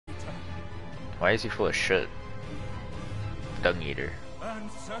Why is he full of shit? Dung eater.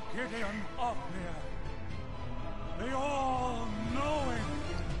 And Sir Gideon Ofnir, the all-knowing.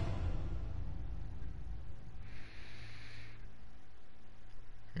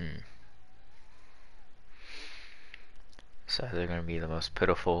 It's either gonna be the most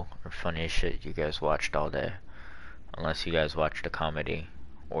pitiful or funniest shit you guys watched all day. Unless you guys watched a comedy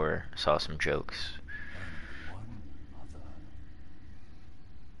or saw some jokes. And one other,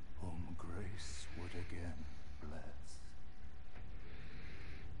 whom grace would again bless.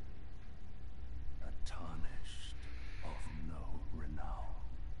 A tarnished of no renown.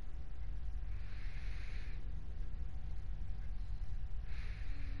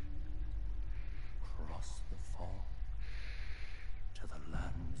 Cross the fall to the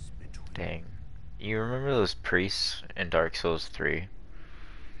lands between. Dang. You remember those priests in Dark Souls 3?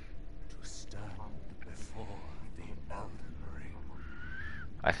 To stand before the Elden Ring.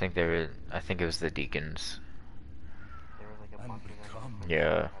 I think it was the deacons. And become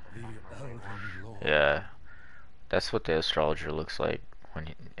Yeah. the Elden Lord. Yeah. That's what the astrologer looks like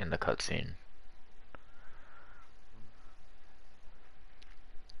when in the cutscene.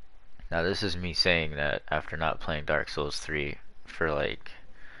 Now this is me saying that after not playing Dark Souls 3 for like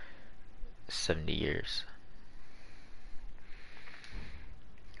 70 years.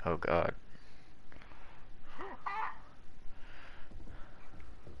 Oh god.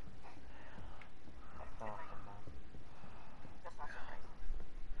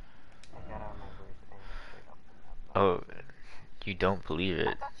 Oh, you don't believe it.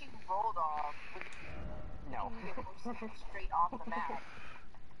 I thought you rolled off. No. Straight off the map.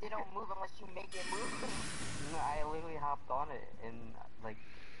 They don't move unless you make it move. No, I literally hopped on it and like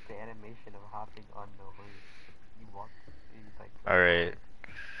the animation of hopping on the horse. You walked, you like. Alright.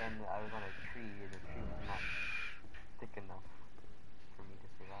 And I was on a tree, and the tree was not thick enough for me to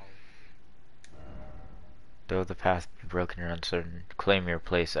survive. Though the path be broken or uncertain, claim your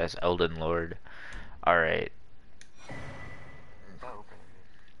place as Elden Lord. Alright.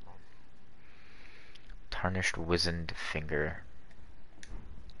 Tarnished wizened finger.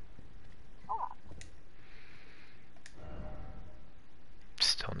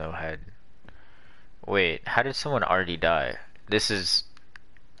 Still no head. Wait, how did someone already die? This is...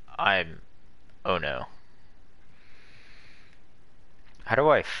 Oh no. How do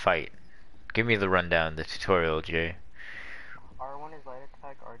I fight? Give me the rundown, the tutorial, Jay. R1 is light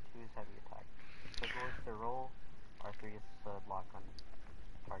attack, R2 is heavy attack. So goes to roll, R3 is lock on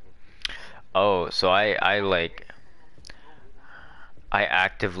target. Oh, so I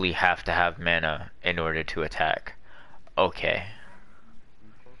actively have to have mana in order to attack. Okay.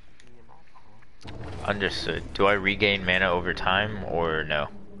 Understood. Do I regain mana over time, or no?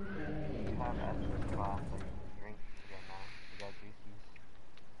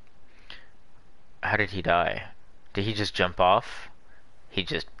 How did he die? Did he just jump off? He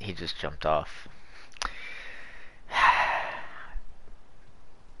just jumped off. Yeah.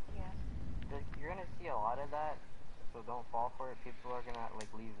 You're gonna see a lot of that, so don't fall for it. People are gonna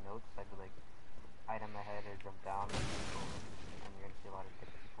like leave notes, like item ahead or jump down, and you're gonna see a lot of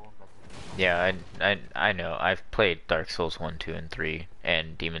different people. Yeah, I know. I've played Dark Souls 1, 2, and 3,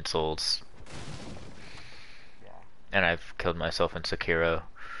 and Demon Souls. Yeah. And I've killed myself in Sekiro.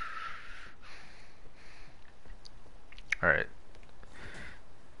 Alright.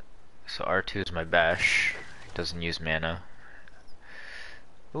 So R2 is my bash. Doesn't use mana.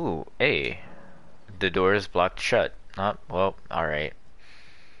 Ooh, A. The door is blocked shut. Well, alright.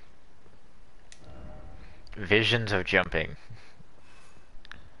 Visions of jumping.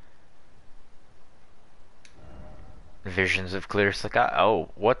 Visions of clear sky. Oh,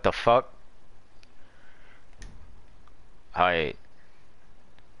 what the fuck?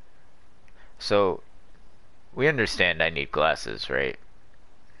 So, we understand I need glasses, right?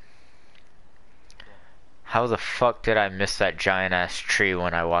 How the fuck did I miss that giant ass tree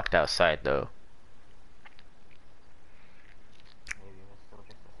when I walked outside, though? Maybe it was still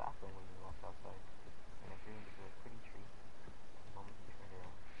just a sapling when you walked outside, and it grew into a pretty tree. The moment you turned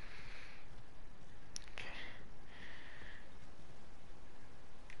around.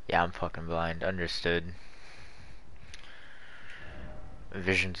 Yeah, I'm fucking blind. Understood.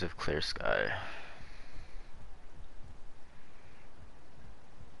 Visions of clear sky.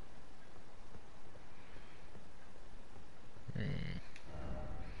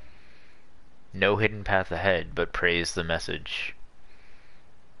 No hidden path ahead, but praise the message.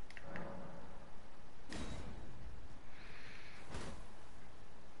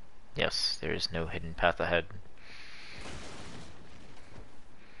 Yes, there is no hidden path ahead.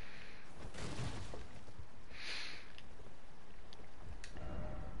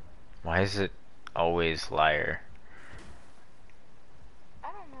 Why is it always liar.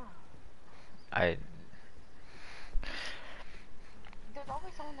 I don't know. I There's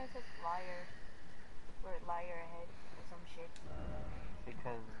always someone that says liar or liar ahead or some shit.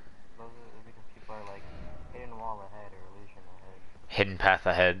 Because because people are like hidden wall ahead or illusion ahead. hidden path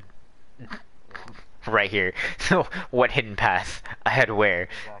ahead. Yeah, Right here. So what hidden path ahead where?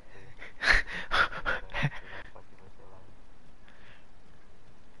 exactly. Exactly. So that's why people say that.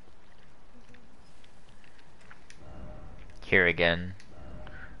 Here again.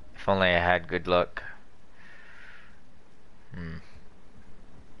 If only I had good luck. Hmm.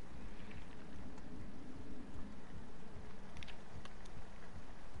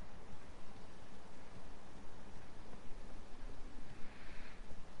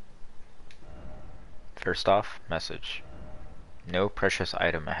 First off, message. No precious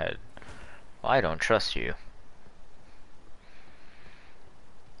item ahead. Well, I don't trust you.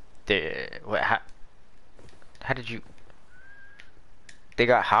 What? How did you? They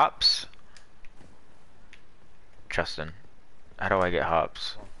got hops? Justin, how do I get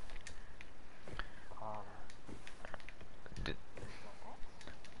hops? Yes. Um, D there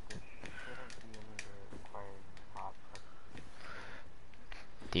shouldn't be any required hop so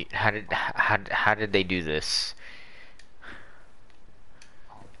how did they do this?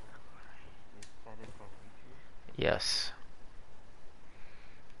 they said it's on YouTube. Yes.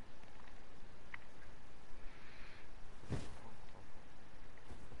 One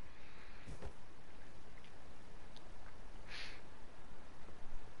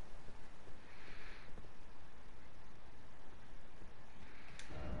second.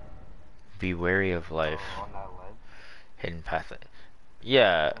 Be wary of life. Oh, on that ledge? Hidden path.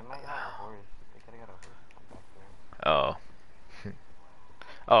 Yeah. They might have a horse. They could've got a horse to come back there. Oh.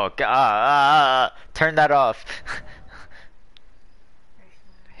 Oh, turn that off.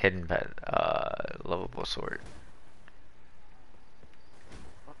 Hidden path. Lovable sword.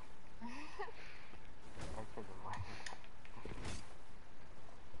 I couldn't mind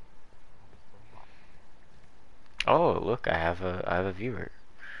that. Oh, look, I have a viewer.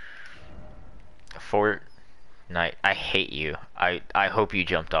 Fortnite. I hate you. I hope you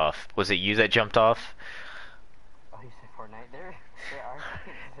jumped off. Was it you that jumped off? Oh, you said Fortnite there? There are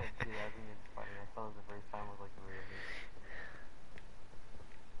things that do that. I think it's funny. I saw it the first time was like a real hit.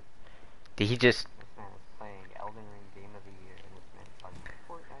 Did he just? This man is playing Elden Ring Game of the Year, and this man is talking about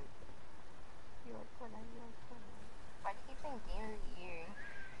Fortnite. You like Fortnite, you like Fortnite. Why do you keep saying game of the year?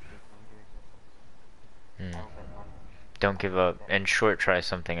 Speaking into existence. Hmm. I will bet money. Don't give up. In short, try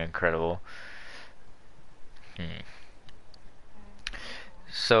something incredible.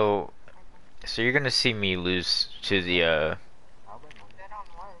 So, so you're gonna see me lose to the I'll bet money. Bet on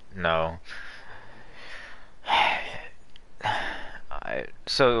what? no.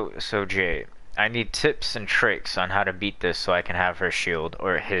 So Jay, I need tips and tricks on how to beat this so I can have her shield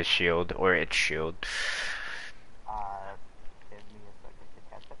or his shield or its shield. Give me a second to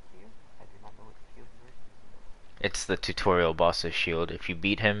catch up to you. I do not know what shield you're using. It's the tutorial boss's shield. If you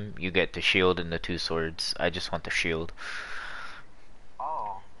beat him, you get the shield and the two swords. I just want the shield.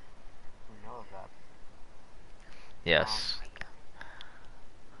 Oh, you know of that. Yes.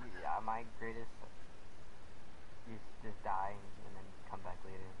 Yeah, my greatest is just die and then come back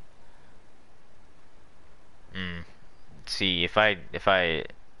later. See, if I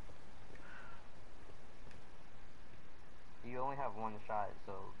You only have one shot,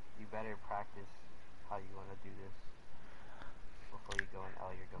 so you better practice how you want to do this before you go in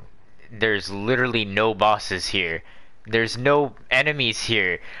L. You're going. there's literally no bosses here. There's no enemies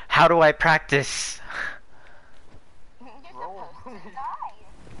here. How do I practice? You're Roll. supposed to die.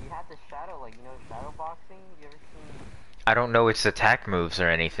 You have the shadow, like you know, shadow boxing. You ever seen? I don't know its attack moves or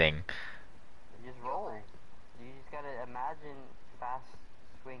anything. Just roll. You just gotta imagine fast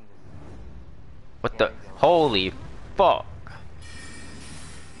swings. What Yeah, the? there you go. Holy fuck.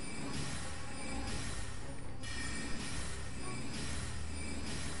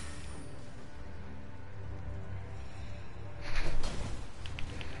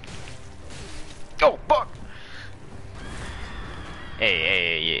 Oh fuck!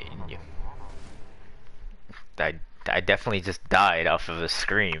 Hey, I definitely just died off of a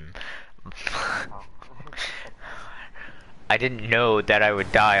scream. Oh. I didn't know that I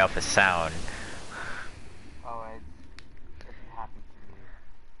would die off a sound. Oh, it happened to me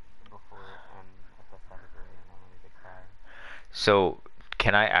before, and at the start of the rain, I wanted to cry. So,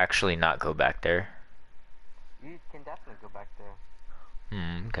 can I actually not go back there? You can definitely go back there.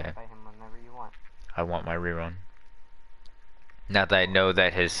 Okay. Fight him whenever you want. I want my rerun. Now that I know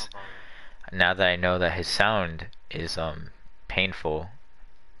that his sound is painful.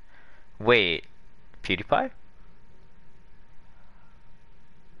 Wait, PewDiePie?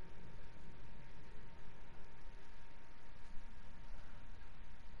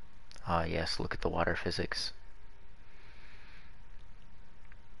 Ah, yes, look at the water physics.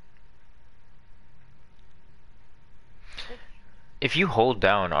 If you hold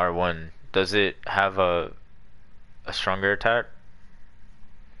down R1, does it have a stronger attack?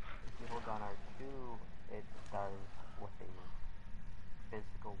 If you hold down R2, it does with a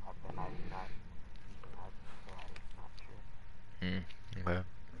physical weapon. I'm not using that, so I'm not sure. Hmm, okay.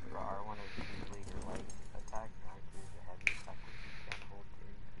 So R1 is usually your light attack, and R2 is your heavy attack, which you can hold to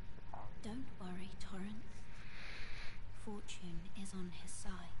increase the power. Don't worry, Torrance. Fortune is on his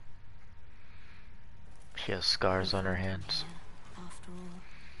side. She has scars on her Different from hands. here, after all.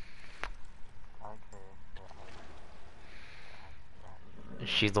 I like her eyes. Is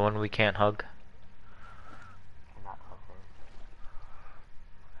she the one we can't hug? Cannot hug her.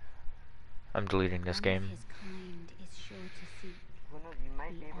 I'm deleting this One of game. his kind is sure to seek Who knows? You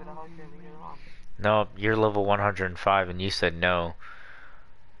might the be able to hug her Elden later Ring. on. No, you're level 105 and you said no.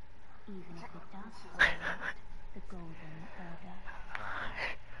 Even if it does violate the Golden Order.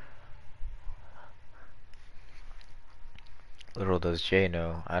 Little does Jay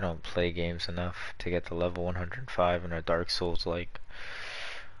know, I don't play games enough to get to level 105 in a Dark Souls like.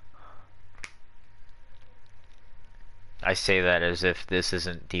 I say that as if this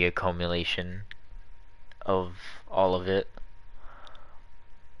isn't the accumulation of all of it.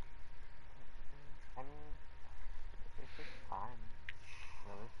 I mean, it takes time,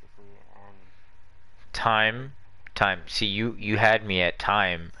 realistically, and Time. Time. See, you had me at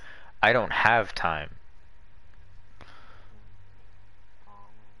time. I don't have time. um,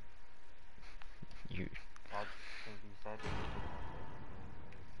 You. that can be said for pretty much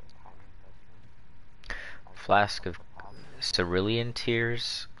everything. It's a time investment. Like Flask of the past. cerulean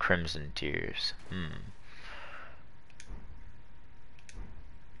tears, crimson tears.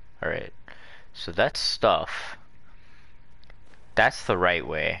 Alright. So that's stuff. That's the right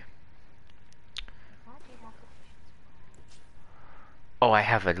way. Why do you have the visions? Oh, I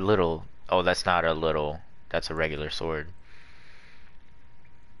have a little. Oh, that's not a little. That's a regular sword.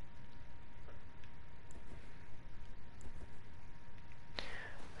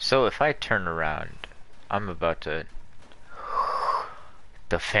 So if I turn around, I'm about to.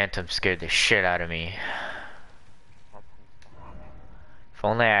 The phantom scared the shit out of me. That tends to happen. If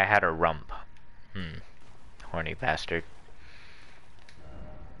only I had a rump. Horny bastard.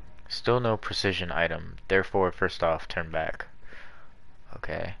 Still no precision item. Therefore, first off, turn back.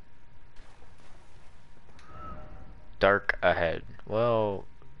 Okay. Dark ahead. Well,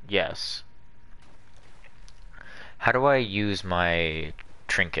 yes. How do I use my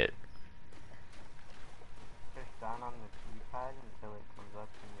trinket? Push down on the keypad until it comes up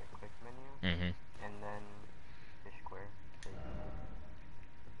in your quick menu, and then push square to use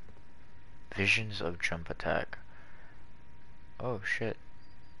it. Visions of jump attack. Oh shit.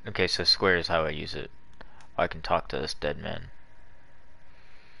 Okay, so square is how I use it. I can talk to this dead man.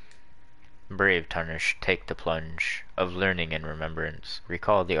 Brave Tarnish, take the plunge of learning and remembrance.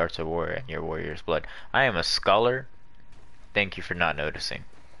 Recall the arts of war and your warrior's blood. I am a scholar. Thank you for not noticing.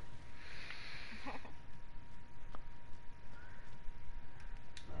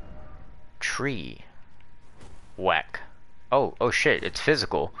 Tree. Whack. Oh shit, it's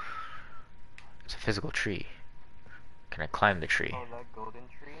physical. It's a physical tree. Can I climb the tree? Oh, that golden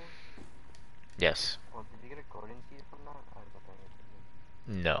tree? Yes. Well, did you get a golden seed from that? I was about to answer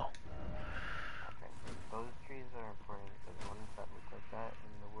you. No. Okay. Those trees are important because the ones that look like that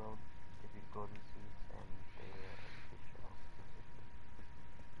in the world give you golden seeds and they show.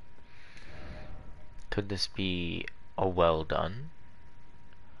 Could this be a well done?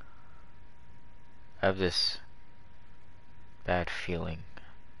 I have this bad feeling.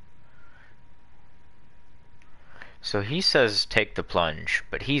 So he says take the plunge,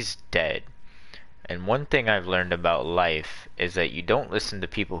 but he's dead. And one thing I've learned about life is that you don't listen to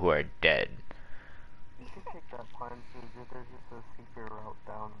people who are dead. You should take that plunge. There's just a secret route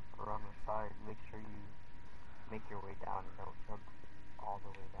down around the side. Make sure you make your way down and don't jump all the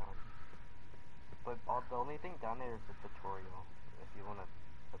way down. But the only thing down there is the tutorial. If you want a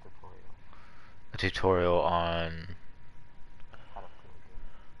tutorial. A tutorial on... How to play the game.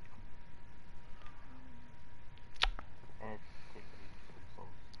 And it's in Souls.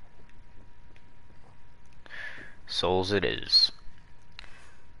 Souls it is.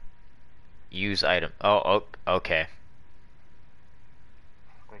 Use item. Oh, okay.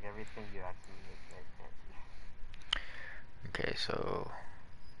 Like everything you actually make very fancy. Okay, so...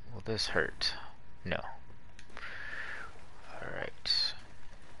 Will this hurt? No. Alright.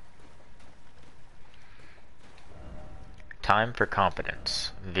 Time for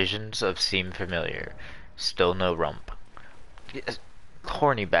competence. Visions of seem familiar. Still no rump. Yes,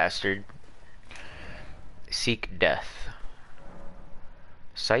 horny bastard. Seek death.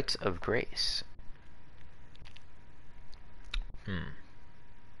 Sights of grace. Hmm.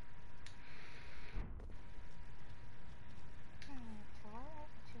 To learn,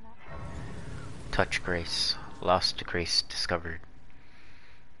 to not. Touch grace. Lost grace discovered.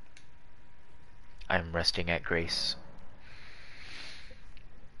 I am resting at grace.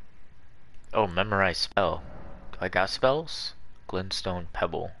 Oh, memorize spell. Do I got spells? Glintstone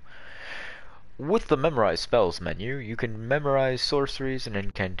Pebble. With the Memorize Spells menu, you can memorize sorceries and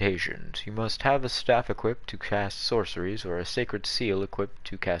incantations. You must have a staff equipped to cast sorceries or a sacred seal equipped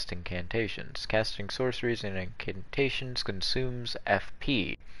to cast incantations. Casting sorceries and incantations consumes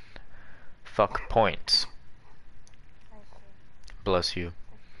FP. Fuck points. I see. Bless you.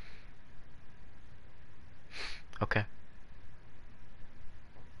 Okay.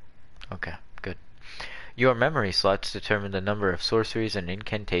 Okay, good. Your memory slots determine the number of sorceries and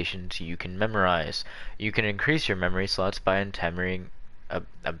incantations you can memorize. You can increase your memory slots by obtembering.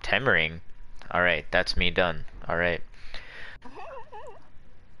 Alright, that's me done. Alright.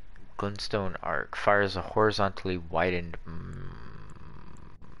 Glintstone Arc fires a horizontally widened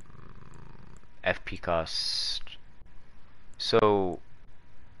FP cost. So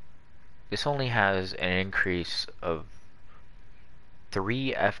this only has an increase of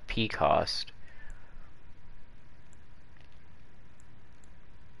 3 FP cost,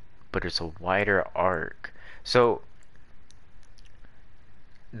 but it's a wider arc. So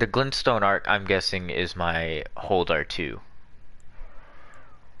the Glintstone Arc, I'm guessing, is my hold R2.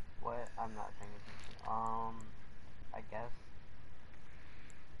 What? I'm not paying attention. I guess.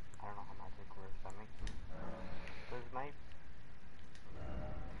 I don't know how magic works. That makes sense. Those might.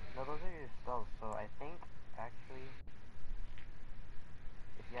 No, those are your spells. So I think actually,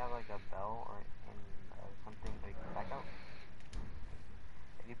 if you have like a bell or in something like back out,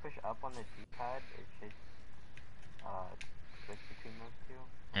 if you push up on the D-pad, it should switch between those two.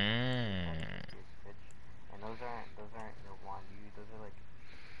 Mmm. Your switch, and those aren't your wand. Those are like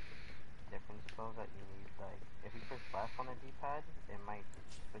different spells that you need. Like if you push left on the D-pad, it might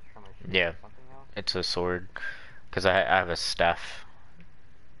switch from a shield Yeah, to something else. it's a sword. Because I have a staff.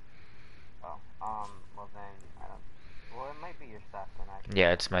 Oh, well then I don't. Well, it might be your staff then actually.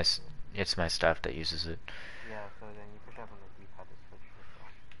 Yeah, That's what it is. it's my staff that uses it. Yeah, so then you push up on the D-pad to switch the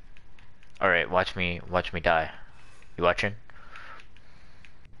spell. Alright, watch me die. You watching?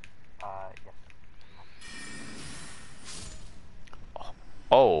 Yes.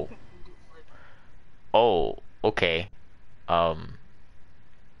 Oh. Oh, okay. Um,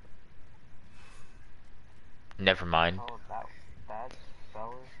 never mind. Oh, that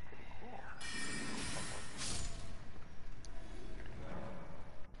spell is pretty cool.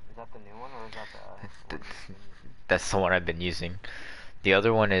 Is that the new one or is that the one you've been using? That's the one I've been using. The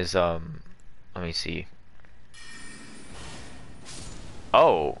other one is, let me see.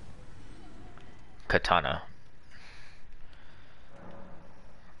 Oh, katana.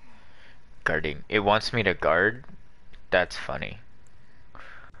 Guarding. It wants me to guard? That's funny.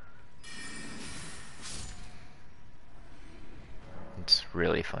 It's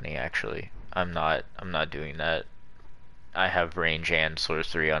really funny, actually. I'm not doing that. I have range and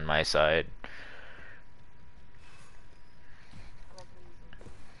sorcery on my side.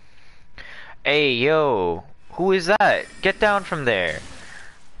 Hey, yo! Who is that? Get down from there!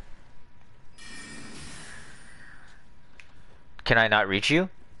 Can I not reach you?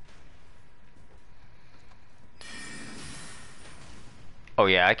 Oh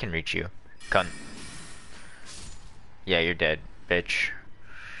yeah, I can reach you. Come. Yeah, you're dead, bitch.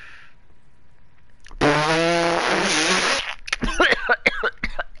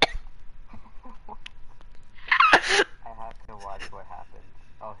 I have to watch what happens.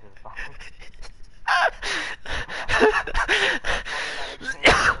 Oh, his body.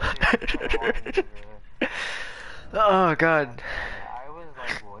 Oh god. I was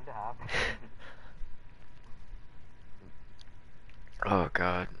like, what happened? Oh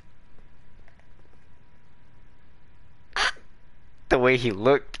god. The way he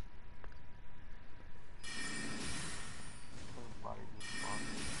looked. His body just spawned.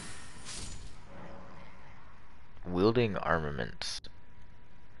 Wielding armaments.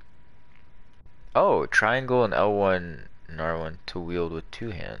 Oh, triangle and L1 and R1 to wield with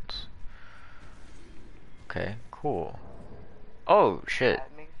 2 hands. Okay, cool. Oh, shit.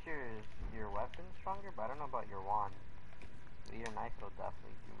 That makes your weapon stronger, but I don't know about your wand. Your knife will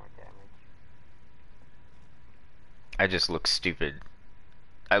definitely do more damage. I just look stupid.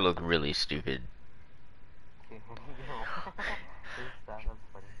 I look really stupid. Your wand That's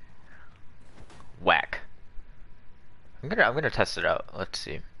funny. Whack. I'm gonna test it out. Let's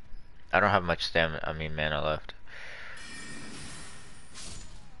see. I don't have much stamina. I mean, mana left.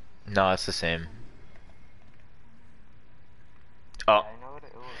 No, it's the same. Yeah, Oh, I know it'll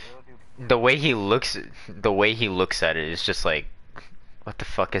do. the way he looks at it is just like, what the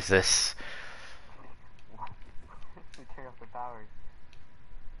fuck is this? We turn off the powers.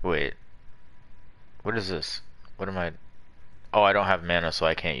 Wait, what is this? What am I? Oh, I don't have mana, so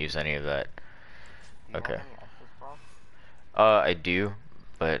I can't use any of that. Do you Okay. have any Estus slots? I do,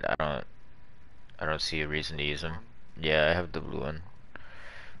 but I don't see a reason to use them. One? Yeah, I have the blue one.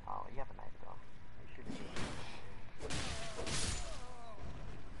 Oh, you have a knife though. You should be able to.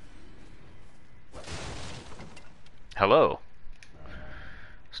 Hello.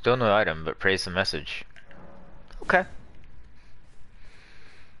 Still no item, but praise the message. Okay.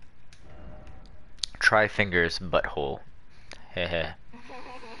 Try fingers butthole. Hehe.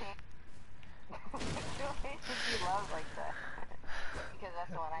 What did you love like that? Because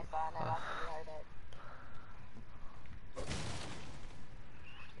that's the one I saw and I laughed really hard at.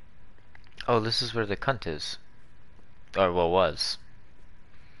 Oh, this is where the cunt is. Or well, was.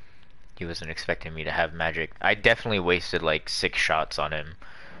 He wasn't expecting me to have magic. I definitely wasted like 6 shots on him.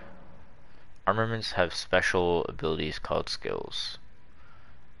 Armaments have special abilities called skills.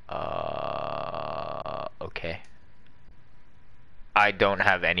 Okay. I don't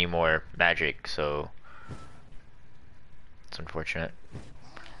have any more magic, so it's unfortunate.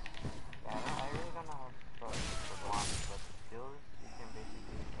 Yeah, I really don't know how to the wands, but the skills you can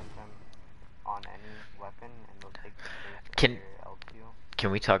basically put them on any weapon and they'll take the place of Can your LQ.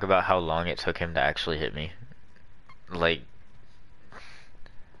 can we talk about how long it took him to actually hit me? Like,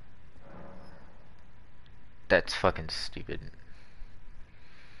 that's fucking stupid.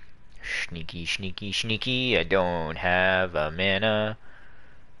 Sneaky, sneaky, sneaky. I don't have a mana.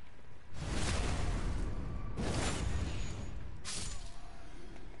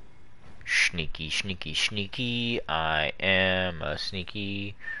 Sneaky, sneaky, sneaky. I am a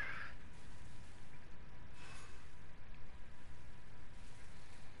sneaky.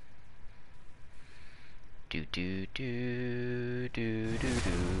 Do do do do do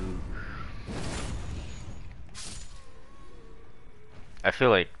do. I feel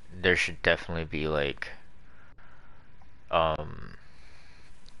like there should definitely be like um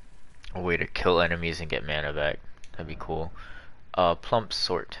a way to kill enemies and get mana back. That'd be cool. Plump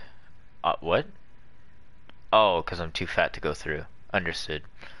sort. What? Oh, because I'm too fat to go through. Understood.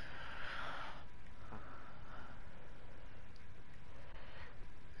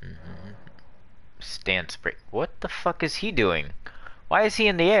 Stance break. What the fuck is he doing? Why is he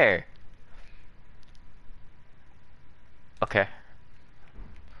in the air? Okay.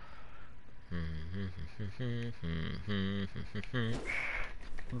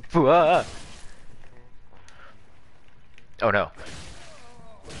 Bwah. Oh no.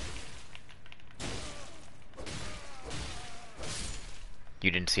 You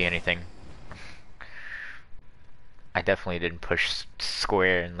didn't see anything. I definitely didn't push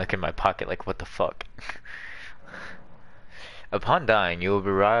square and look in my pocket like what the fuck. Upon dying, you will be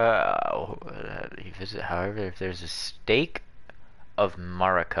you visit. However, if there's a stake of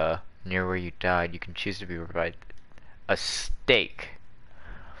Marika near where you died, you can choose to be provided a stake.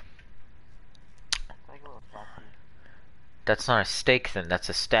 Like a little statue. That's not a stake, then. That's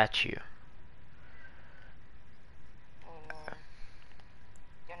a statue.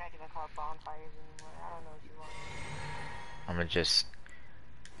 They're not even called bonfires anymore. I don't know what you want. I'm gonna just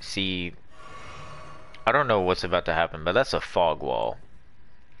see. I don't know what's about to happen, but that's a fog wall.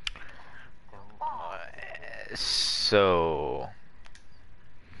 So.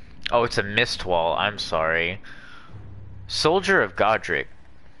 Oh, it's a mist wall. I'm sorry. Soldier of Godric.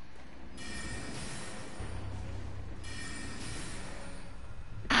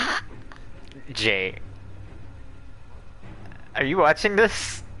 Jay. Are you watching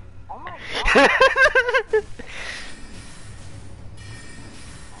this? Oh my god!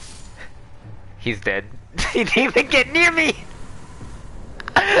 He's dead. He didn't even get near me!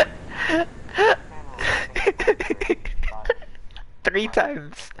 Three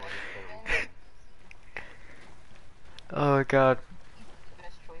times. Oh god.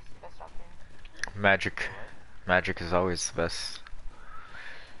 Best choice, best option. Magic. Magic is always the best.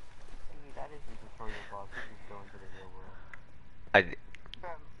 See, that is the tutorial boss if you go into the real world.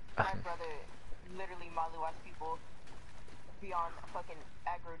 My brother literally mollywops people beyond fucking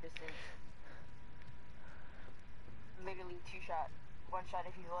aggro distance. Literally 2-shot, 1 shot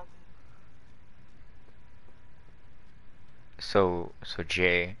if he's lucky. So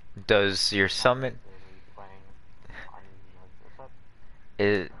Jay, does your summon... Literally playing on easy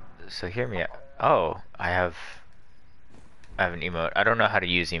It, so hear me out. Oh, I have an emote. I don't know how to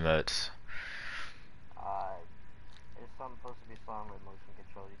use emotes. Uh, it's supposed to be song with motion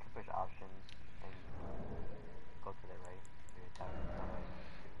control. You can push options and go to the right. You're tapping the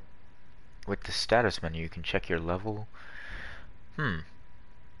right. With the status menu, you can check your level. Hmm,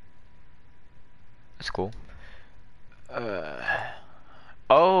 that's cool. Uh,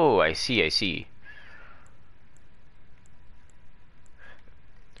 oh, I see, I see.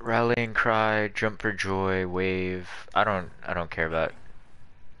 Rallying cry, jump for joy, wave. I don't care about.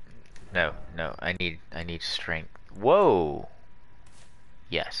 No, no, I need strength. Whoa.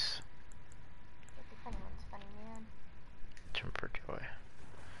 Yes. If anyone's funny, man. Jump for joy.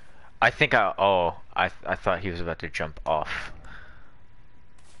 I thought he was about to jump off.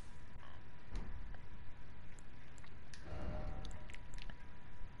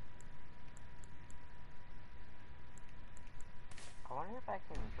 I wonder if I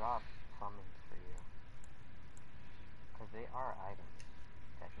can drop summons for you. Because they are items,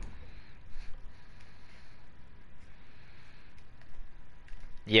 technically.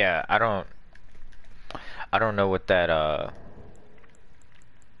 Yeah, I don't know what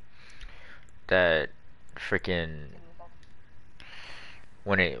that freaking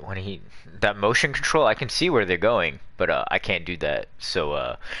when he that motion control, I can see where they're going, but I can't do that. So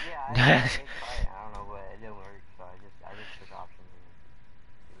Yeah, I did try it. I don't know what, it didn't work, so I just took options and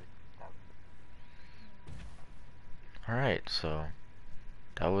it was, that all right, so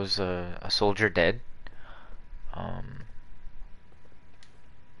that was a soldier dead. Um,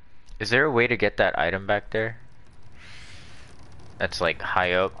 is there a way to get that item back there? That's like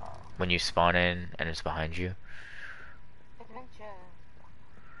high up when you spawn in and it's behind you. Adventure.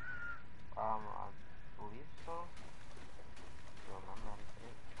 I believe so. Don't remember how to say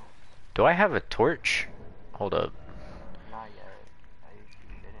it. Oh, Do I have a torch? Hold up. not yet. You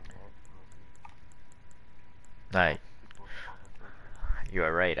shouldn't yet. Nah, Most people spawn with torches. you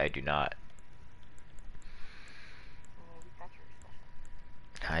are right. I do not. Maybe that's your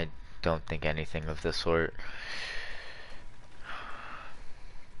special. I don't think anything of the sort.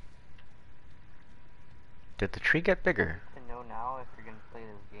 Did the tree get I bigger? need to know now if you're gonna play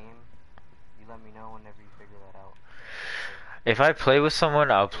this game. You let me know whenever you figure that out. If I play with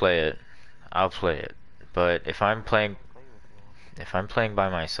someone, I'll play it. I'll play it. But Play with you. if I'm playing by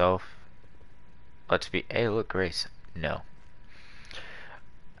myself, let's be. Hey, look, Grace. No.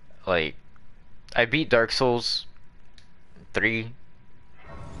 Like, I beat Dark Souls 3,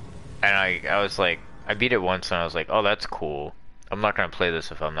 and I was like, I beat it once, and I was like, oh, that's cool. I'm not gonna play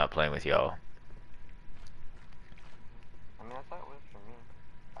this if I'm not playing with y'all. I mean, that's how it was for me.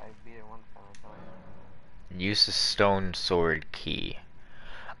 I beat it once by myself. Use the stone sword key.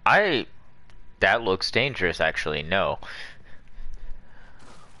 I. That looks dangerous, actually. No.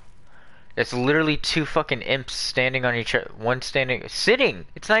 It's literally two fucking imps standing on each other. One standing. Sitting!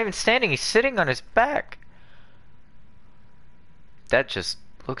 It's not even standing, he's sitting on his back! That just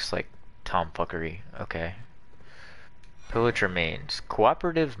looks like tomfuckery. Okay. Pillage remains.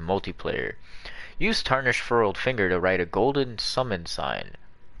 Cooperative multiplayer. Use tarnished furrowed finger to write a golden summon sign.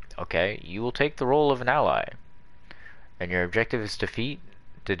 Okay, you will take the role of an ally. And your objective is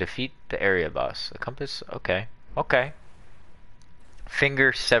to defeat the area boss. A compass? Okay. Okay.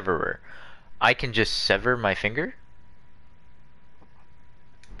 Finger severer. I can just sever my finger?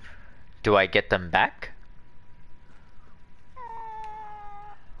 Do I get them back?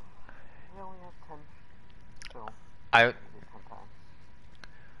 We only have 10, so I. use it 10 times.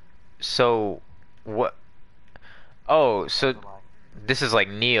 So. What? Oh, so. That's a lie. This is like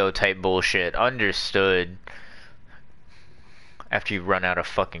Neo type bullshit. Understood. After you run out of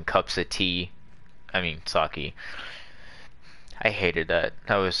fucking cups of tea. I mean, sake. I hated that.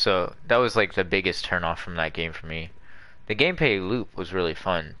 That was like the biggest turnoff from that game for me. The gameplay loop was really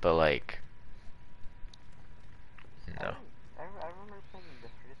fun, but like. No. I remember playing the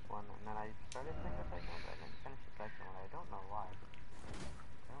first one, and then I started playing the second one, but I didn't finish the second one. I don't know why.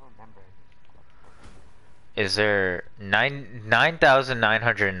 I don't remember. I just kept playing. Is there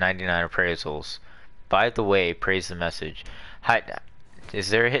 9,999 appraisals? By the way, praise the message. Hi, is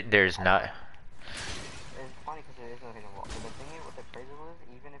there a hit? There's not. It's funny because there is no hidden wall. But the thing with appraisal is,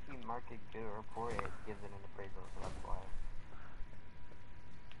 even if you mark it good or poor, it gives it an appraisal, so that's why.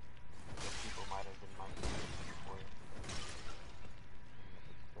 So people might have been marking it before. And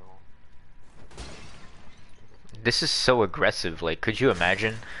it's still. This is so aggressive. Like, could you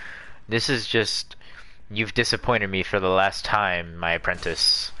imagine? This is just. You've disappointed me for the last time, my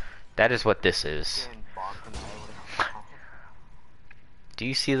apprentice. That is what this is. Getting bonked in the eye with a smile. Do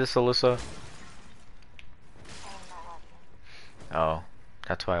you see this, Alyssa? I am not watching. Oh.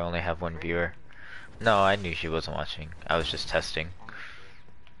 That's why I only have one Really? viewer. No, I knew she wasn't watching. I was just testing. Thank you.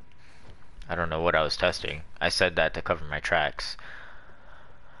 I don't know what I was testing. I said that to cover my tracks.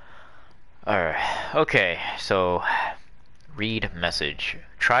 Alright, okay, so read message.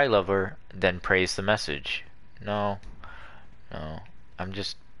 Try lover, then praise the message. No, no.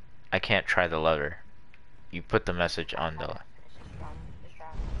 I can't try the letter. You put the message on the... It's just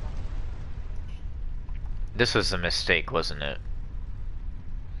This was a mistake, wasn't it?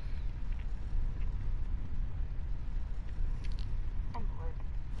 I'm bored.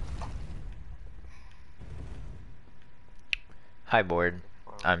 Hi, board.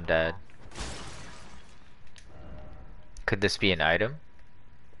 Before we I'm go dead. on. Could this be an item?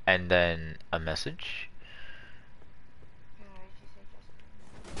 And then a message?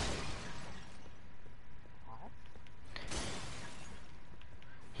 What?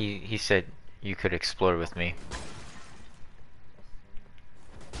 He said you could explore with me.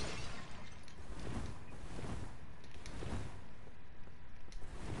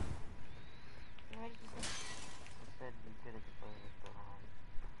 It said you could explore this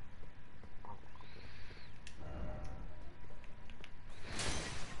on the cookie.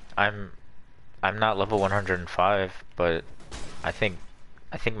 I'm not level 105, but I think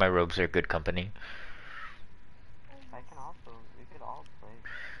my robes are good company. I can also, we could all play.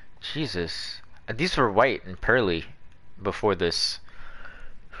 Jesus. And these were white and pearly before this.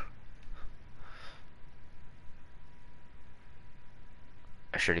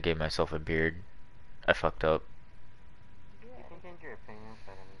 I should have gave myself a beard. I fucked up. You can change your opinions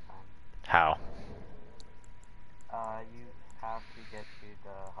at any time. How? You have to get to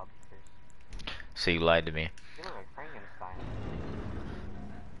the hub first. So you lied to me. You look like Frankenstein.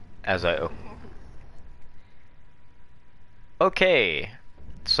 As I... Okay.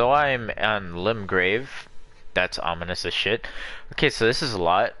 So I'm on Limgrave. That's ominous as shit. Okay, so this is a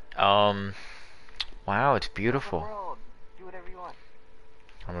lot. Wow, it's beautiful. World. Do whatever you want.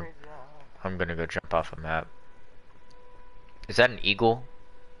 I'm, Where's I'm gonna go jump off a map. Is that an eagle?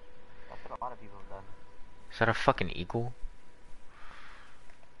 That's what a lot of people have done. Is that a fucking eagle?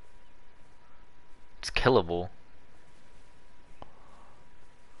 It's killable.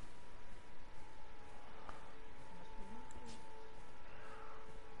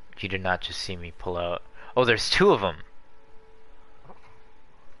 You did not just see me pull out. Oh, there's two of them.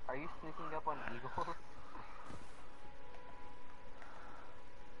 Are you sneaking up on eagles?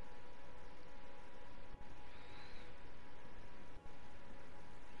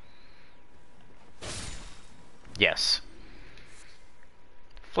 Yes.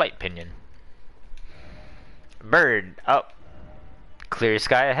 Flight pinion. Bird. Up. Clear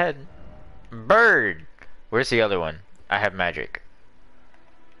sky ahead. Bird. Where's the other one? I have magic.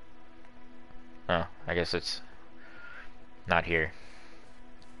 Oh, I guess it's not here.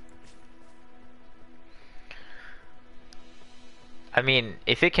 I mean,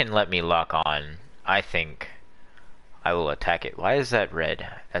 if it can let me lock on, I think I will attack it. Why is that red?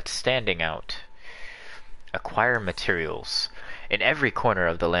 That's standing out. Acquire materials. In every corner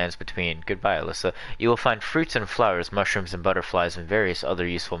of the lands between, goodbye Alyssa, you will find fruits and flowers, mushrooms and butterflies, and various other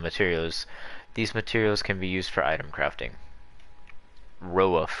useful materials. These materials can be used for item crafting.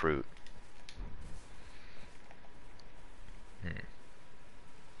 Roa fruit.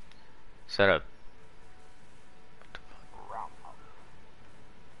 Set up. Roundhouse.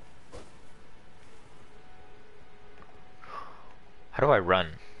 How do I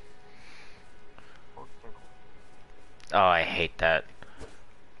run? Hold circle. Oh, I hate that.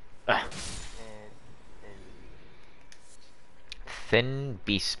 Ugh. It is. Thin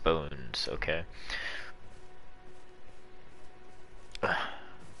beast bones. Okay. Ugh.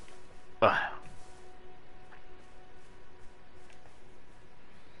 Ugh.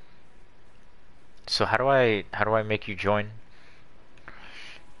 So how do I make you join? You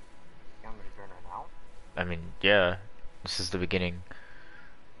want me to join right now? I mean, yeah. This is the beginning.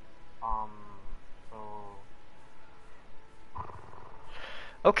 So.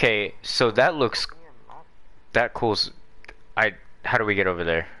 Okay, so that looks Give me a map. that cool's how do we get over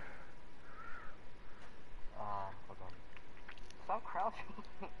there? Hold on. Stop crouching.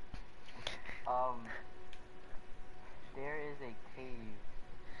 um. There is a cave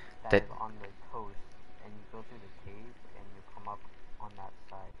that That is on the coast, and you go through the cave, and you come up on that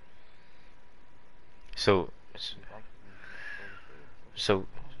side. so You'd like to play the cave? so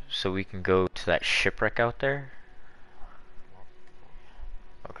so we can go to that shipwreck out there? Yes,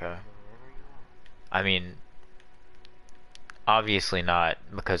 you Okay. can. Wherever you want. I mean, obviously not,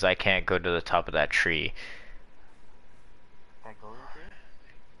 because I can't go to the top of that tree. That golden tree?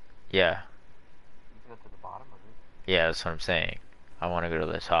 Yeah. You can go to the bottom of it. Yeah, that's what I'm saying. I want to go to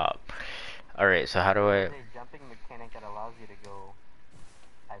the top. Alright, so how do I... There's a jumping mechanic that allows you to go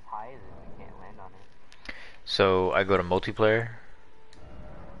as high as it, but you can't land on it. So, I go to multiplayer?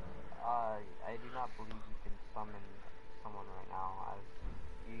 I do not believe you can summon someone right now. As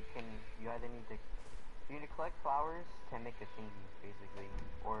you either need to collect flowers to make a thingy, basically,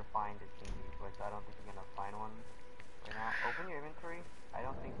 or find a thingy, which I don't think you're gonna find one right now. Open your inventory. I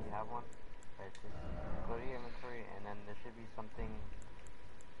don't think you have one, but just go to your inventory, and then there should be something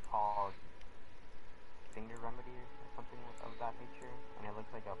called finger remedy or something of that nature, and it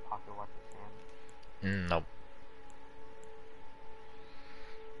looks like a pocket watch of sand. Nope.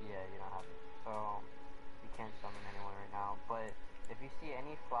 Yeah, you don't have it. So, you can't summon anyone right now, but if you see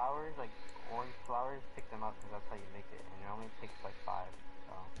any flowers, like orange flowers, pick them up because that's how you make it, and it only takes like 5.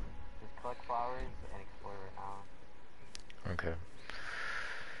 So, just collect flowers and explore right now. Okay.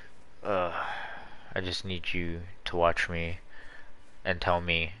 I just need you to watch me and tell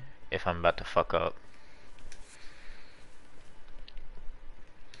me if I'm about to fuck up.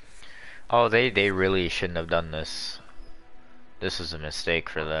 Oh, they really shouldn't have done this. This is a mistake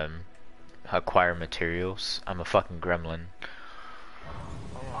for them. Acquire materials. I'm a fucking gremlin.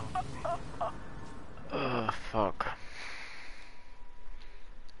 Oh yeah. Ugh, fuck.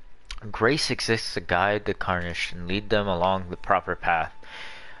 Grace exists to guide the Carnish and lead them along the proper path.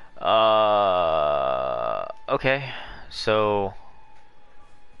 Okay. So,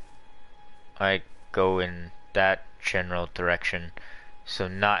 I go in that general direction. So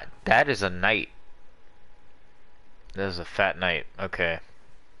not, that is a knight. That is a fat knight. Okay.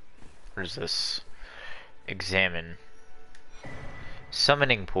 What is this? Examine.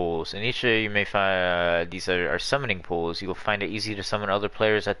 Summoning pools. In each area you may find, these are summoning pools. You will find it easy to summon other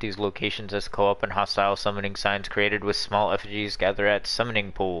players at these locations as co-op and hostile summoning signs created with small effigies gather at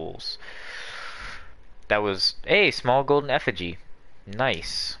summoning pools. That was a small golden effigy.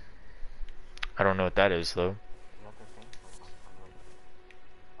 Nice. I don't know what that is though. Is that the thing?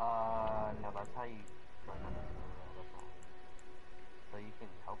 No, that's how you join on the server, that's all. So you can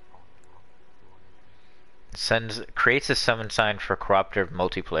help someone now, if you wanted to. Creates a summon sign for cooperative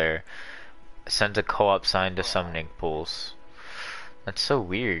multiplayer. Sends a co-op sign to Yeah. summoning pools. That's so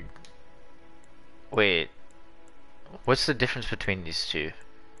weird. Wait. What's the difference between these two?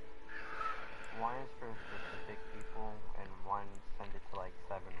 One is for specific people, and one send it to like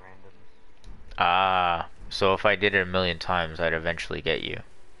 7 randoms. Ah, so if I did it a million times, I'd eventually get you.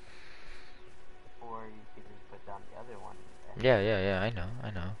 Or you could just put down the other one. Yeah, I know.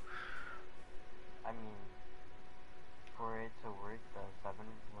 I mean, for it to work, the 7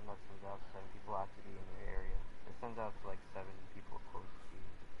 one that sends out to 7 people have to be in your area. It sends out to like 7 people close to you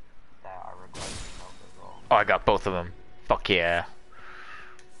that are requesting help as well. Oh, I got both of them. Fuck yeah.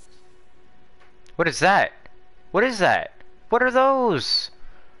 What is that? What is that? What are those?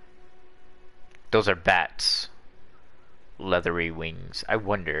 Those are bats. Leathery wings. I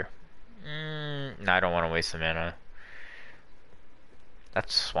wonder. No, I don't want to waste the mana.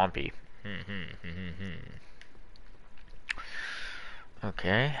 That's swampy.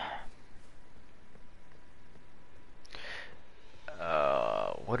 Okay.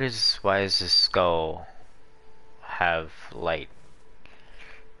 Why does this skull have light?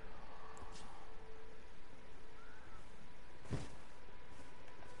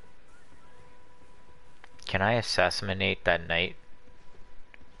 Can I assassinate that knight?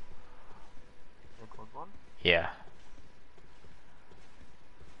 The close one? Yeah.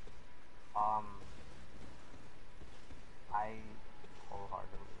 I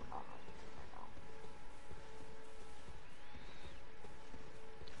wholeheartedly would not like it right now.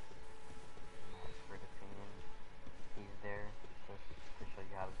 In my expert opinion, he's there just to show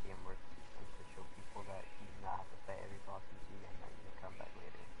you how the game works and to show people that you do not have to fight every boss you see and that you can come back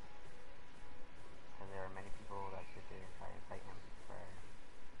later. Because there are many people that sit there and try and fight him for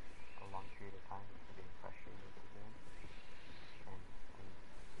a long period of time to getting frustrated with the game. And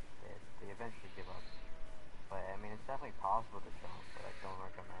they eventually give up. But I mean, it's definitely possible to jump, but I don't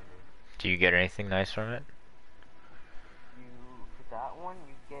recommend it. Do you get anything nice from it? For that one,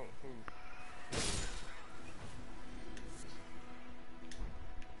 you get his.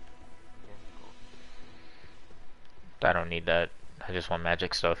 Yes, gold. I don't need that. I just want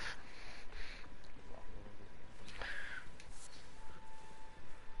magic stuff. Yeah, he will give you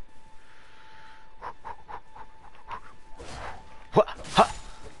some What? Ha!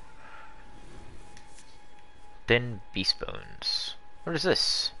 Thin beast bones. What is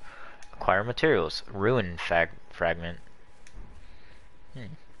this? Acquire materials. Ruin fragment.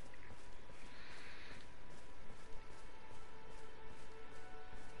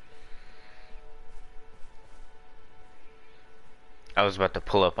 I was about to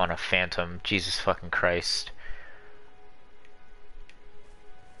pull up on a phantom. Jesus fucking Christ.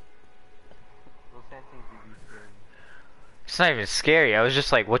 Those phantoms would be scary. It's not even scary. I was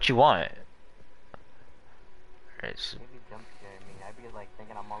just like, what you want? Alright, so Maybe jump scare me. I'd be like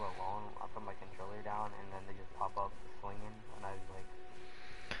thinking I'm all alone. I'll put my controller down and then they just pop up swinging and I'd be like,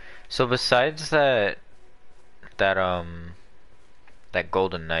 so besides that that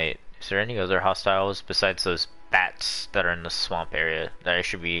golden knight, is there any other hostiles besides those bats that are in the swamp area that I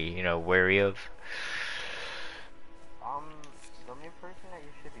should be, you know, wary of? the only person that you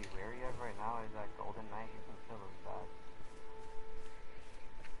should be wary of right now is that golden knight. You can kill those bats.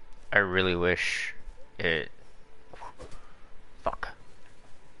 I really wish it. Fuck.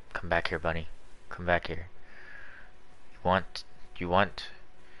 Come back here, bunny. Come back here. You want?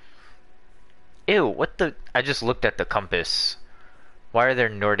 Ew, what the? I just looked at the compass. Why are there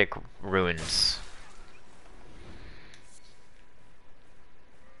Nordic ruins?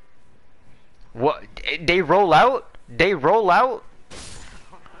 What? They roll out? They roll out?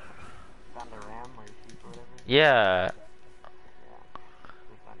 Found a ram or a sheep or whatever. Yeah. Yeah,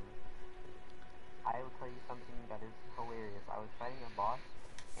 it's funny. I will tell you something that is hilarious. I was fighting a boss,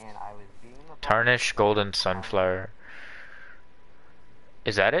 and I was beating the boss. Tarnished golden sunflower.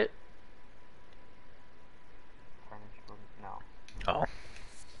 Is that it? Tarnished golden. No. Oh.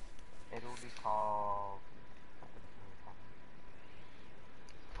 It will be called.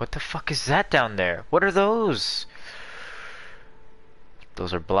 What the fuck is that down there? What are those?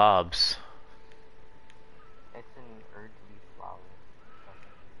 Those are blobs. It's an earthly flower.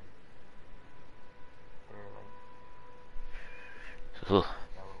 They're like Ugh.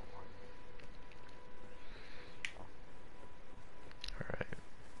 yellow ones. Alright.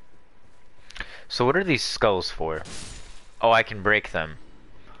 So what are these skulls for? Oh, I can break them.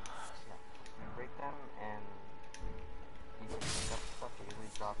 Yeah. You break them and you can pick up stuff. It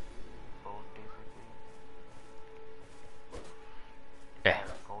usually drops gold basically. Eh.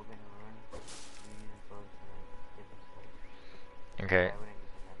 Golden rune. You use those to like give them stuff. Okay. I wouldn't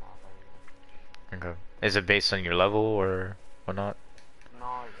use them right now if I were you. Okay. Is it based on your level or whatnot?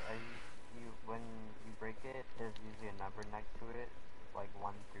 No, you when you break it, there's usually a number next to it, like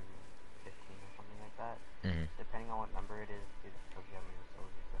 1 through 15 or something like that. Mm-hmm. Depending on what number it is, it tells you how many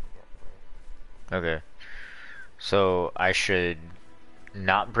souls you're gonna get for it. Okay. So I should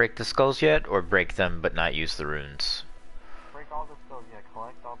not break the skulls yet, or break them but not use the runes? Break all the skulls, yeah,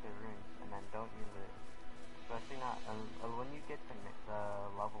 collect all the runes, and then don't use it. Especially not, when you get the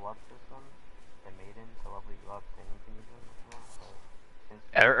level up system, the maiden to level you up, then you can use them if you want, but since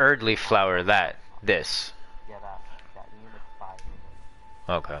Earthly flower, this. yeah, that, you need like 5 of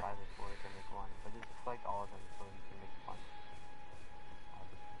them. Okay. 5 or 4 to make one, but just collect all of them so you can make one.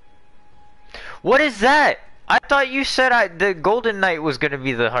 What is that? I thought you said the golden knight was gonna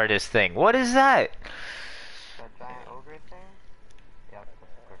be the hardest thing. What is that? That giant ogre thing? Yeah, that's the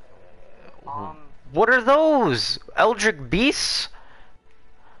first one. What are those? Eldritch beasts?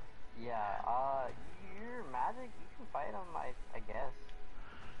 Yeah, your magic, you can fight him, I guess.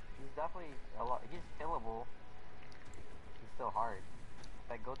 He's definitely he's killable. He's still hard.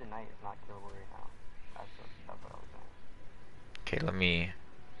 That golden knight is not killable right now. That's what I was saying. Okay, let me.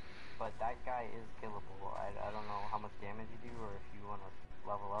 But that guy is killable. I don't know how much damage you do, or if you want to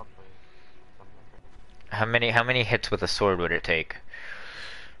level up, or something like that. How many hits with a sword would it take?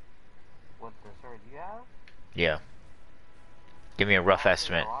 What the sword you have? Yeah. Give me a rough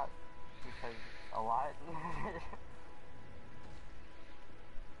Honestly, estimate. A lot, because a lot.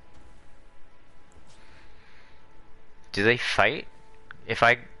 Do they fight? If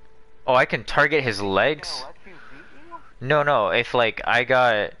I... Oh, I can target his legs? Gonna let you beat you? No, no, if like I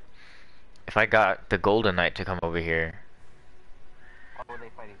got... If I got the golden knight to come over here. Oh, they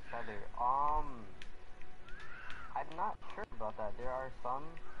fight each other. I'm not sure about that. There are some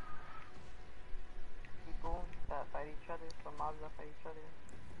people that fight each other, some mobs that fight each other,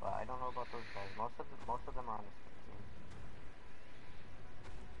 but I don't know about those guys. Most of them are on the same team.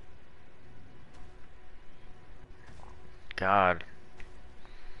 God.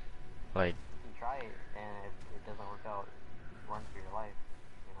 Like... You can try it, and if it doesn't work out, run for your life,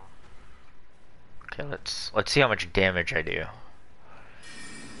 you know? Okay, let's see how much damage I do.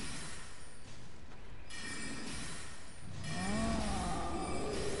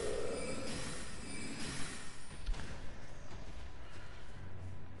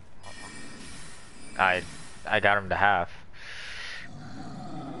 I got him to half.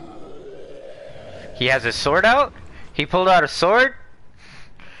 He has his sword out? He pulled out a sword?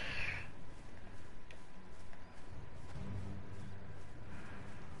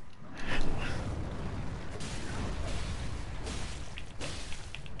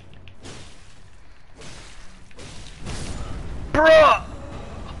 Bruh!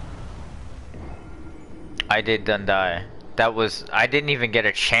 I did done die. That was... I didn't even get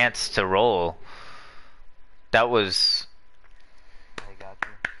a chance to roll. That was... I got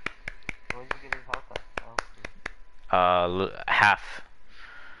you. What did you get his health at? half.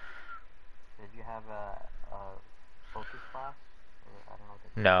 Did you have a focus class? Or I don't know what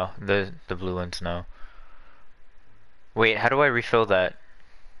they No, the blue ones, no. Wait, how do I refill that?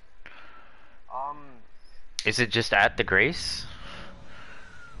 Is it just at the Grace?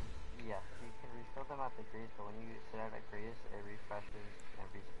 Yes, you can refill them at the Grace, but when you sit at a Grace, it refreshes and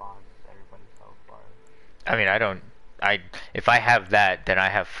respawns everybody's health bar. I mean, I don't... if I have that, then I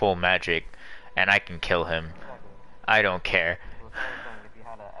have full magic, and I can kill him. Exactly. I don't care. So that's what I was saying, if you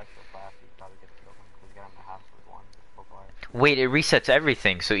had an extra flash, you'd probably get to kill them, because you got him at half with one full bar. Wait, it resets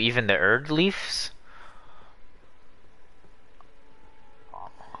everything, so even the Erd leaves?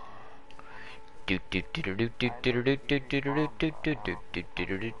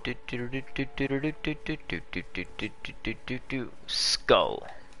 Skull.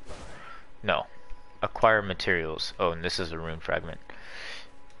 No. Acquire materials. Oh, and this is a rune fragment.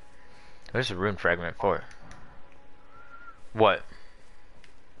 Where's a rune fragment for? What?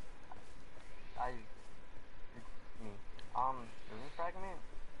 It's me. Rune fragment?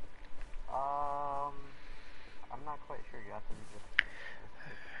 I'm not quite sure, you have to read this.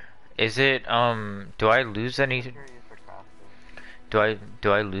 Is it, do I lose any... Curious for crafting.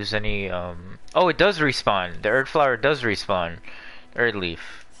 Do I lose any, Oh, it does respawn! The Erd Flower does respawn. Erd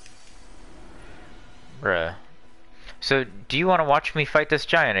Leaf. Bruh. So, do you want to watch me fight this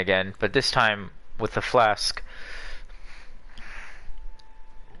giant again, but this time with the flask?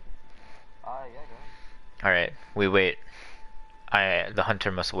 Yeah, go ahead. Alright, we wait. The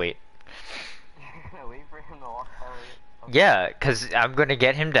hunter must wait. You're gonna wait for him to walk all the way up? Yeah, cause I'm gonna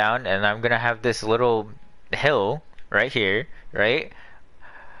get him down, and I'm gonna have this little hill right here, right? To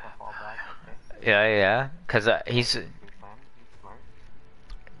fall back, okay. Yeah, cause he's... Good plan, he's smart.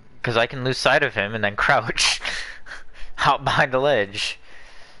 Cause I can lose sight of him and then crouch. Out behind the ledge.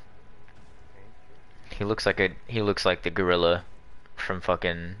 He looks like the gorilla from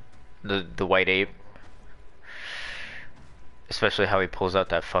fucking the white ape. Especially how he pulls out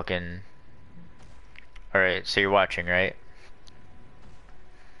that fucking... Alright, so you're watching, right?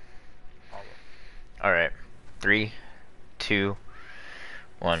 Alright. 3, 2,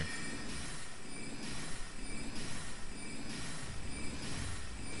 1.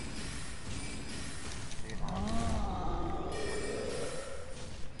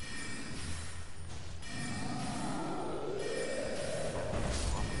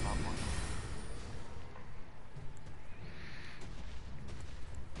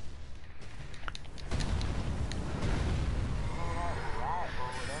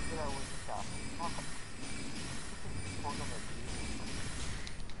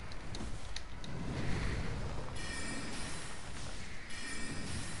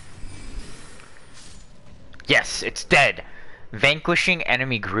 Yes, it's dead! Vanquishing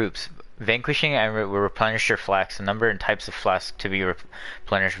enemy groups. Vanquishing will replenish your flask. The number and types of flask to be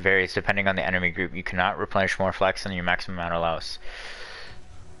replenished varies depending on the enemy group. You cannot replenish more flask than your maximum amount allows.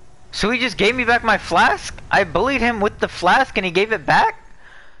 So he just gave me back my flask? I bullied him with the flask and he gave it back?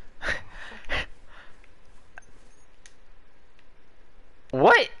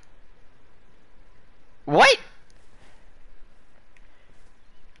 What? What?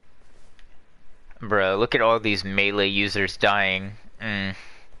 Bruh, look at all these melee users dying. Mm.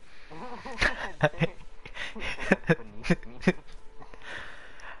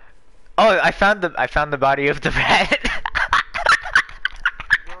 Oh, I found the body of the rat. Yo,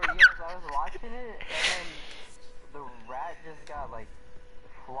 yes, I was watching it, and the rat just got, like,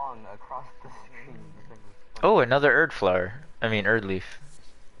 flung across the screen. Oh, another Erd flower. I mean, Erd leaf.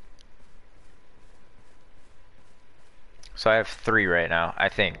 So I have 3 right now, I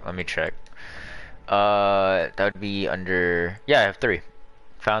think. Let me check. That would be under... Yeah, I have 3.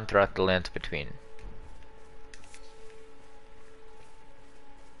 Found throughout the lands between.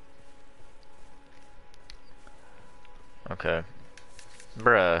 Okay.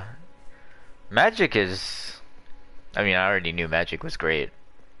 Bruh. Magic is... I mean, I already knew magic was great.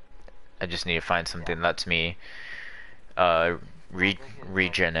 I just need to find something that lets me,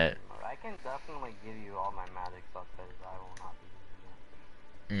 regen it. I can definitely give you all my magic stuff, because I will not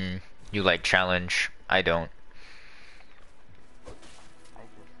be using it. You like challenge? I don't. I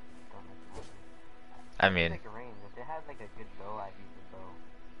just don't have magic. I mean... Like a range. If it had, like, a good bow, I'd use the bow.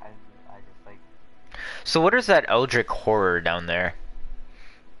 I just, like... So what is that Eldritch horror down there?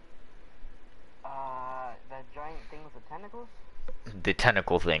 That giant thing with the tentacles? The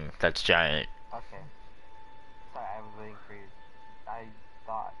tentacle thing that's giant. Okay. Sorry, I was waiting for you I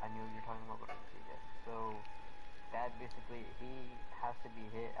thought I knew what you're talking about, but I didn't see it. So that basically he has to be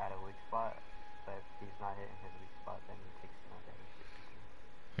hit at a weak spot, but if he's not hitting his weak spot, then he takes no damage basically.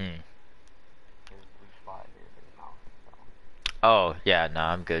 Hmm. His weak spot is his mouth, so Oh, yeah, no,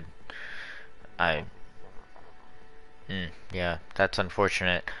 I'm good. you I, can't just stand in front of him. yeah, that's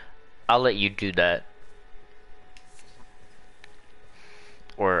unfortunate. I'll let you do that.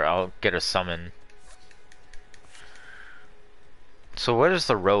 Or I'll get a summon. So what is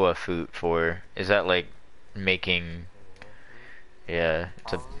the Roa food for? Is that like making... The real food, Yeah,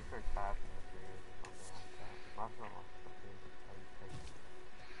 it's a... probably for crafting materials or something like that. That's what most stuff is.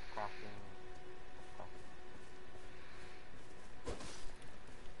 Like crafting stuff.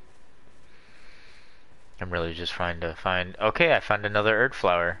 I'm really just trying to find... Okay, I found another Erd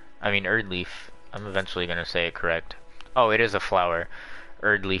flower. I mean, Erd leaf. I'm eventually gonna say it correct. Oh, it is a flower.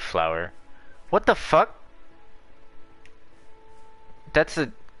 Erd leaf flower. What the fuck? That's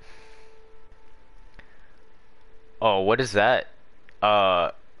a... Oh, what is that?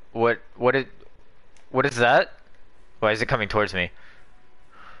 Uh, what is that? Why is it coming towards me?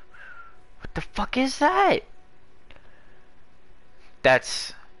 What the fuck is that?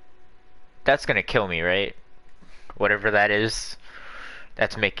 That's... That's gonna kill me, right? Whatever that is.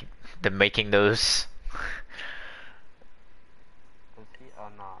 That's making those... Does he? Oh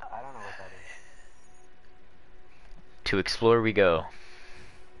no, I don't know what that is. To explore we go.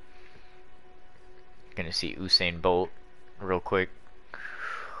 Gonna see Usain Bolt real quick. I'm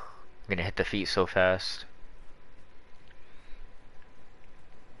gonna hit the feet so fast.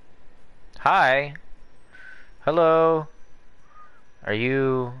 Hi. Hello. Are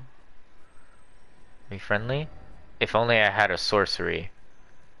you friendly? If only I had a sorcery.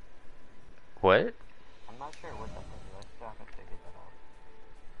 What? I'm not sure what that is. I still haven't figured that out.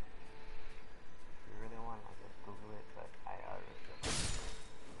 If you really want, I'll just Google it, but I really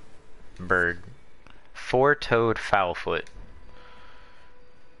don't know. Bird. Four-toed fowlfoot.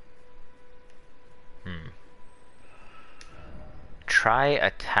 Try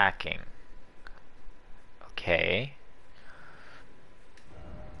attacking. Okay.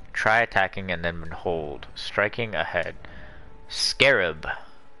 Try attacking and then hold. Striking ahead. Scarab.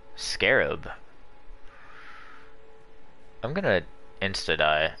 Scarab. I'm gonna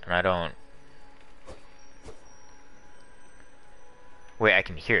insta-die, and I don't... Wait, I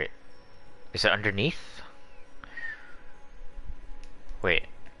can hear it. Is it underneath? Wait.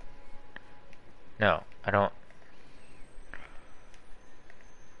 No, I don't...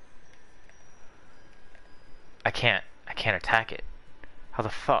 I can't attack it. How the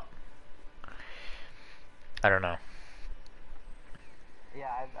fuck? I don't know. Yeah,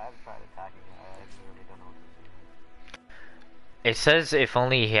 I've tried attacking it. I really don't know what to do. It says if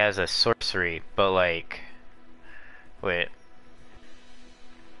only he has a sorcery, but like... Wait.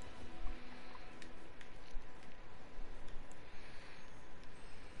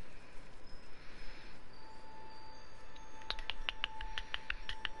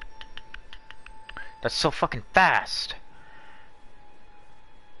 That's so fucking fast!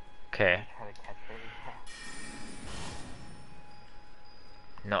 Okay. Try to catch it.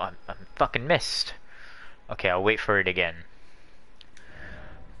 Yeah. No, I'm fucking missed. Okay, I'll wait for it again.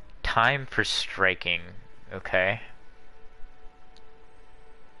 Time for striking. Okay.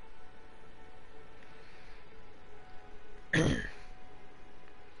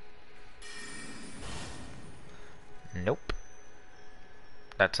 Nope.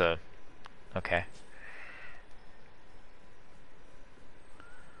 That's a... Okay.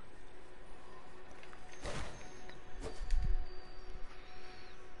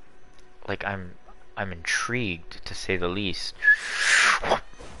 Like, I'm intrigued, to say the least.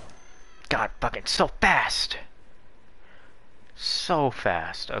 God, fucking so fast! So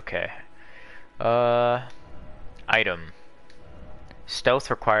fast, okay. Item. Stealth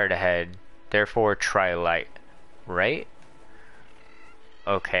required ahead, therefore try light. Right?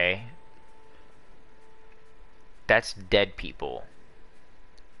 Okay. That's dead people.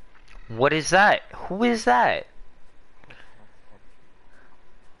 What is that? Who is that?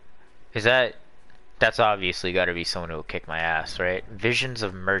 Is that... That's obviously gotta be someone who will kick my ass, right? Visions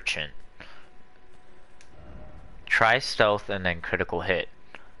of Merchant. Try stealth and then critical hit.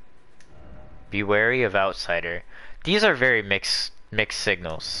 Be wary of outsider. These are very mixed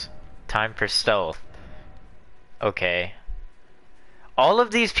signals. Time for stealth. Okay. All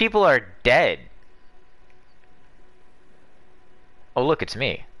of these people are dead. Oh look, it's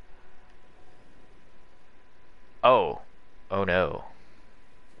me. Oh. Oh no.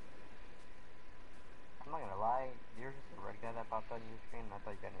 I'm not gonna lie, you're just a red guy that popped on your screen, and I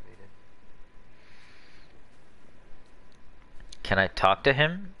thought you got invaded. Can I talk to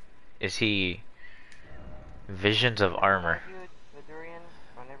him? Is he visions of armor? Dude, with Durian,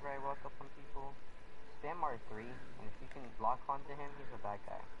 whenever I walk up on people, spam R3, and if you can lock onto him, he's a bad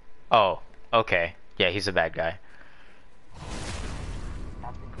guy. Oh, okay. Yeah, he's a bad guy.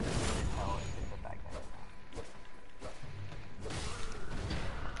 Captain Dude can tell if it's a bad guy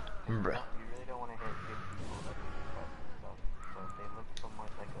or not. Bruh. You really don't want to hit good people that do quests and stuff. So if they look somewhat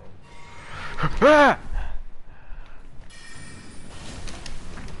like a... Ah!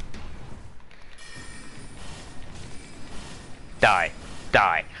 Die.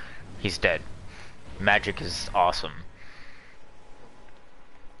 Die. He's dead. Magic is awesome.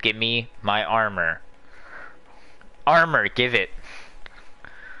 Give me my armor. Armor, give it.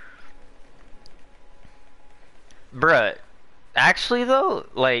 Bruh. Actually though,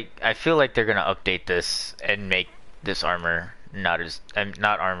 like, I feel like they're gonna update this and make this armor not as...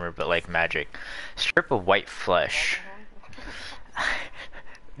 not armor, but like magic. Strip of white flesh.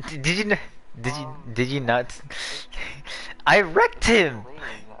 Did you... Did you not... I wrecked him!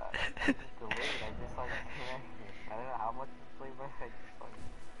 It's delayed, I just like, I don't know how much it's delayed, but I just like,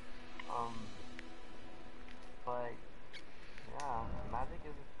 but, yeah, magic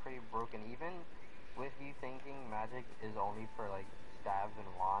is pretty broken. Even with you thinking magic is only for like stabs and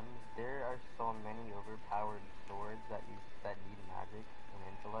wands, there are so many overpowered swords that need magic and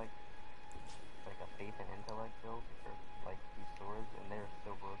intellect, like a faith and intellect build for like these swords, and they're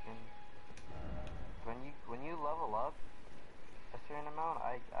so broken. When you level up a certain amount,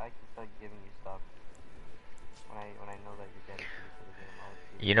 I can start giving you stuff. When I know that you're dedicated to the game, I'll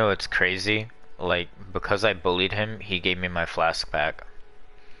give You know what's crazy? Like, because I bullied him, he gave me my flask back.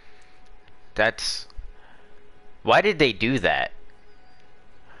 That's... Why did they do that?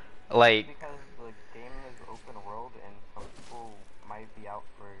 Like... because the game is open world, and some people might be out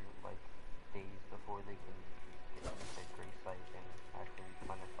for like days before they can get to the great site and actually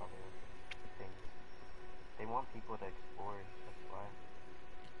replenish other things. They want people to explore, that's why.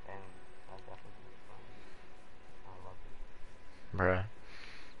 And that definitely is fun. I love it. Bruh.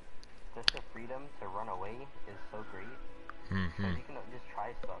 Just the freedom to run away is so great. So Mm-hmm. you can just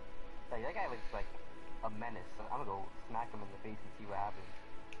try stuff. Like that guy was like a menace. So I'm gonna go smack him in the face and see what happens.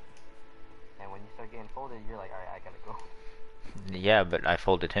 And when you start getting folded, you're like, alright, I gotta go. Yeah, but I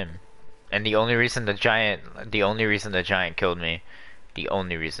folded him. And the only reason the giant killed me, the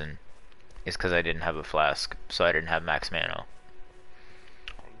only reason, is because I didn't have a flask, so I didn't have max mana.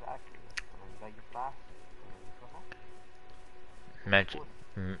 Exactly. And then you got your flash. And then you go home. Magic,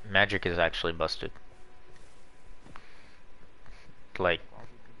 magic is actually busted. Like, Glad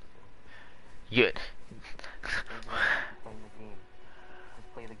you did so. you, Maybe just playing the game. Just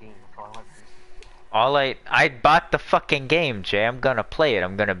play the game. That's all I want to do. I bought the fucking game, Jay. I'm gonna play it.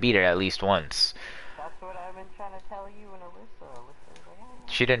 I'm gonna beat it at least once. That's what I've been trying to tell you and Alyssa. Alyssa's like, oh,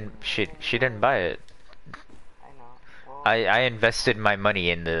 She didn't buy it. I know. Well, I invested my money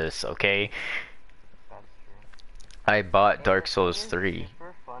in this, okay? that's true. I bought And Dark the Souls thing is, 3. it's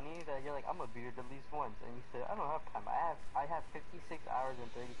super funny that you're like, I'm gonna beat it at least once, and you said, I don't have time. I have 56 hours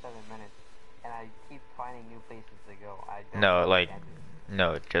and 37 minutes, and I keep finding new places to go. I don't No, know like, if I can do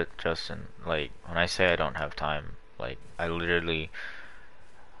it. no, Justin, like, when I say I don't have time, like, I literally,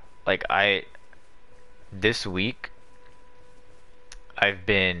 like, this week, I've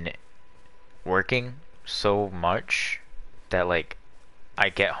been working so much that, like, I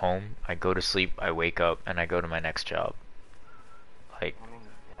get home, I go to sleep, I wake up, and I go to my next job. Like, I mean,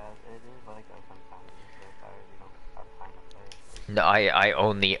 yeah, it is like that sometimes. You're so tired, you don't have time to play. no, I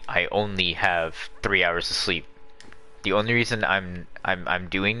only have 3 hours of sleep. The only reason I'm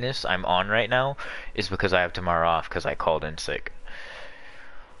doing this, I'm on right now, is because I have tomorrow off because I called in sick.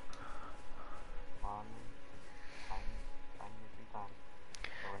 Find your free time.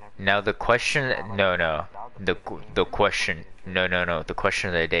 Or whenever you Now the question, not like no, you no, have a job to the play the game, the or you question, just enjoy it. no, the question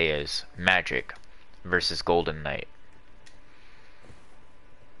of the day is Magic versus Golden Knight.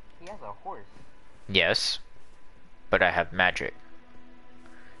 He has a horse. Yes, but I have Magic.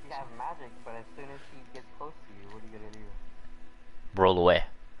 You have magic, but as soon as he gets close to you, what are you gonna do? Roll away.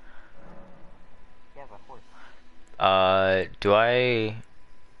 He has a horse. Do I?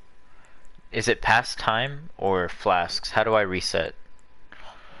 Is it past time or flasks? How do I reset?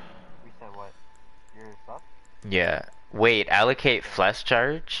 Reset what? Your stuff? Yeah. Wait, allocate flash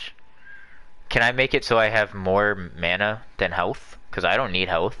charge? Can I make it so I have more mana than health? Because I don't need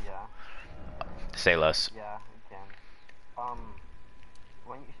health. Yeah. Say less. Yeah, you can.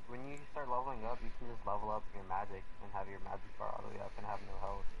 When you start leveling up, you can just level up your magic and have your magic bar all the way up and have no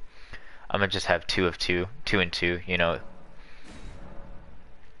health. I'm gonna just have 2 of 2, 2 and 2, you know.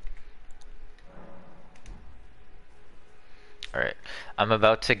 Alright. I'm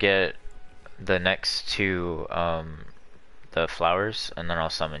about to get the next two, the flowers, and then I'll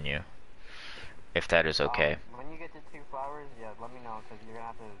summon you. If that is okay. When you get to 2 flowers, yeah, let me know, because you're gonna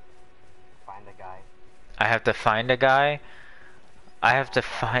have to find a guy. I have to find a guy? I have to So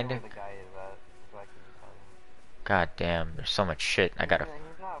I don't find know a... where the guy is at, so I can tell you. God damn, there's so much shit. I gotta...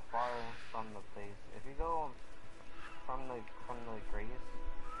 He's not far from the place. If you go from the grace,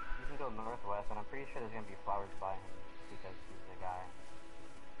 you can go northwest, and I'm pretty sure there's gonna be flowers by him, because he's the guy.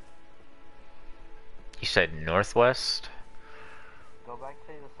 You said northwest? Go back to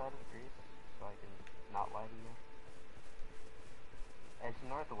the side of Greece, so I can not lie to you. It's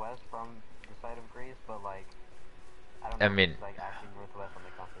northwest from the side of Greece, but like, I don't know if it's like actually northwest on the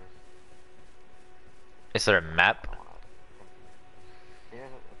compass. Is there a map?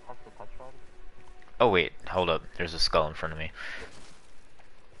 There's a touch rod. Oh wait, hold up. There's a skull in front of me.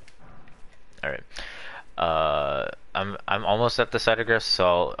 Alright. I'm almost at the side of grass,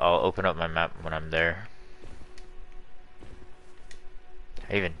 so I'll open up my map when I'm there.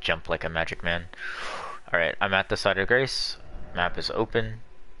 I even jump like a magic man. Alright, I'm at the side of grace. Map is open.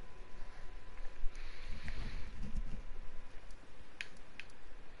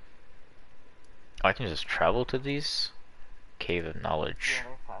 Oh, I can just travel to these? Cave of Knowledge. Yeah,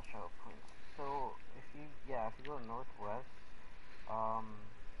 there's fast travel points. So if you go northwest, from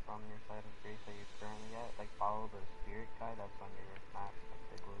your side of grace that you're currently at, like follow the spirit guide that's on your map, like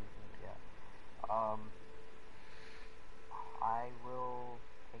the illusion, yeah. I will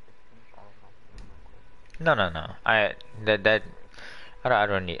take a screenshot of my screen real quick. No. I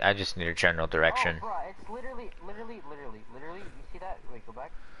don't need. I just need a general direction. Oh, bro, it's literally. You see that? Wait, go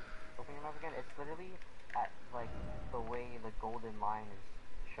back. Open your map again. It's literally at like the way the golden line is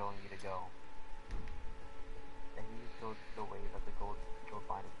showing you to go. And you just go the way that the gold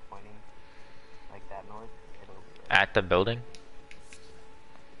line is pointing, like that north. It'll be there. At the building?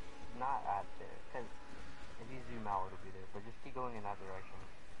 Not at there, cause if you zoom out, it'll be there. But just keep going in that direction.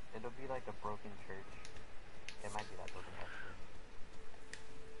 It'll be like a broken church. It might be that building actually.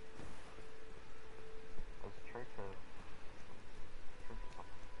 It's church of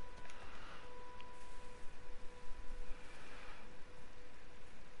something.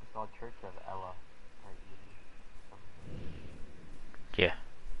 It's called Church of Ella. Or Edie. Yeah. Is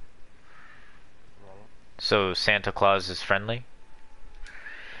that it? So Santa Claus is friendly? Can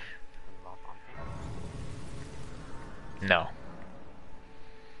you lock onto? No.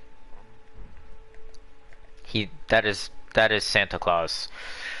 That is Santa Claus.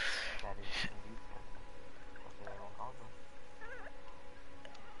 That is indeed Santa. That's what everyone calls him.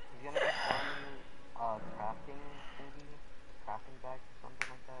 He's gonna be selling you crafting thingy, crafting bags or something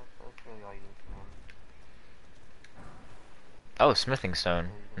like that. So that's really all you need from him. Oh, smithing stone.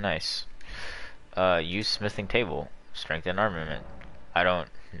 Nice. Use smithing table. Strengthen armament. I don't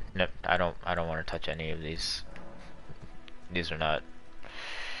want to touch any of these. These are not.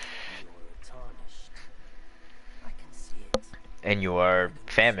 You're tarnished. I can see it. And you are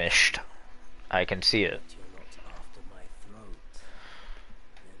famished. I can see it. But you're not after my throat.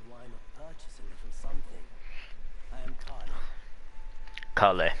 Then why not purchase a little something? I am Kale.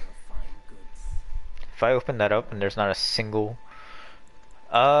 Kale. Of fine goods. If I open that up and there's not a single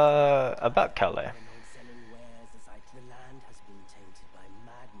about Kale. No selling wares as the land has been tainted by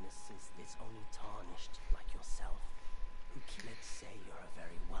madness since it's only tarnished like yourself. Let's say you're a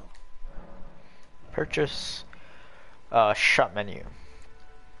very well. Purchase shop menu.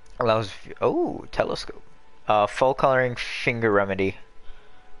 Allows telescope. Full coloring finger remedy.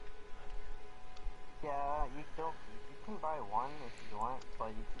 Yeah, you can buy one if you want, but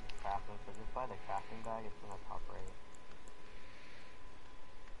you can craft them. So just buy the crafting bag. It's in the top right.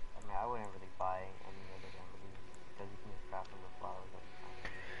 I mean, I wouldn't really buy any other remedies because you can just craft them with flowers every time.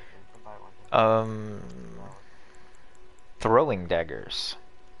 So you can buy one. Throwing daggers.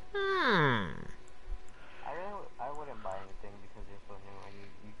 I wouldn't buy anything because you're so new and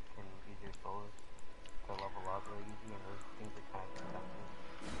you can use your souls to level up really easy, and those things are kind of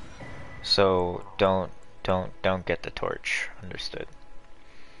expensive. So don't get the torch. Understood.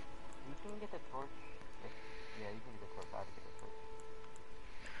 You can get the torch. Yeah, you can get the torch. I would get the torch.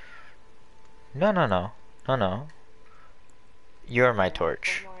 No. You're my torch.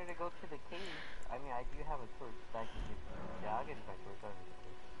 If you wanted to go to the cave, I mean, I do have a torch that I can give you. Yeah, I'll give you my torch. I'll give you my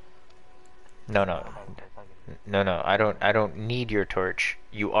torch. No. I don't need your torch.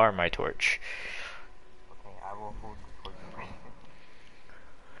 You are my torch. Okay, I will hold the torch for you.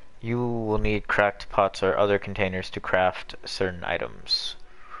 You will need cracked pots or other containers to craft certain items.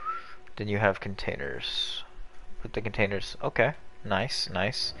 Then you have containers. Put the containers. Okay. Nice.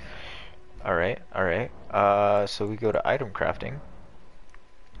 Alright, alright. So we go to item crafting.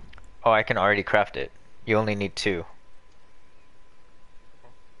 Oh, I can already craft it. You only need 2. Okay.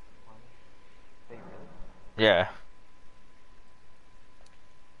 One. Wait, really? Yeah.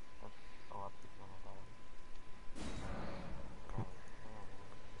 That's a lot cheaper than I thought. Right. Yeah.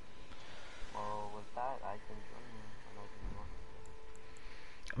 Well, with that, I can join you whenever you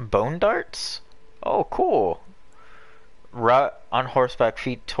want. Bone darts? Oh, cool. On horseback,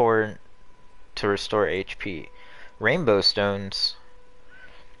 feet torn to restore HP. Rainbow stones.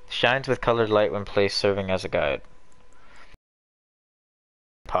 Shines with colored light when placed, serving as a guide.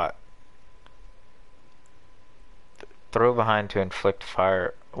 Pot. Throw behind to inflict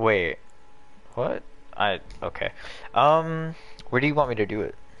fire. Wait. What? Okay. Where do you want me to do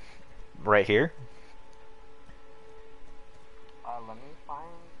it? Right here? Let me find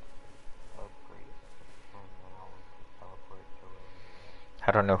a grace, and then I'll just teleport to where you're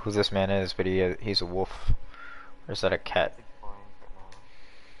I don't know who this man is, but he's a wolf. Or is that a He's cat? just exploring for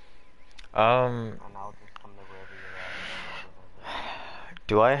now, Um, and I'll just come to wherever you're at whenever.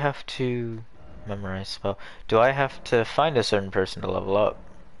 do I have to memorize spell? Do I have to find a certain person to level up?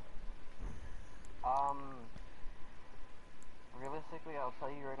 Realistically, I'll tell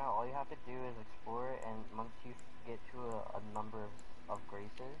you right now, all you have to do is explore, and once you get to a number of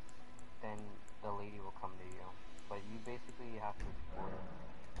graces, then the lady will come to you. But you basically have to explore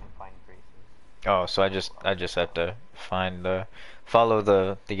and find graces. Oh, so So, I just have to find follow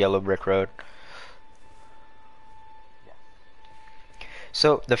the yellow brick road. yes.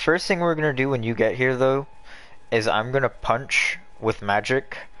 So the first thing we're gonna do when you get here though is I'm gonna punch with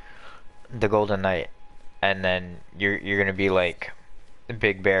magic the Golden Knight, and then you're gonna be like the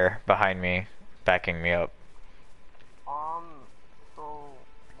big bear behind me, backing me up. So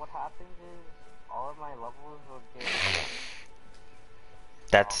what happens is all of my levels will get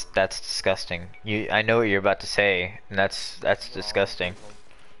That's disgusting. I know what you're about to say, and that's yeah, disgusting.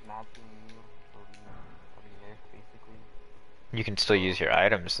 like matching you will be nerfed basically. You can still use So your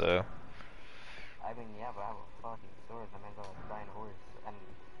items though. I mean, yeah, but I have a fucking sword. That man's got a giant horse, and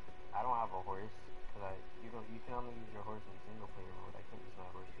I don't have a horse because you can only use your horse in single player mode. I can't use my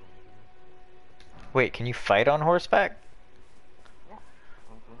horse in anything. Wait, can you fight on horseback? Yeah,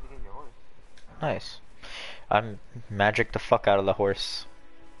 once you get your horse. Nice. I'm magic the fuck out of the horse.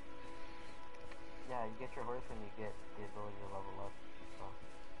 Yeah, you get your horse when you get the ability to level up. So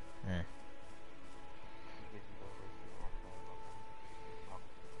Hmm. it gives you the horse you can actually level up.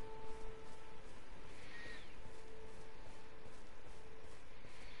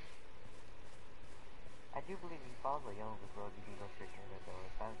 I do believe if you follow the yellow brick road, you can go straight to it though.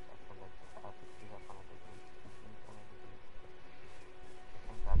 Is that that's one of the things. One of the things.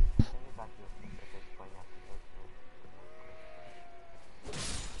 I think it's actually a specific point you have to go to.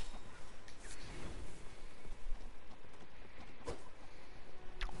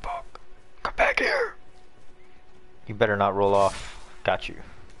 Fuck. Come back here. You better not roll off. Got you.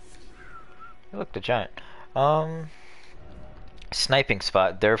 Look, the giant. Sniping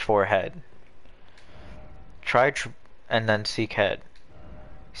spot, therefore head. And then seek head.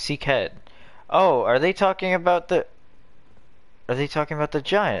 Seek head. Oh, are they talking about the? Are they talking about the The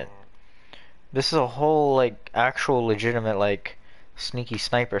giant? giant. This is a whole like actual legitimate like sneaky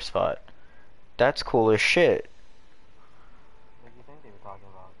sniper spot. That's cool as shit. What do you think they were talking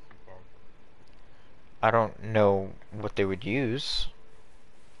about? CK. I don't know what they would use.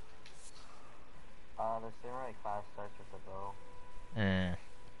 The samurai class starts with a bow. Mm.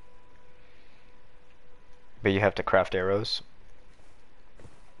 But you have to craft arrows.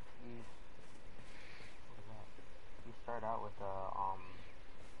 You what is that? You start out with a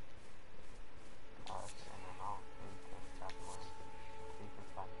I don't know. Maybe you can craft more. So you can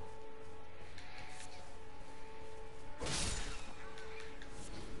find more.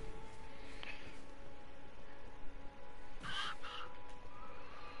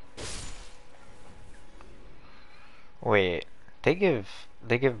 Wait, they give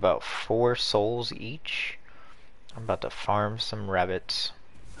about 4 souls each. I'm about to farm some rabbits.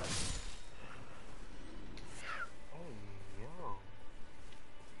 Hey yo,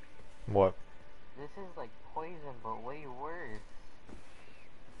 What? this is like poison, but way worse.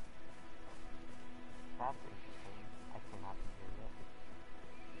 That's interesting. I cannot be here yet.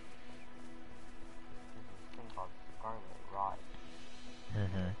 There's this thing called scarlet rot. Hmm.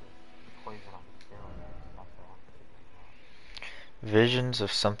 This is poison on steroids. That's what I'm figuring out. Visions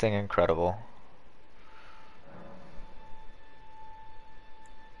of something incredible.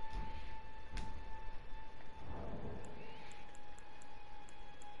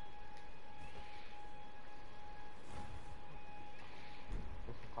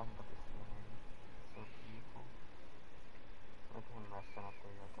 This is talking about the CNA.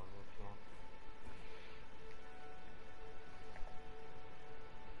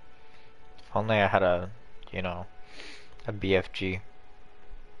 If only I had a, you know, a BFG.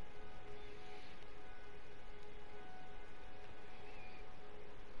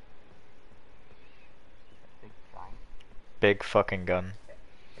 Big giant. Big fucking gun.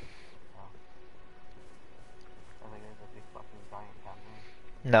 Oh. I think there's a big fucking giant down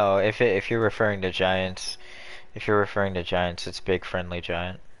there. No, if you're referring to giants, it's Big Friendly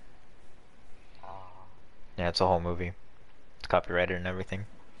Giant. Oh. Yeah, it's a whole movie. It's copyrighted and everything.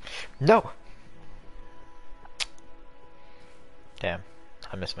 No! Damn,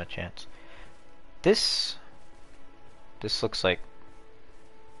 I missed my chance. This looks like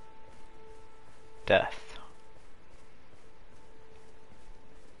death.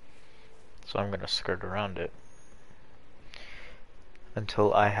 So I'm gonna skirt around it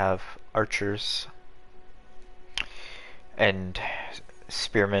until I have archers and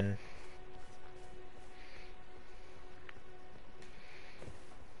spearmen.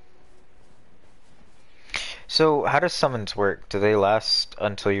 So how does summons work? Do they last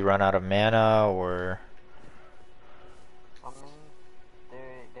until you run out of mana, or? Summons,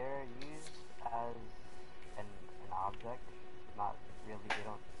 they're used as an object, not really, they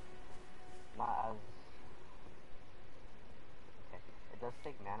don't, not as, okay, it does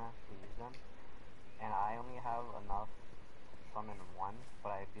take mana to use them, and I only have enough to summon one,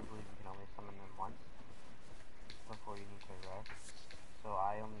 but I do believe you can only summon them once before you need to rest, so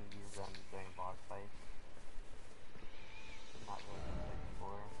I only use them during boss fights. Not really use it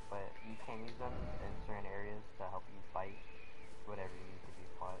before, but you can use them in certain areas to help you fight whatever you need to be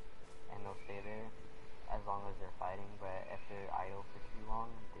fought, and they'll stay there as long as they're fighting, but if they're idle for too long,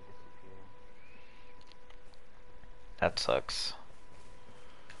 they disappear. That sucks.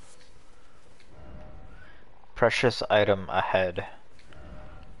 Precious item ahead.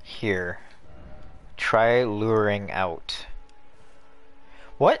 Here. Try luring out.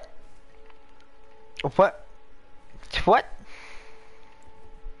 What? What? What?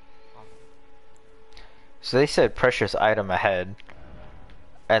 So they said precious item ahead.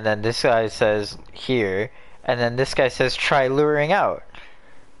 And then this guy says here. And then this guy says try luring out.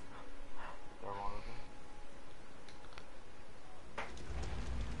 Door won't open.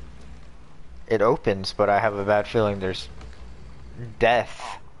 It opens, but I have a bad feeling there's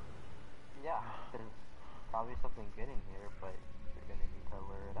death. Yeah, there's probably something good in here, but you're gonna need to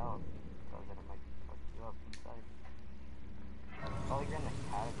lure it out, because then it might fuck you up inside. Oh, you're in the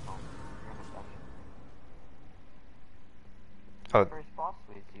catacomb. You're in a dungeon. Oh, First boss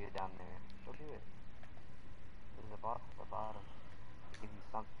waits you down there. Go do it. There's a boss at the bottom. To give you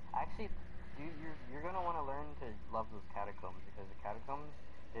some. Actually, dude, you're gonna want to learn to love those catacombs, because the catacombs,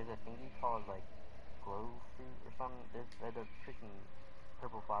 there's a thingy called like glow fruit or something. There's the freaking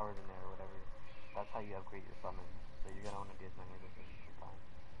purple flowers in there or whatever. That's how you upgrade your summons. So you're gonna want to do as many of those as you can find.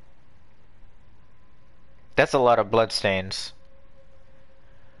 that's a lot of bloodstains.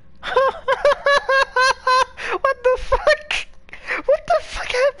 What the fuck? What the fuck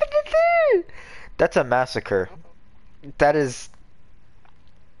happened to there? That's a massacre. That is.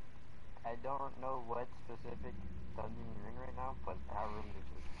 I don't know what specific dungeon you're in right now, but that room is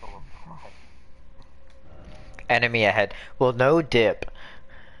just full of blood. Enemy ahead. Well, no dip.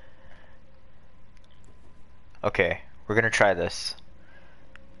 Okay, we're gonna try this.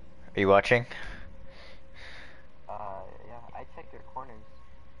 Are you watching? Yeah, I checked your corners.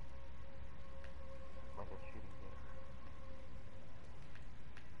 Like a shooting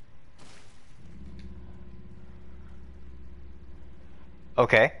game.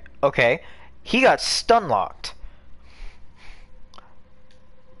 Okay, okay. He got stun locked. Did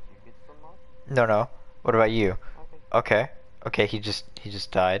you get some luck? No, no. What about you? Okay. Okay. Okay, he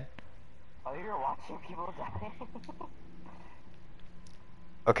just died. Oh, you're watching people die?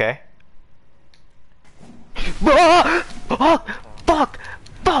 Okay. Ah! Ah! Fuck!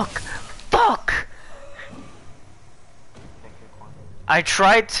 Fuck! Fuck! Check your corners. I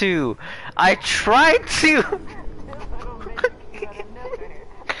tried to. I tried to.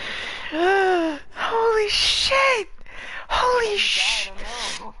 Holy shit! Holy shit!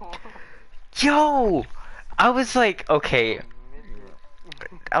 Yo! I was like, okay.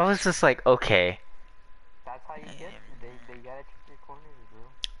 I was just like, okay. That's how you get. They gotta check your corners,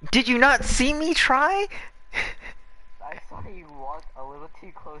 bro. Did you not see me try? I saw you walk a little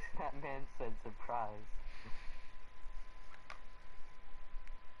too close. That man said surprise.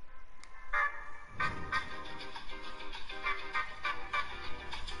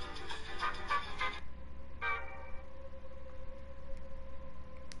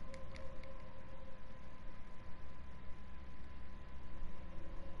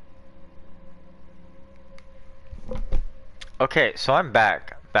 Okay, so I'm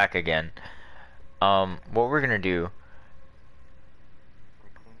back again. What we're gonna do?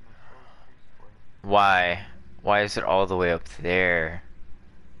 Reclaim my soul trees for it. Why? Why is it all the way up there?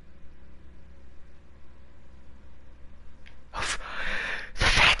 The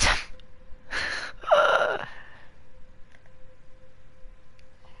Phantom.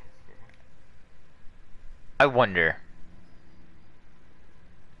 I wonder.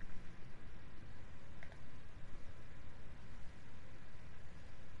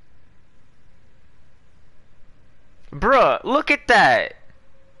 Bruh, look at that!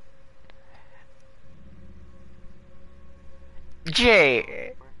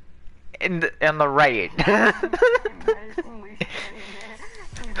 Jay, on the right. Menacingly standing there.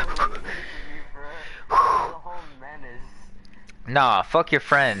 He's waiting for you, bro. He's a whole menace. Nah, fuck your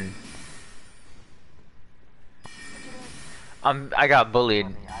friend. I got bullied.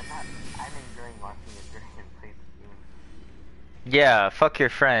 Funny, I'm enjoying watching a Christian play this game. Yeah, fuck your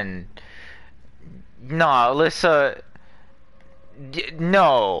friend. Nah, Alyssa.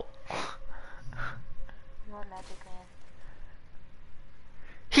 No. You want Magic Man?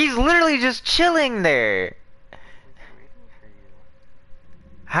 He's literally just chilling there. He's waiting for you.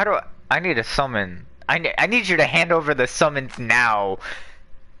 How do I need a summon. I need you to hand over the summons now.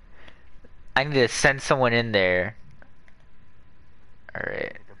 I need to send someone in there. Alright. You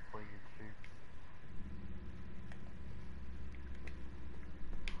deploy your troops.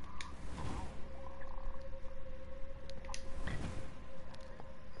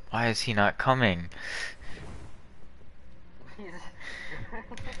 Why is he not coming? He's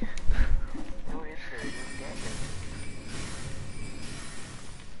no answer, just get him.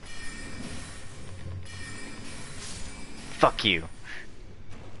 Fuck you.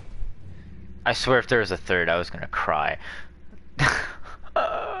 I swear if there was a third, I was gonna cry.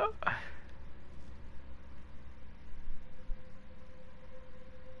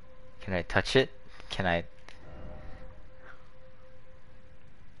 Can I touch it? Can I?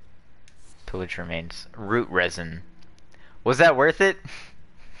 Pillage remains. Root resin. Was that worth it?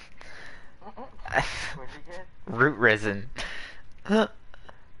 What'd you get? Root resin. Root resin?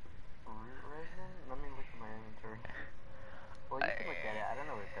 Let me look at my inventory. Well, you can look at it. I don't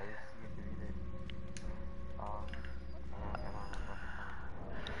know what it does. You can read it. I don't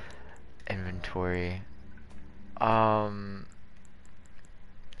remember. Inventory.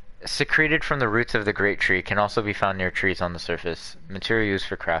 Secreted from the roots of the great tree, can also be found near trees on the surface. Material used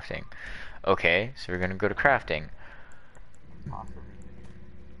for crafting. Okay, so we're gonna go to crafting. Possibly.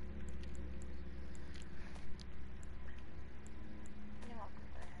 You're welcome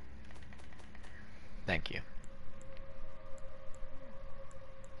for her. Thank you.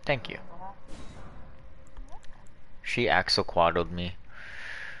 Thank you. She axle quaddled me.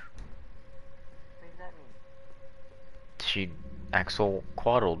 What does that mean? She axle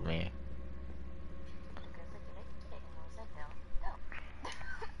quaddled me. She goes like, did I get it? And I was like, no. No.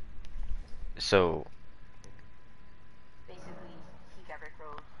 So, Basically, he got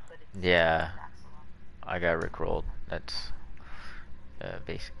rickrolled, but it's yeah, Axelot. I got rickrolled. That's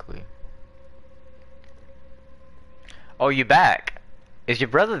basically. Oh, you back? Is your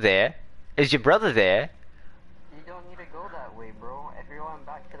brother there? Is your brother there? You don't need to go that way, bro. If you're going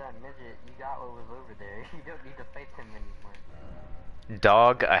back to that midget, you got what was over there. You don't need to fight him anymore.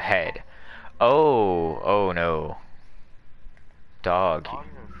 Dog ahead. Oh, oh no. Dog. Dogs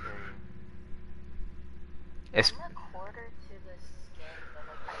are scary. It's, I'm a quarter to the skin, but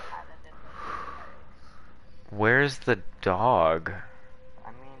like I haven't been looking hard. where's the dog?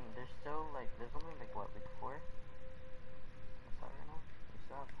 I mean, there's still like, there's only like what, like 4? What's that right now? We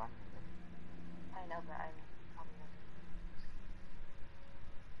still have 5 minutes. I know, but I'm probably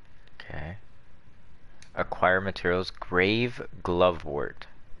not. Okay. Acquire materials. Grave glovewort.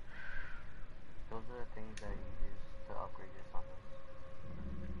 Those are the things that you use to upgrade your summons.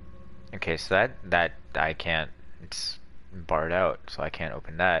 Okay, so that I can't. It's barred out, so I can't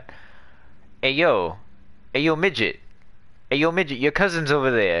open that. Hey yo, midget. Hey yo midget, your cousin's over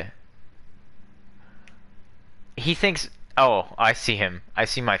there. He thinks. Oh, I see him. I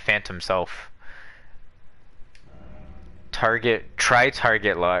see my phantom self. Try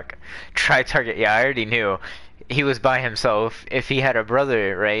target lock. Try target. Yeah, I already knew. He was by himself. If he had a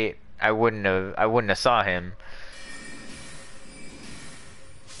brother, right? I wouldn't have saw him.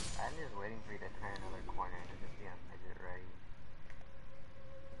 I'm just waiting for you to turn another corner to just be on midget ready.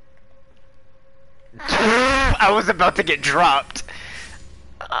 I was about to get dropped.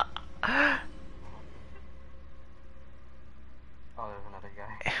 Oh, there's another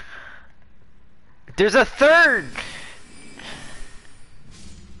guy. There's a third.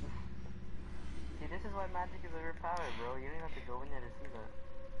 See, this is why magic is overpowered, bro. You don't have to go in there to see that.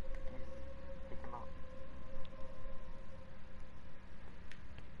 You just take him out.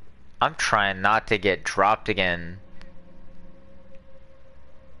 I'm trying not to get dropped again.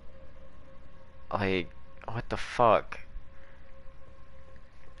 Like, what the fuck?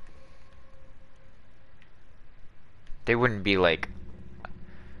 They wouldn't be like...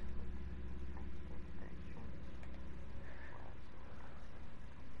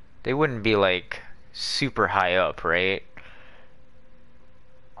 They wouldn't be like super high up, right?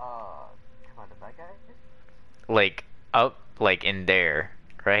 Come on, the bad guy? Like up, like in there,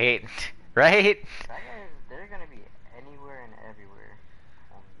 right? Right? Bad guys, they're gonna be anywhere and everywhere.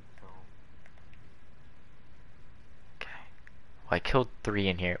 So, Okay. Well, I killed 3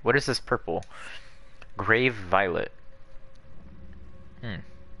 in here. What is this purple? Grave violet.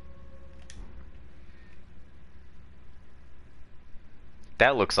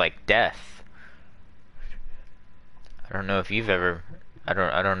 That looks like death. I don't know if you've ever I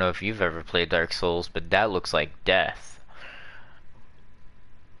don't know if you've ever played Dark Souls, but that looks like death.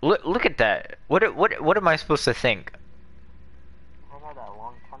 Look at that. What am I supposed to think? how about that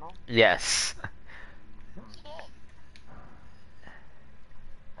long tunnel? Yes.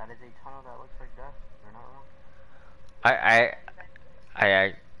 That is a tunnel that looks like death. You're not wrong.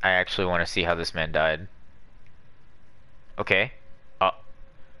 I I actually want to see how this man died. Okay. Oh,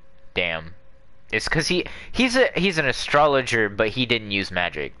 damn. It's cuz he's an astrologer, but he didn't use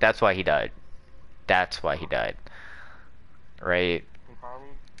magic. That's why he died. That's why he died. Right? He probably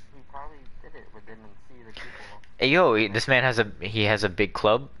did it, but didn't see the people. Hey, yo, this man has a big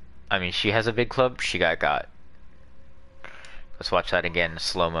club. I mean, she has a big club. She got. Let's watch that again,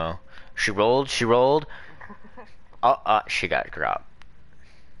 slow-mo. She rolled. Oh, she got dropped.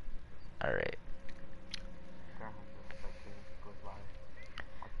 Alright. Girl, just like seeing people's lives,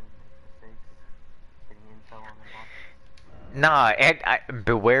 watching mistakes, getting intel on the box. Nah, and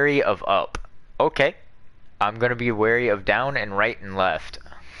be wary of up. Okay. I'm gonna be wary of down and right and left.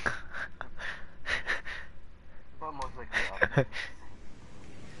 But most likely up.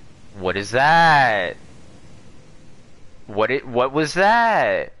 What is that? What was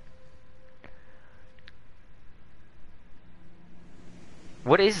that?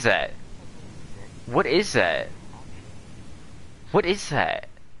 What is that? What is that? What is that?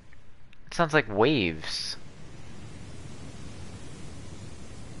 It sounds like waves.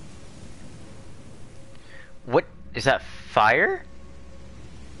 What is that? Fire?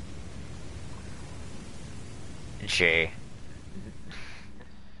 Jay.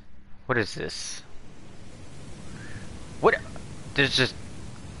 What is this? What? There's just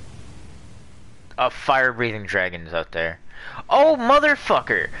a fire-breathing dragons out there. Oh,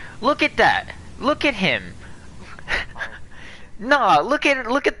 motherfucker! Look at that! Look at him! Nah, look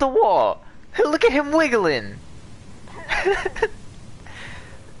at the wall! Look at him wiggling! They're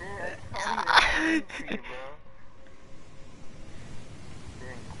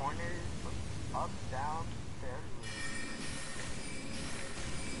in corners, up, down,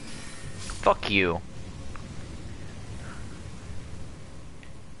 Fuck you.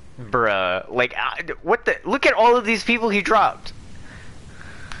 Bruh, like, what the? Look at all of these people he dropped.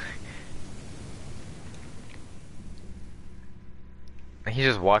 He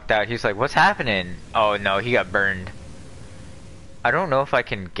just walked out. He's like, what's happening? Oh no, he got burned. I don't know if I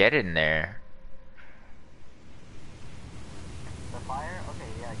can get in there. The fire?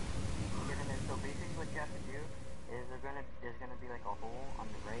 Okay, yeah, you can get in there. So basically what you have to do is there's gonna be like a hole on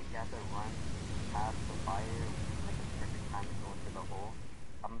the right. You have to run past the fire, like a perfect time to go into the hole.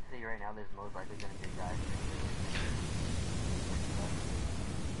 I'm gonna tell you right now, there's most likely gonna be a guy.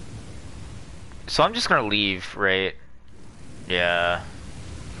 So I'm just gonna leave, right? Yeah.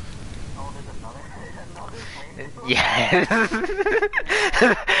 Oh, there's another flame. Yeah.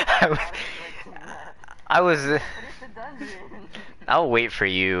 I was. What is the dungeon? I'll wait for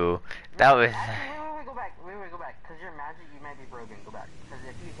you. That was. Wait, go back. Go back. Cause your magic, you might be broken. Go back. Cause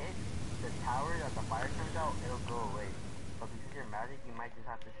if you hit the tower that the fire comes out, it'll go away. But because your magic, you might just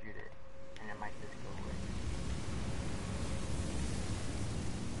have to shoot it, and it might just go away.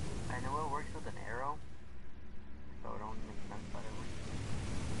 I know it works with an arrow, so it don't make sense that it works.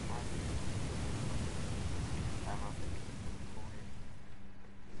 I don't know.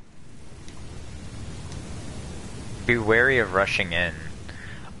 Be wary of rushing in.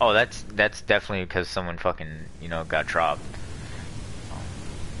 Oh, that's definitely because someone fucking, you know, got dropped.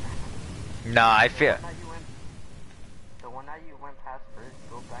 Nah, I feel. The one that you went past first,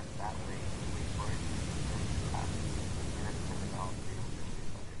 go back that way, wait for it, and pass, and then turn it off. So you don't get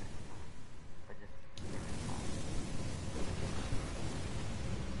stuck in it. But just give it time.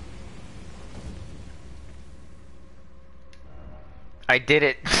 I did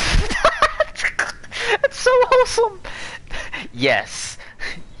it. That's so wholesome. Yes.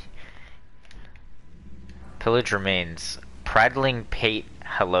 Pillage remains. Prattling Pate,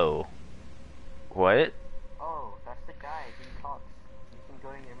 hello. What? Oh, that's the guy. He talks. You can go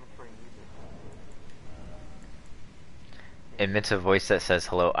in your inventory and use it. Emits a voice that says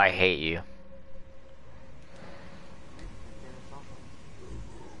hello. I hate you.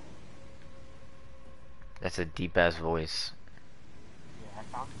 That's a deep ass voice. Yeah, I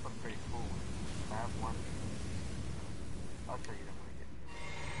found some pretty cool ones. I have one. I'll show you them when we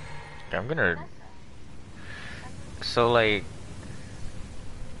get I'm gonna. So, like.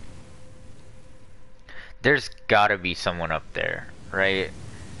 There's gotta be someone up there, right?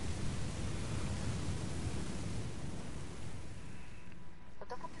 What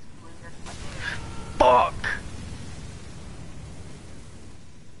the fuck is Blizzard? Fuck!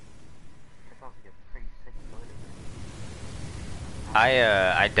 That sounds like a pretty sick motor.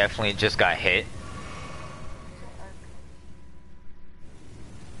 I definitely just got hit.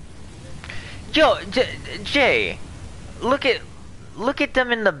 Yo, Jay, look at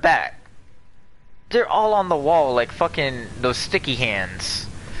them in the back. They're all on the wall like fucking those sticky hands.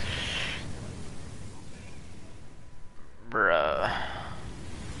 Bruh.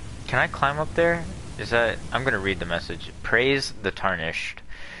 Can I climb up there? Is that... I'm gonna read the message. Praise the tarnished.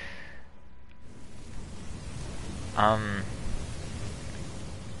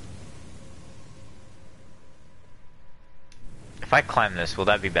 If I climb this, will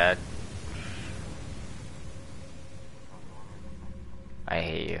that be bad? I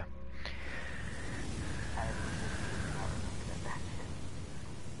hate you.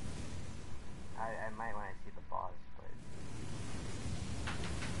 I might when I see the boss,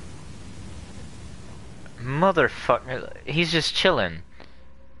 but... Motherfucker. He's just chilling.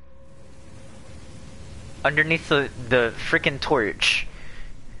 Underneath the freaking torch.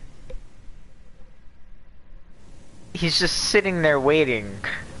 He's just sitting there waiting.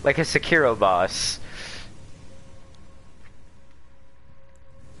 Like a Sekiro boss.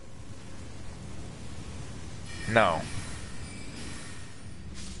 No.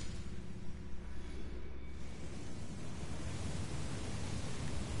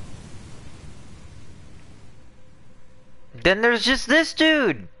 Then there's just this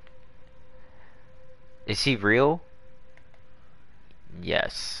dude! Is he real?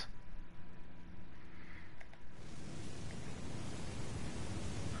 Yes.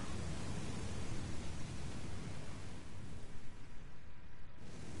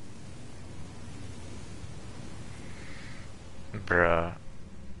 Bruh.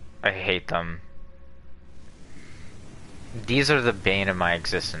 I hate them. These are the bane of my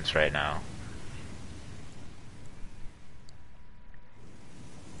existence right now.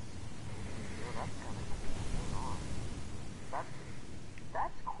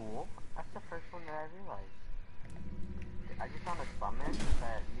 That's cool. That's the first one that I realized. I just found a summon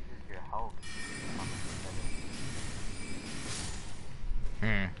that uses your health.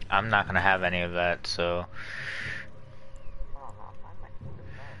 I'm not gonna have any of that, so...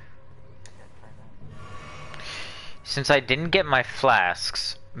 Since I didn't get my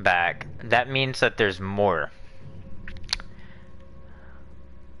flasks back, that means that there's more.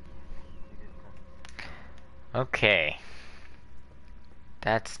 Okay.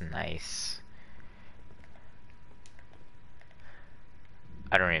 That's nice.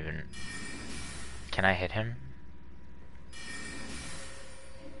 I don't even... Can I hit him?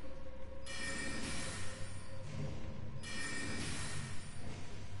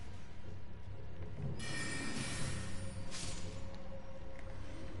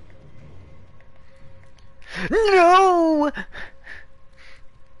 No!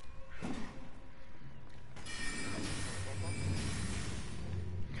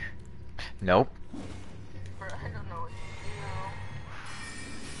 Nope. I don't know what to do.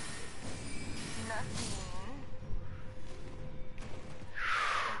 Nothing.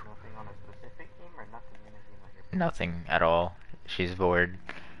 There's nothing on a specific team or nothing anything like your... Nothing at all. She's bored.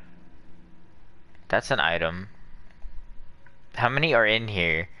 That's an item. How many are in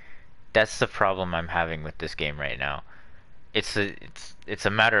here? That's the problem I'm having with this game right now. It's a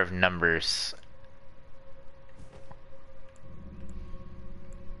matter of numbers.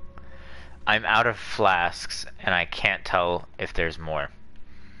 I'm out of flasks and I can't tell if there's more.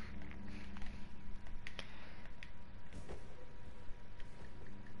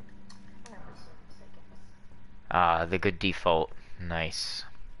 Ah, the good default. Nice.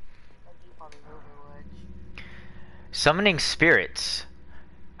 Summoning spirits.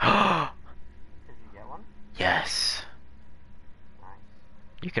 Did you get one? Yes. Nice.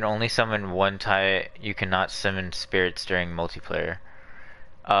 You can only summon one type. You cannot summon spirits during multiplayer.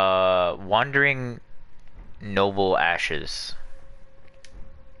 Wandering Noble Ashes.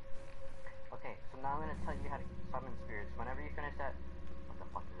 Okay, so now I'm gonna tell you how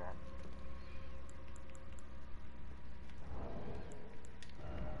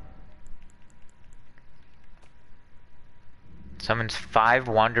Summons 5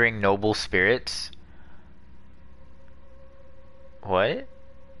 wandering noble spirits. What?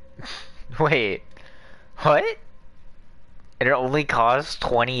 Wait. What? And it only costs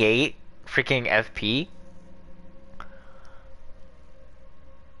 28 freaking FP?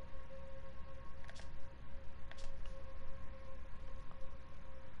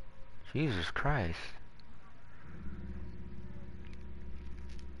 Jesus Christ.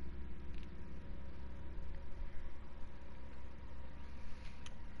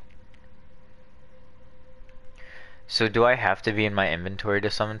 So do I have to be in my inventory to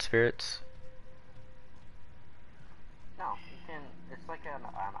summon spirits? No, you can. It's like an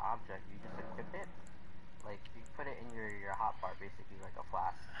object. You just equip it. Like you put it in your hotbar, basically like a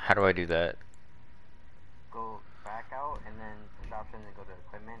flask. How do I do that? Go back out and then push options and go to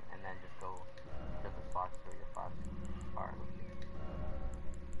equipment and then just go to the slots where your flask are located.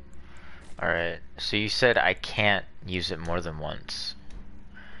 Alright, so you said I can't use it more than once.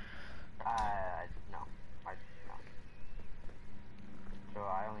 No. No. So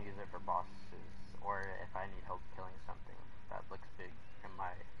I only use it for bosses or if I need help killing something that looks big in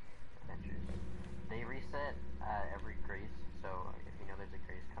my adventures. They reset every grace, so if you know there's a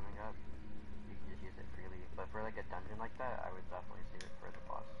grace coming up, you can just use it freely. But for like a dungeon like that, I would definitely save it for the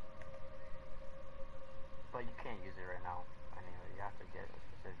boss. But you can't use it right now. Anyway, you have to get a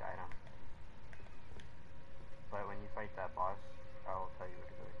specific item. But when you fight that boss, I'll tell you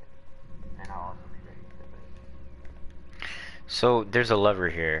where to go again. And I'll also be ready to play. So there's a lever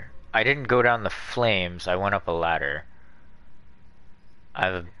here. I didn't go down the flames, I went up a ladder. You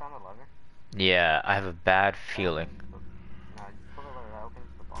found a lever? Yeah, I have a bad feeling. No, you pull the lever, that opens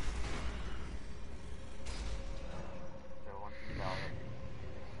the boss. So once you die,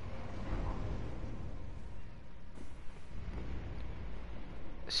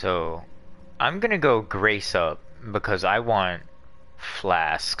 So I'm gonna go grace up because I want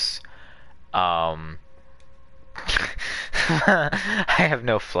flasks. I have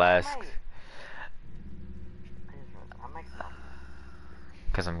no flasks. I might stop.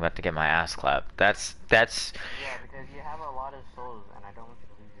 Because I'm about to get my ass clapped. That's... Yeah, because you have a lot of souls, and I don't want you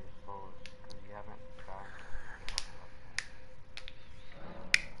to lose your souls, because you haven't gotten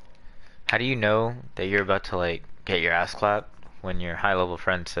How do you know that you're about to, like, get your ass clapped when your high-level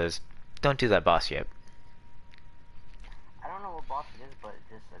friend says, don't do that boss yet? I don't know what boss it is, but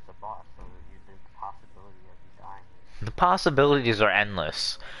it's a boss, so there's the possibility of you dying. The possibilities are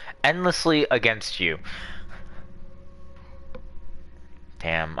endless. Endlessly against you.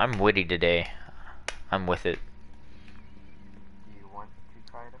 Damn, I'm witty today. I'm with it. Do you want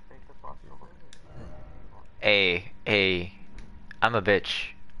to try to fight the boss solo? I'm a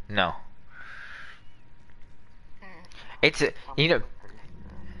bitch. No. It's, you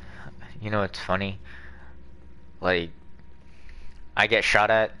know what's funny? Like, I get shot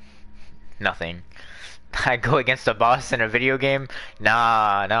at, nothing. I go against a boss in a video game,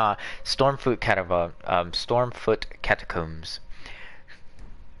 nah. Stormfoot Catacombs.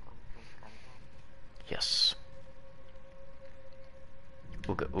 Yes.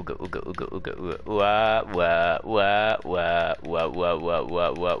 Ooga ooga ooga ooga ooga ooga wah wah wah wah wah wah wah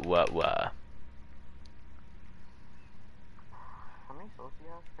wah wah wah wah. How many souls do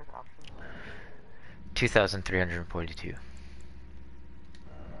you have for the options? 2,342.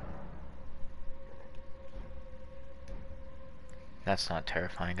 That's not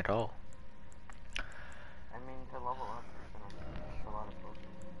terrifying at all. I mean, to level up, that's a lot of souls.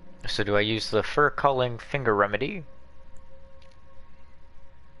 So do I use the fur calling finger remedy?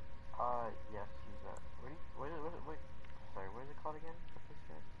 Yes, use that. Sorry, what is it called again?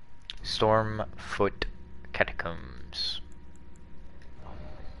 Stormfoot Catacombs.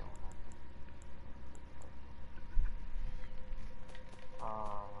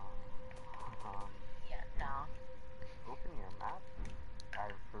 Yeah, no. Open your map? I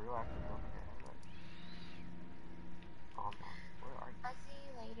for real actually don't think I have that. Where are you? I'll see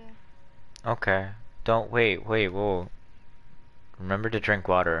you later. Okay. Don't wait, whoa. Remember to drink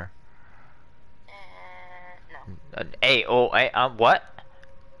water. No. What?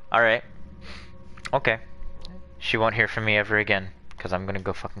 Alright. Okay. She won't hear from me ever again, because I'm gonna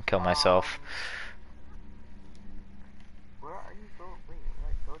go fucking kill myself. Where are you?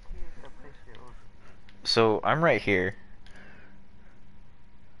 Go to the place you're over. So, I'm right here.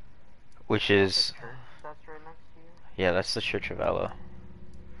 Which is... Church that's right next to you? Yeah, that's the Church of Ella.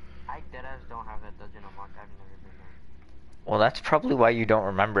 I deadass don't have that dungeon unlocked. I've never been there. Well, that's probably why you don't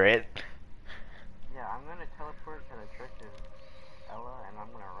remember it. Yeah, I'm gonna teleport to the Church of Ella, and I'm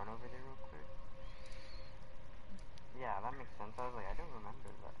gonna run over there real quick. Yeah, that makes sense. I was like, I don't remember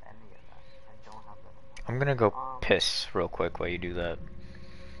any of that. I don't have that unlocked. I'm gonna go piss real quick while you do that.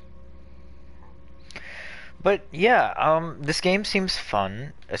 But yeah, this game seems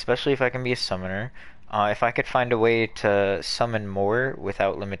fun, especially if I can be a summoner. If I could find a way to summon more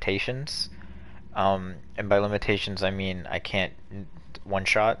without limitations, and by limitations I mean I can't one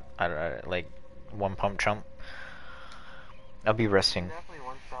shot, like one pump chump. I'll be You can resting. definitely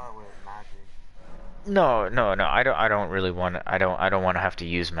one shot with magic. No, no, no. I don't really want. I don't want to have to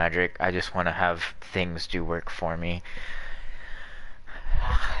use magic. I just want to have things do work for me.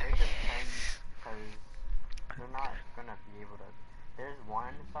 It depends because they're not gonna be able to. There's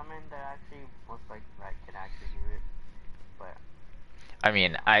one summon that actually looks like that can actually do it, but I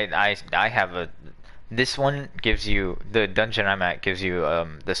mean, I have a. This one gives you the dungeon I'm at gives you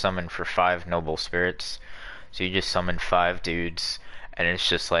the summon for 5 noble spirits. So you just summon 5 dudes, and it's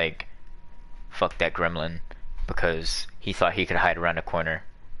just like fuck that gremlin because he thought he could hide around a corner.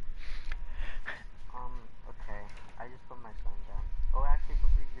 okay. I just put my son down. Oh, actually,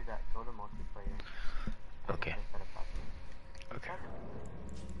 before you do that, go to multiplayer. I need Okay. to set a password. Okay.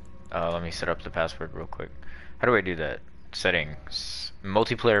 That's Let me set up the password real quick. How do I do that? Settings.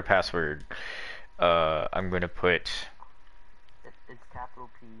 Multiplayer password. I'm gonna put it's capital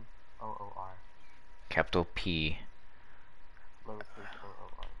P O O R. capital P. Lowercase O O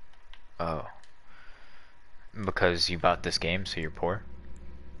R. Oh. Because you bought this game, so you're poor?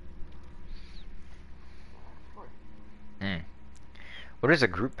 Sure. Hmm. What is a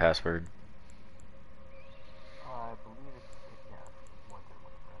group password? I believe yeah, more than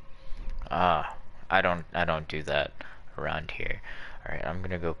one friend. Ah, I don't do that around here. Alright, I'm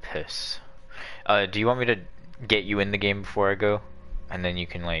gonna go piss. Do you want me to get you in the game before I go? And then you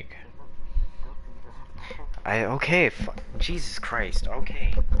can like It still see doesn't matter. okay, Jesus Christ,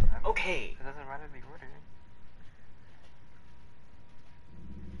 okay. Okay. It doesn't matter the order.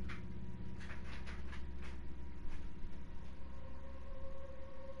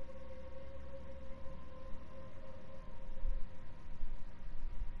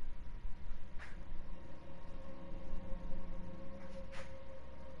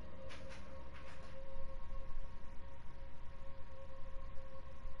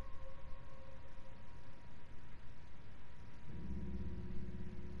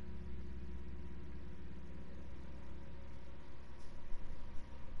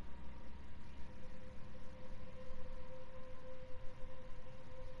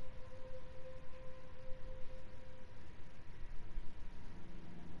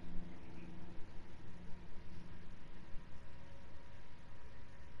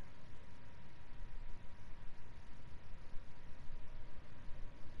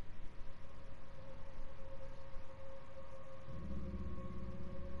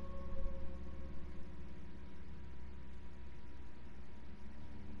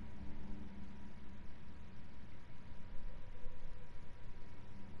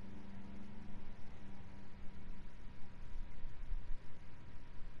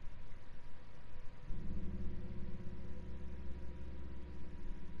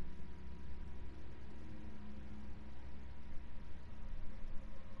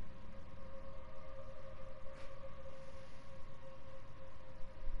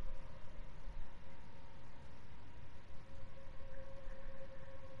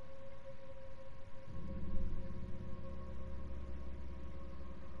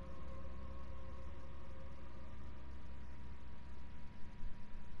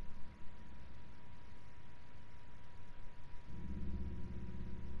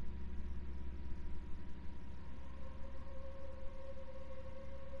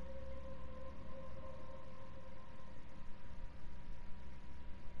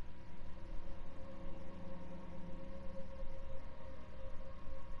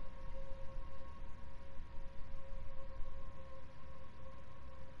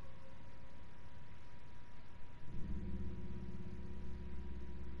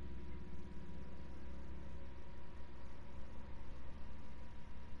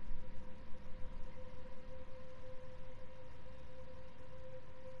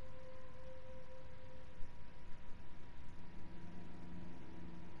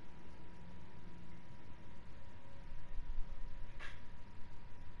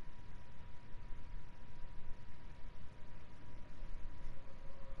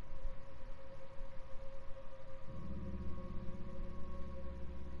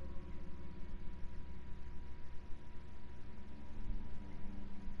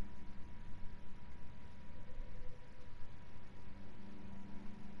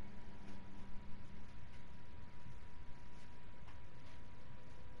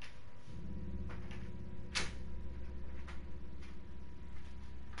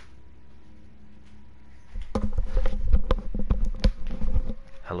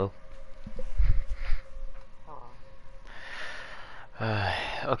 Hello? Hello.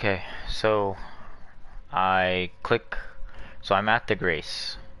 Okay, so I click. So I'm at the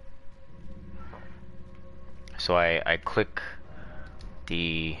Grace. Correct. So I click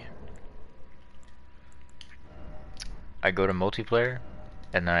the. I go to multiplayer,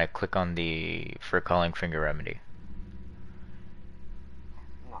 and then I click on the for calling finger remedy.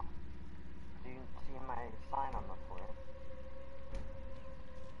 No. Do you see my sign on the floor?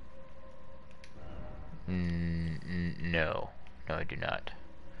 No. No, I do not.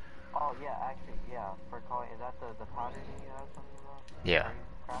 Oh yeah, actually yeah. For calling, is that the powder thing you I was telling you about? Yeah. Where you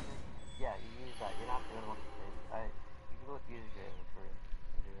craft it? Yeah, you use that. You don't have to go to multiplayer. You can go use your inventory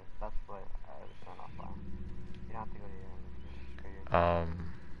and do it. That's what I was trying off by. You don't have to go to your inventory or your game.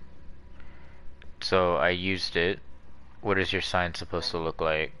 Um. So I used it. What is your sign supposed Then to look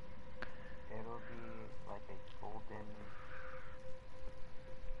like? it'll be like a golden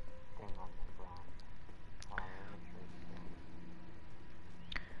thing on the ground. Let me make sure it's there.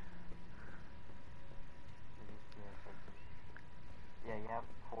 Did you see like the? Yeah, you have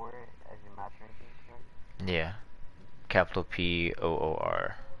 4 as your matchmaking, correct? Yeah. Capital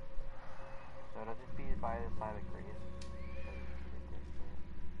Poor. So it'll just be by the side of Grace. So you just wait there for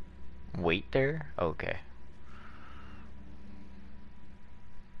it. Wait there? Okay.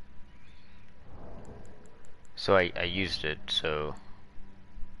 So I used it, so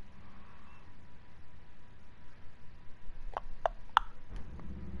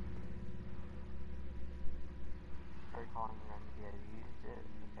For calling remedy, have you used it?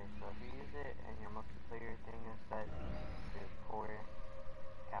 Okay, so if you use it and your multiplayer thing is set to pour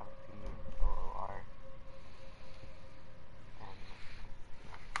capital Poor, then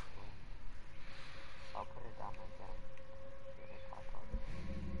I'll put it down again. See if it pop up.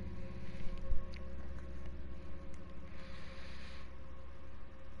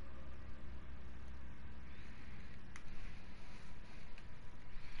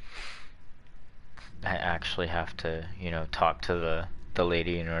 I actually have to, talk to the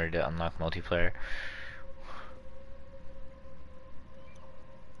lady in order to unlock multiplayer.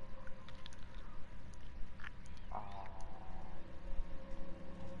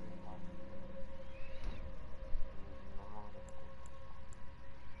 Normal difficulty.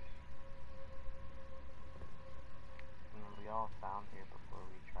 We all found here before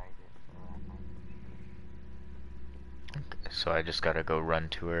we tried it, so that might be. So I just gotta go run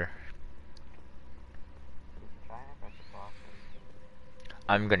to her. You can try it, press the boss and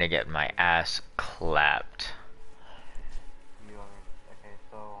I'm gonna get my ass clapped. you already. Okay,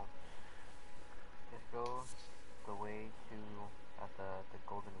 so just go the way to the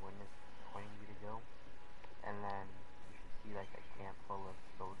golden wind is pointing you to go, and then you should see like a camp full of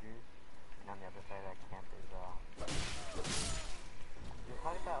soldiers, and on the other side of that camp is just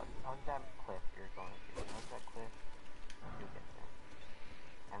hug that cliff you're going to. Hug that cliff, you'll get there.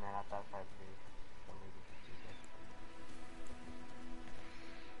 And then at that side there's the lady should be there.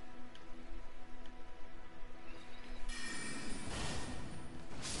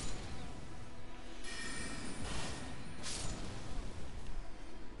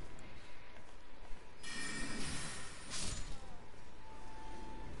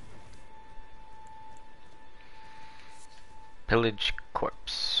 Pillage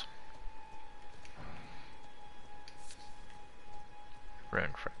corpse.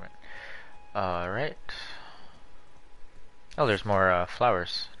 Rune fragment. Alright. Oh, there's more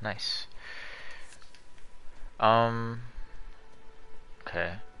flowers. Nice. Okay.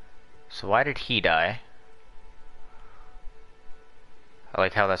 So why did he die? I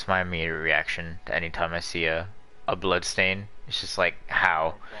like how that's my immediate reaction to any time I see a blood stain. It's just like,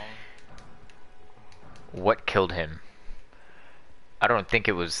 how? What killed him? I don't think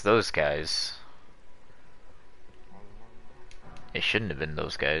it was those guys. It shouldn't have been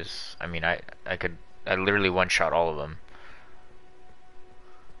those guys. I mean, I literally one-shot all of them.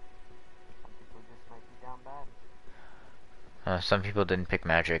 Some people just might be down bad. Some people didn't pick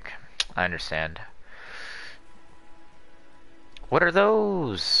magic. I understand. What are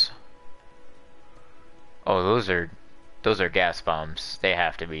those? Oh, those are gas bombs. They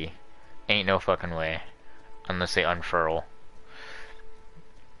have to be. Ain't no fucking way. Unless they unfurl.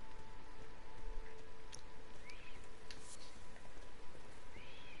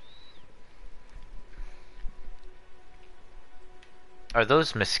 Are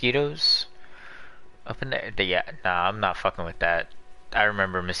those mosquitoes? Up in there? Yeah, nah, I'm not fucking with that. I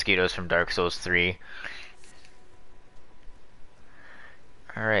remember mosquitoes from Dark Souls 3.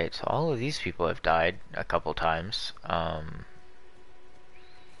 Alright, so all of these people have died a couple times.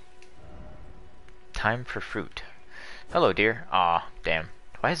 Time for fruit. Hello, dear. Aw, damn.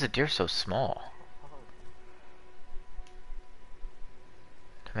 Why is the deer so small?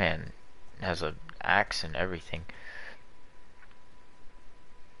 Man, it has a axe and everything.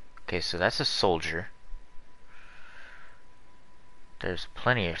 Okay, so that's a soldier. There's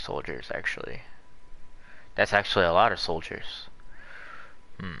plenty of soldiers, actually. That's actually a lot of soldiers.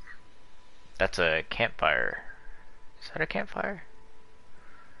 Hmm. That's a campfire. Is that a campfire?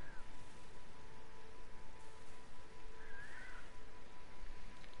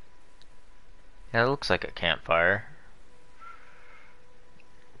 Yeah, it looks like a campfire.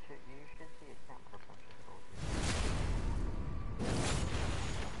 You should see a camp for a bunch of soldiers. And then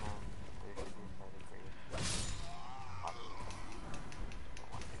there should be a side of grave. Obviously. But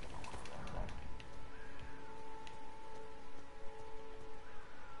one thing I don't want to rest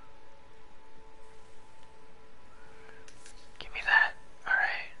at. Give me that.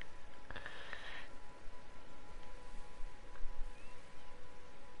 Alright.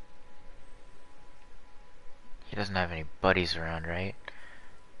 He doesn't have any buddies around, right?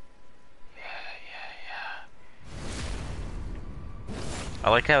 I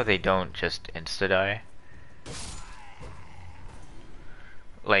like how they don't just insta-die.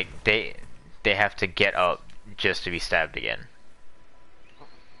 Like, they have to get up just to be stabbed again.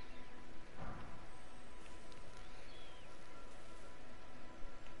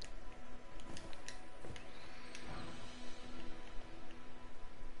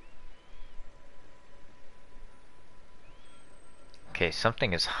 Okay,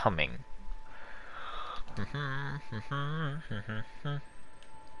 something is humming.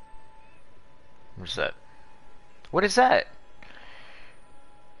 What's that? What is that?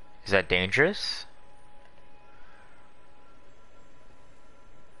 Is that dangerous?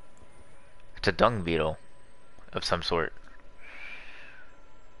 It's a dung beetle of some sort.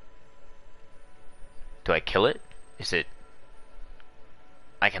 Do I kill it? Is it...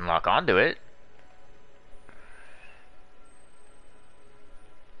 I can lock onto it.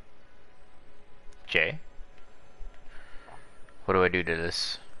 Jay? What do I do to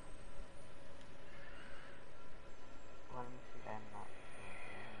this? Let me see, I'm not sure.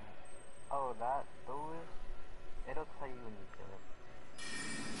 Oh, those, it'll tell you when you kill it.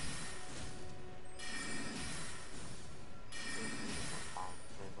 There's 3 different kinds.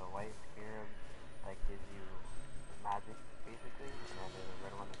 There's a white scarab that gives you magic, basically, and then there's a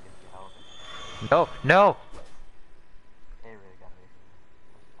red one that gives you health, and then there's a No, no! it really got away from me.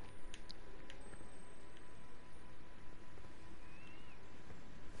 That's fine.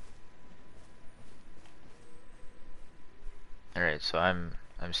 Alright, so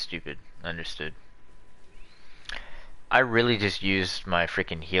I'm stupid. Understood. I really just used my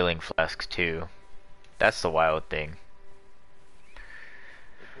freaking healing flask too. That's the wild thing.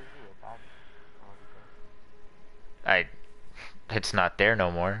 It gives you a badge. Already there. It's not there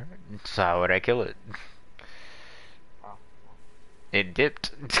no more. So how would I kill it? Oh, well, It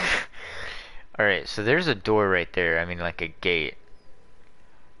dipped. Alright, so there's a door right there. I mean, like a gate.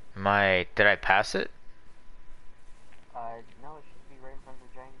 Did I pass it? no, it should be right in front of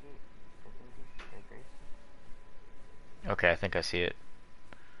the giant gate. Shouldn't be, right, Grace? Okay, I think I see it.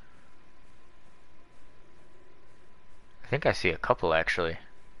 I think I see a couple actually. I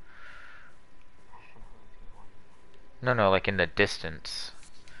should have only seen one. No, like in the distance.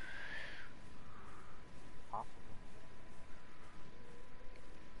 Possibly.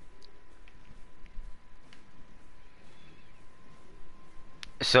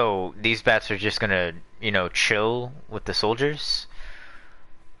 So these bats are just gonna, chill with the soldiers?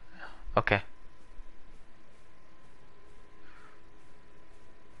 Okay.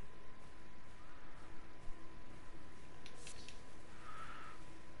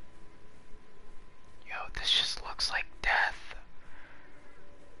 Yo, this just looks like death.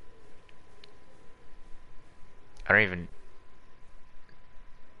 I don't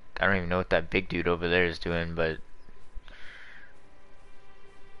even know what that big dude over there is doing, but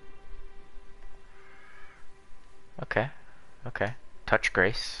okay. Okay. Touch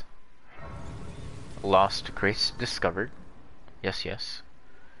Grace. Lost Grace discovered. Yes, yes.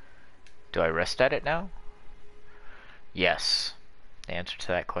 Do I rest at it now? Yes. The answer to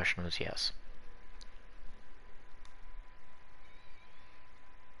that question was yes.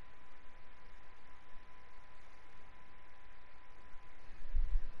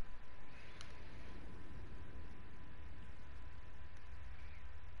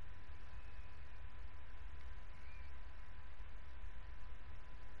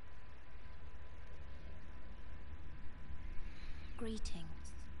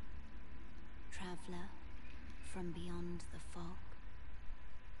 Greetings, traveler from beyond the fog.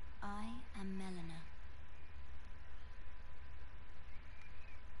 I am Melina.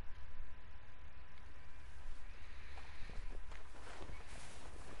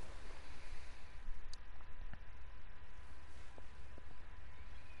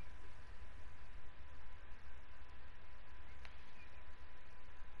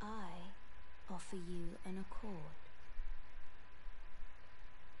 offer you an accord.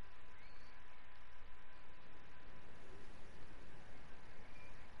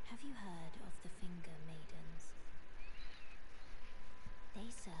 Have you heard of the Finger Maidens? They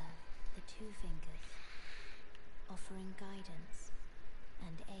serve the Two Fingers, offering guidance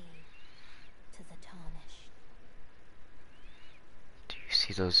and aid to the Tarnished. Do you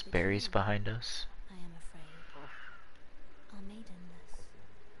see those But berries you, behind us? I am afraid, are maidenless.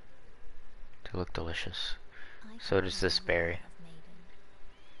 They look delicious. I So can does play this the role berry. of maiden,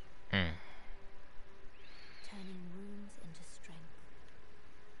 Hmm. turning runes into strength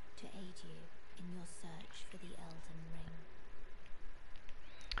to aid you in your search for the Elden Ring.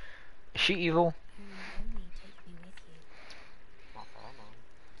 Is she evil? You need only take me with you Not that I know.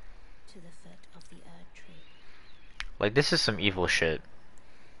 to the foot of the Erd Tree. Like, this is some evil shit.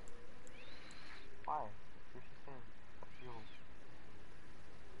 Why? You're just saying. What's evil?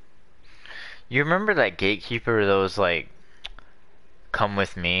 You remember that gatekeeper that was like, come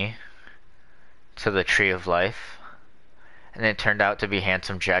with me to the Tree of Life? And it turned out to be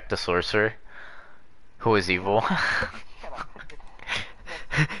Handsome Jack the Sorcerer, who was evil. Shut up.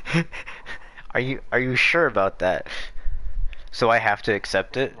 Are you sure about that? So I have to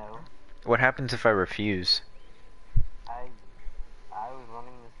accept it? No. What happens if I refuse? I was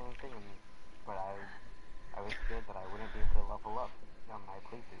running the same thing, but I was scared that I wouldn't be able to level up on my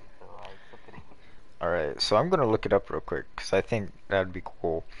playthrough, so I accepted it. Alright, so I'm gonna look it up real quick, because I think that'd be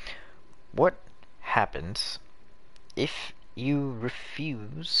cool. What happens if you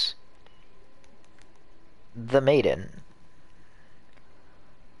refuse the maiden?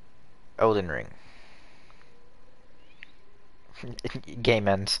 Elden Ring. Game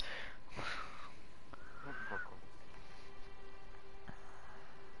ends.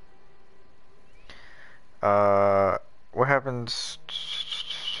 What happens?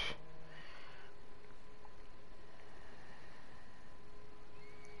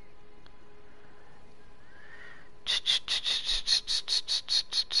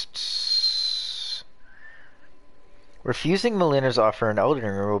 Refusing Melina's offer in Elden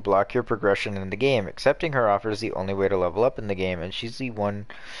Ring will block your progression in the game. Accepting her offer is the only way to level up in the game, and she's the one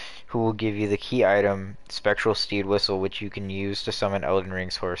who will give you the key item, Spectral Steed Whistle, which you can use to summon Elden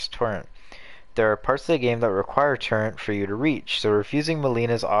Ring's Horse Torrent. There are parts of the game that require Torrent for you to reach, so refusing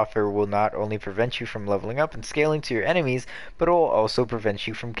Melina's offer will not only prevent you from leveling up and scaling to your enemies, but it will also prevent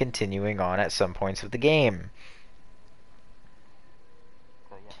you from continuing on at some points of the game.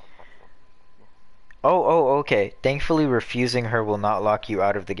 So yeah, that's it. Yes. Oh, okay. Thankfully, refusing her will not lock you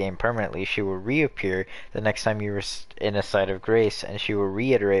out of the game permanently. She will reappear the next time you're in a site of grace, and she will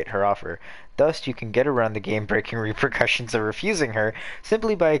reiterate her offer. Thus, you can get around the game-breaking repercussions of refusing her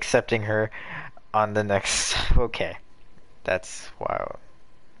simply by accepting her on the next... Okay. That's... wow.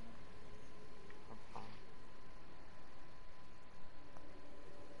 That's fine.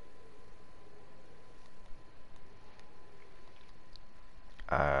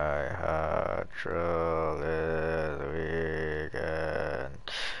 I had trouble this weekend.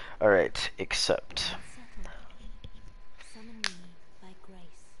 Alright, accept. Settled. Summon me by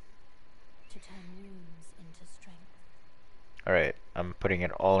grace to turn runes into strength. Alright, I'm putting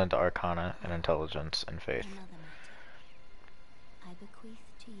it all into Arcana and Intelligence and Faith. Another matter. I bequeath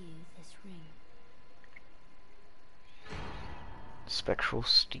to you this ring. Spectral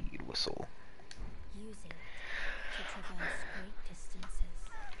Steed Whistle. Use it to traverse great distances.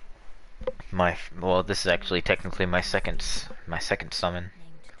 Well, this is actually technically my second summon. Named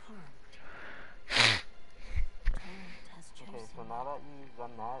Torrent. Torrent has chosen. Okay, so now that you've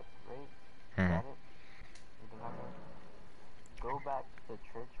done that, right? Mhm. Got it? You done that? Go back to the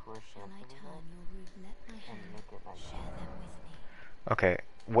church where Shall I Samson turn was your root? Let my and hand make it nice. share them with me. Okay,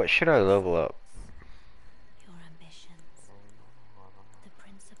 what should I level up? Your ambitions, the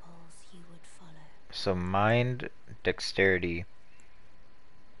principles you would follow. So mind, dexterity,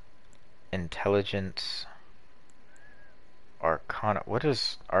 intelligence, arcana. What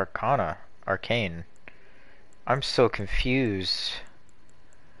is arcana? Arcane. I'm so confused.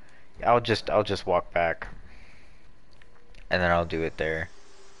 I'll just walk back. And then I'll do it there.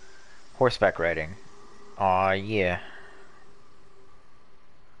 Horseback riding. Aw, yeah.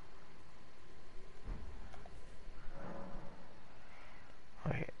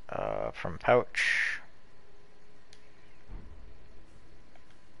 Wait, from pouch.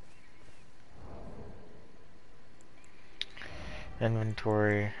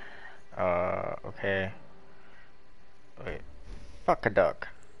 Inventory. Okay. Wait. Fuck a duck.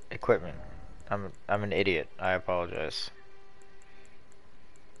 Equipment. I'm an idiot. I apologize.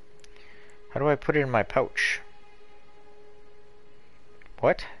 How do I put it in my pouch?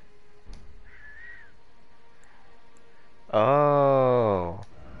 What? Oh,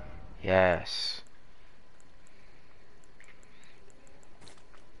 yes.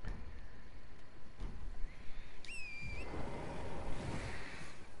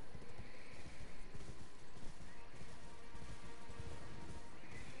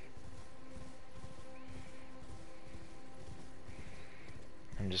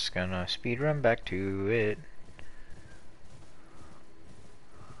 I'm just gonna speed run back to it.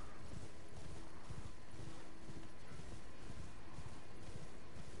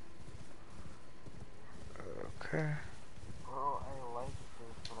 Okay. Bro, I like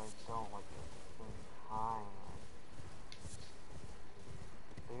this, but I don't like it at the same time. Like,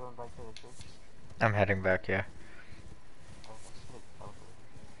 are you going back to the church? I'm heading back, yeah. I think it's over.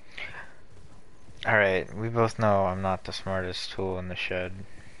 Alright, we both know I'm not the smartest tool in the shed.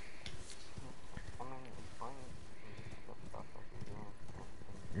 I mean, explain the stuff that you're doing,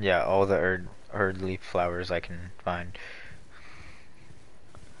 and Yeah, all the stuff. herd leaf flowers I can find.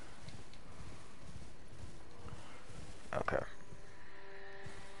 Okay.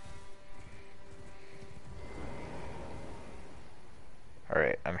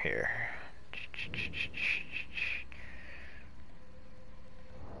 Alright, I'm here.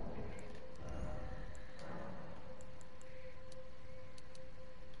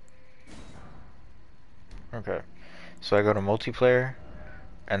 Okay. So I go to multiplayer,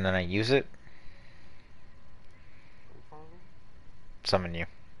 and then I use it, What are you trying to do? summon you.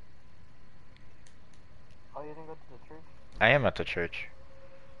 Oh, you didn't go to the church? I am at the church.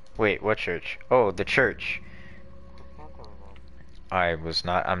 Wait, what church? Oh, the church. Where Santa was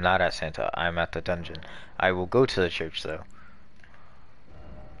at? I'm not at Santa. I'm at the dungeon. I will go to the church though.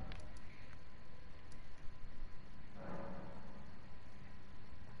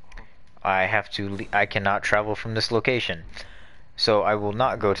 I cannot travel from this location. So I will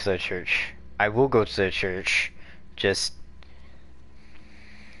not go to the church. I will go to the church. Just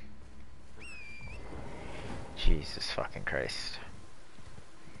Jesus fucking Christ.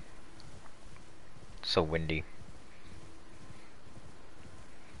 So windy.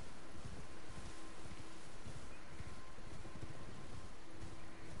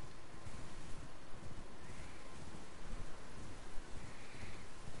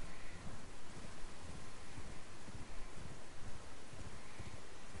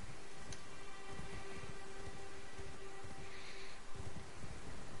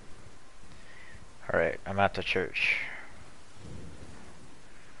 Alright, I'm at the church.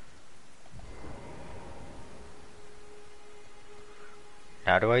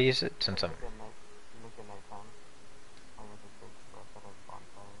 How do I use it? Since I'm... Make it nighttime. I'm at the church, so I set a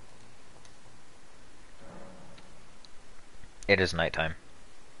bonfire and stuff. It is nighttime.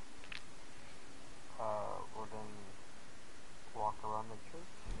 Well then, walk around the church.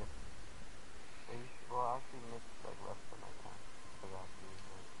 Well, actually make like rest of nighttime. Because actually,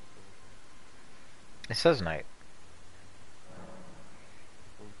 like, It says night.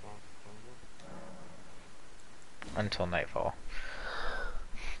 so you can't change it. Until nightfall.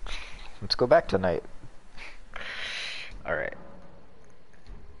 Let's go back to night. Alright.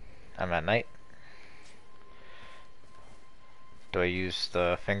 I'm at night. Do I use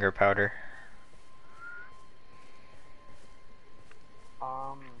the finger powder?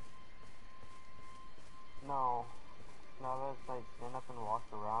 No. Now that it's like stand up and walk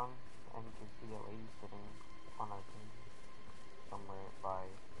around, and you can see a lady sitting on a thing somewhere by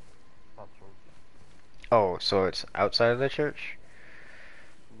that church. Oh, so it's outside of the church?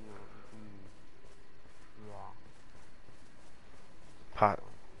 Yeah. Po So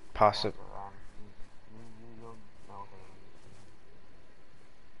walk possi around. You'll know her when you see her.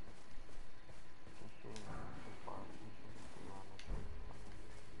 She shouldn't be too far. You should just be around the church.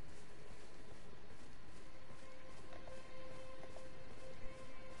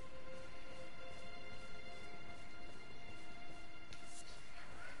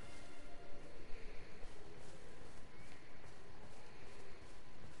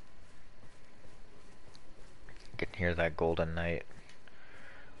 I can hear that golden night.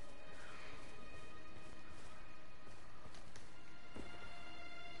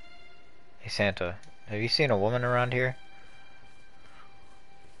 Hey Santa, have you seen a woman around here?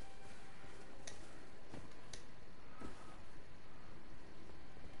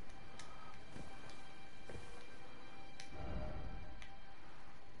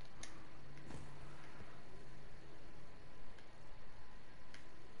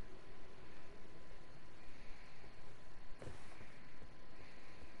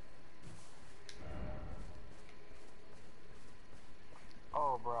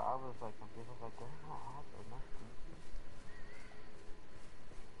 Oh, bro, I was like confused. I was like, did I not have enough pieces?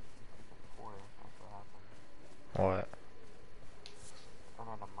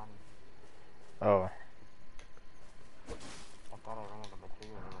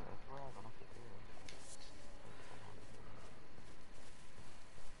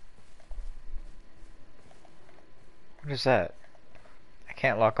 What is that? I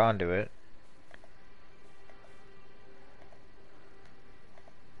can't lock onto it.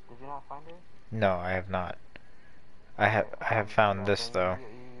 Did you not find her? No, I have not. Okay, I have found yeah, this then though.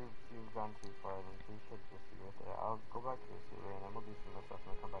 you've gone too far, then so you should just be with it. I'll go back to the sewer and then we'll do some more stuff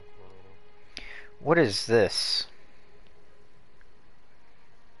and then come back to her later. What is this?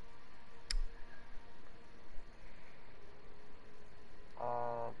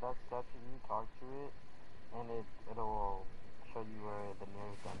 That's when you talk to it, and it'll show you where the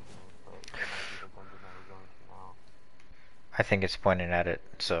nearest dungeon is, but it might be the dungeon that we're going to now. I think it's pointing at it,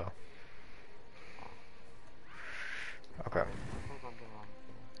 so. Oh. Okay. Alright, what's the dungeon around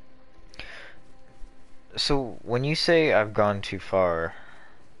here? So, when you say I've gone too far,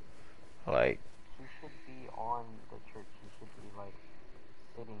 like, She should be on the church. She should be like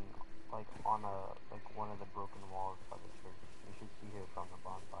sitting like on one of the broken walls by the church. You should see her from the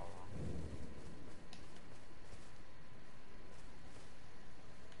bonfire.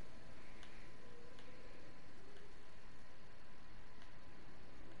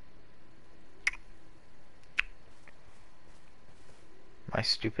 am I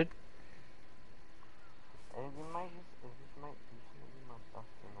stupid? And you might you shouldn't be more stuff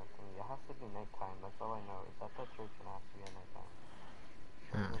in that thing. It has to be nighttime. That's all I know. It's at the church and it has to be at nighttime.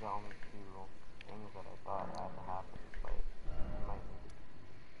 Those Hmm. are the only two things that I thought had to happen, but you might need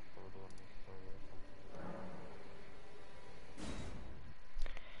to go to a new story or something.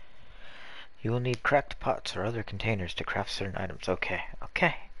 You will need cracked pots or other containers to craft certain items. Okay,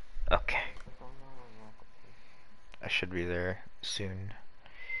 okay, okay. I don't know where you're at the church. I should be there soon,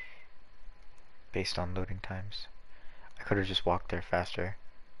 based on loading times. I could have just walked there faster.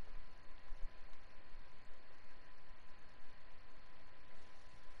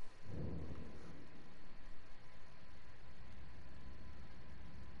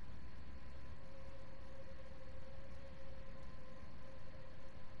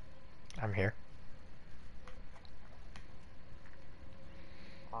 I'm here.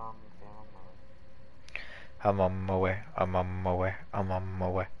 Okay, I don't know. I'm on my way. I'm on my way. I'm on my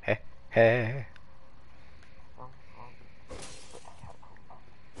way. Hey, hey. I'll get wait, I gotta go back.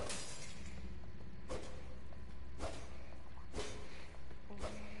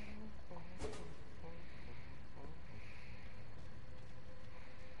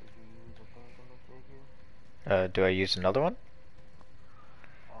 Did you use the thing to make figure? Do I use another one?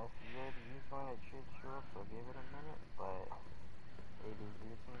 If you already used one, it should show up, so give it a minute, but it is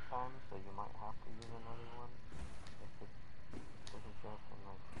using time, so you might have to use another one. If it doesn't show up in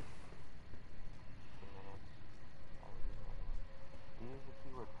like 2 minutes, I would use another one. You use the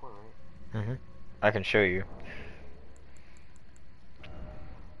keyword for, right? Mm-hmm. I can show you.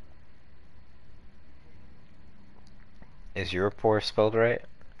 Is your pour spelled right?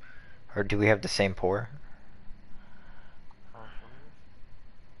 Or do we have the same pour? Show me yours.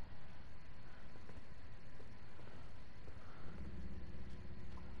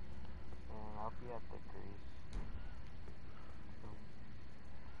 And I'll be at the Grace. So,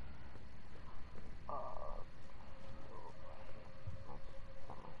 that might just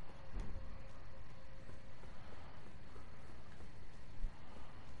be.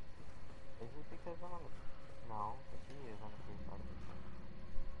 Is it because I'm on the. No, because he is on the free side of the thing.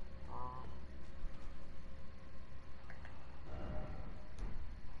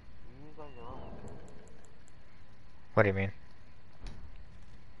 You use all your levels, right? What do you mean? You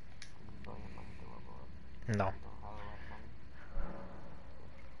use all your money to level up. No. You don't have a lot of money.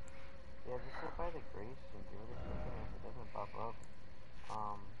 Okay. Yeah, just sit by the Grace and do it or something. If it doesn't pop up,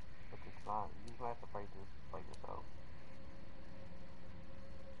 which it's not, you just might have to fight this by yourself.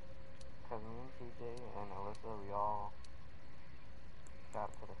 Cause me and KJ and Alyssa, we all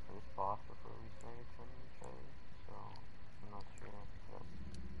got to the first boss before we started training each other. So I'm not sure if that's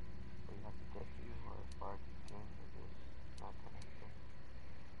what you have to get to, or if Bard's game is just not connecting.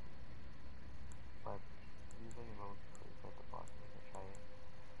 But usually your levels before you fight the bosses, so try it.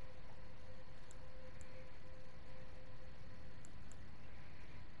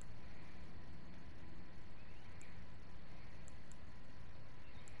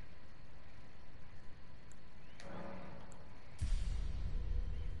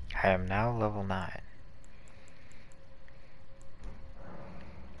 I am now level 9.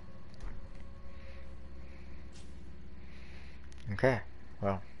 Okay,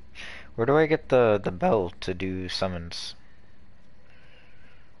 well. Where do I get the bell to do summons?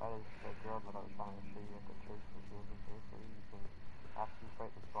 That is the girl that I was trying to show you at the church, but she wasn't there for you. You can, after you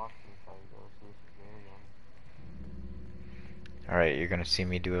fight this boss, you can try to go see if she's there again. Alright, you're gonna see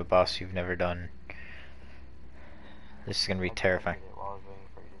me do a boss you've never done. This is gonna be I terrifying. did it while I was waiting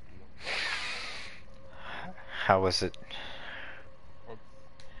for you to see. How was it? It's,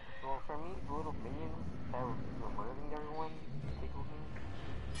 well, for me, the little minions that were murdering everyone tickled me.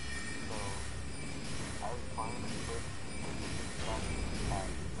 So, I was fine, but the big statue of a cat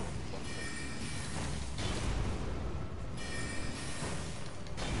made me upset.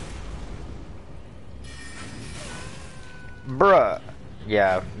 Bruh.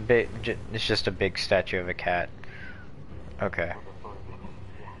 Yeah, it's just a big statue of a cat. Okay. With a sword.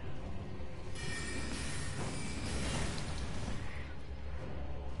 Yeah.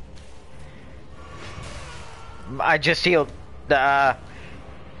 I just healed.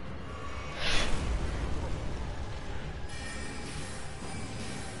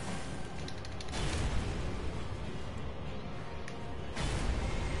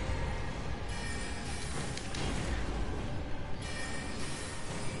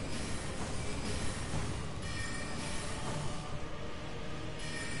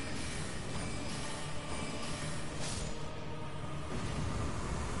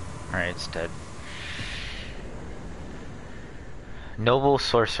 Alright, it's dead. Noble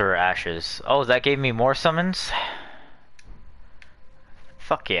Sorcerer Ashes. Oh, that gave me more summons?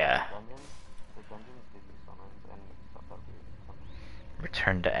 Fuck yeah. The dungeons give you summons and stuff that we summons.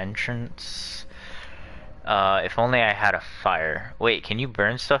 Return to entrance. If only I had a fire. Wait, can you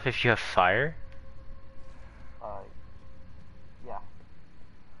burn stuff if you have fire? Yeah.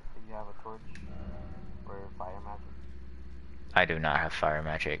 If you have a torch or fire magic. I do not have fire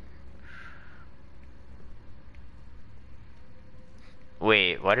magic.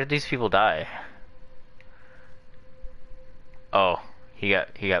 Wait, why did these people die? Oh, he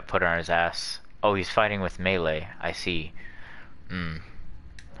got put on his ass. Oh, he's fighting with melee. I see.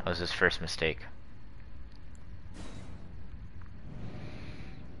 That was his first mistake.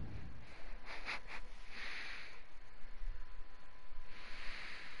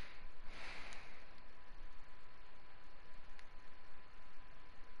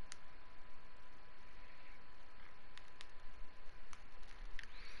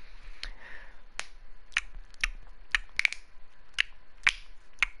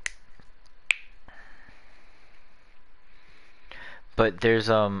 But there's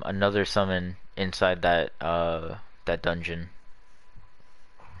another summon inside that dungeon.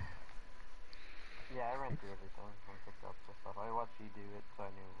 Yeah, I ran through everything and picked up the stuff. I watched you do it, so I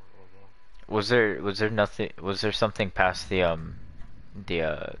knew it was a game. Was there something past the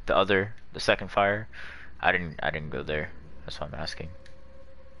second fire? I didn't go there. That's why I'm asking.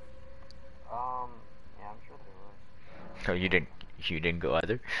 Yeah, I'm sure there was. Oh, you didn't go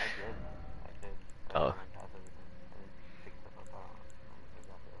either? I did. But I Oh. ran past everything. I didn't pick stuff up. I don't remember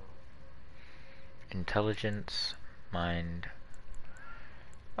exactly what it was. Intelligence, mind.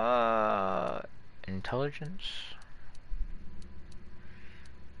 Intelligence?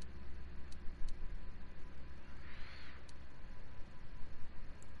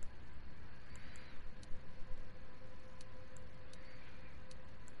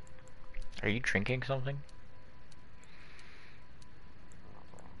 Are you drinking something?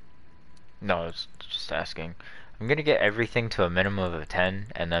 No, I was just asking. I'm gonna get everything to a minimum of a 10,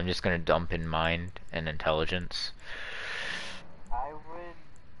 and I'm just gonna dump in mind and intelligence. I would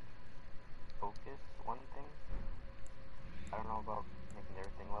focus one thing. I don't know about making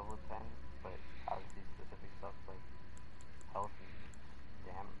everything level 10, but obviously specific stuff like health and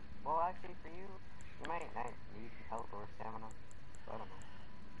stamina. Well, actually, for you, you might not need health or stamina. So I don't know.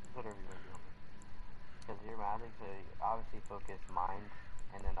 It's whatever you want to do on it. Because your magic, so obviously focus mind,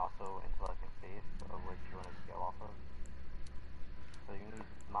 and then also intellect and faith, of which you want to scale off of. So you need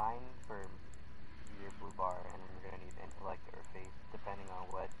mind for your blue bar, and then you're going to need intellect or faith, depending on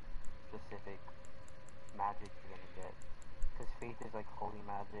what specific magic you're going to get. Because faith is like holy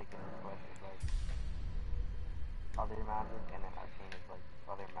magic, and intellect is like other magic, and then arcane is like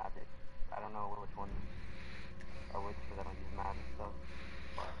other magic. I don't know which ones are which, because I don't use magic stuff,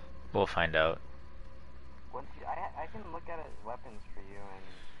 but We'll find out. once I can look at it, weapons for you, and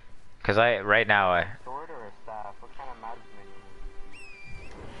Cause right now a sword or a staff. What kind of magic man you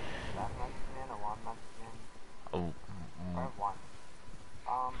need? Staff magic man, a wand magic man? oh, Or a wand.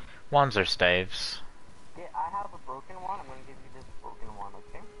 wands or staves. Yeah, I have a broken wand. I'm gonna give you this broken wand,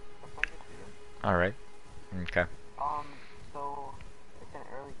 okay? That sound good for you? All right. Okay. So it's an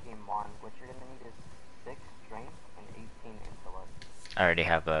early game wand. What you're gonna need is 6 strength and 18 intellect. I already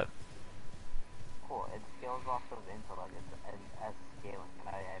have that. Cool. It scales off of intellect. It's as scaling, and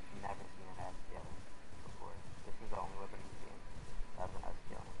I've never seen it as scaling before. This is the only weapon in the game that has an as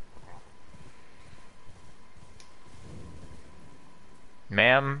scaling, apparently.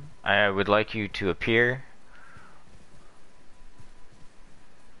 Ma'am, I would like you to appear.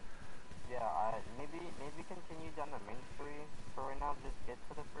 Yeah, maybe continue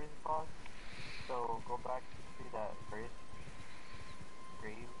back to that grave,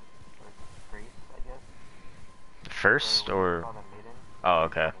 or grace, I guess. First, Or what you or... saw the maiden. Oh, Where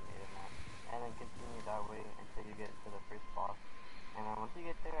you saw okay. the maiden at. And then continue that way until you get to the first boss. And then once you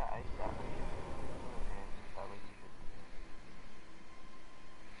get there, that way should continue, and that way you should be there.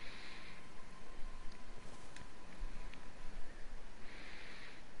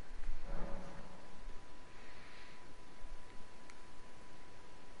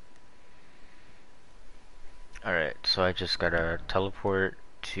 Alright, so I just gotta teleport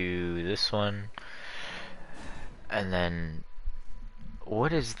to this one. And then...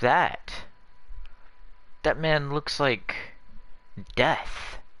 What is that? That man looks like...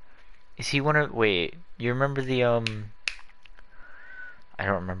 Death. Is he one of... Wait, you remember the, I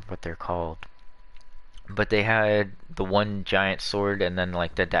don't remember what they're called. But they had the one giant sword and then,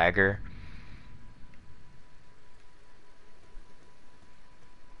 like, the dagger.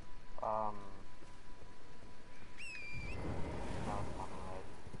 No, it's not right.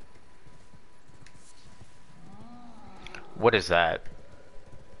 What is that?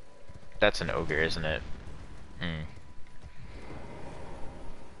 That's an ogre, isn't it? Hmm.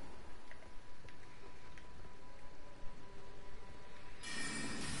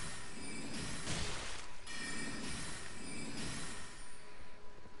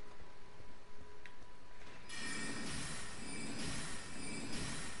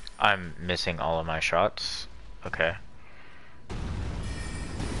 I'm missing all of my shots. Okay.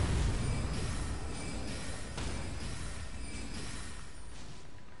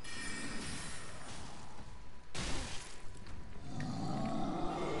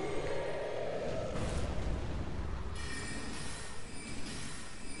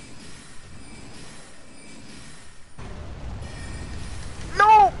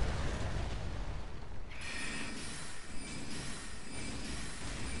 No!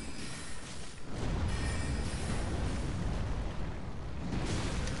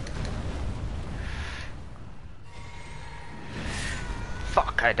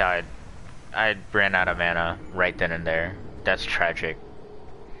 Fuck, I died. I ran out of mana right then and there. That's tragic.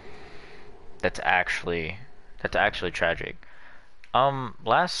 That's actually tragic.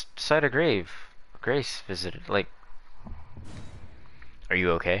 Last sight of grave. Grace visited, like... Are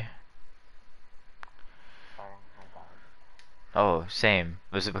you okay? Sorry, I died. Oh, same.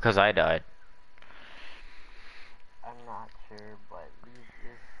 Was it because I died? I'm not sure, but this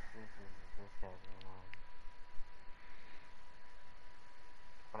guy's annoying.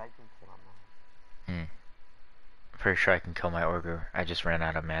 But I can kill him now. Hmm. Pretty sure I can kill my ogre. I just ran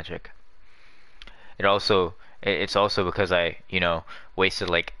out of magic. It's also because I, wasted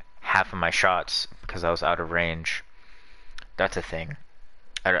like half of my shots because I was out of range. That's a thing.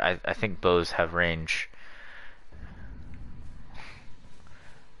 I think bows have range.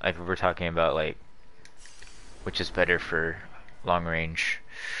 Like we're talking about like which is better for long range.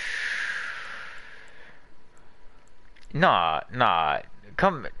 Nah.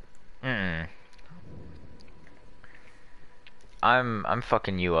 Come. Mm. I'm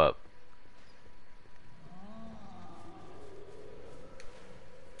fucking you up.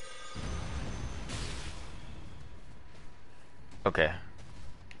 Okay.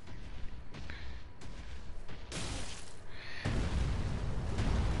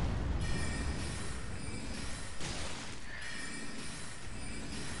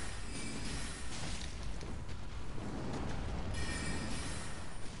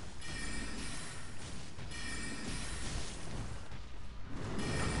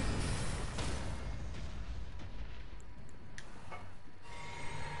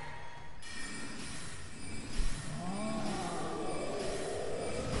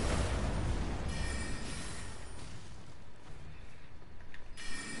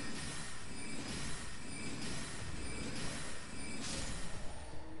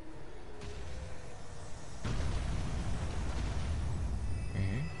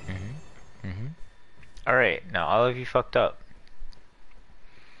 Alright, now all of you fucked up.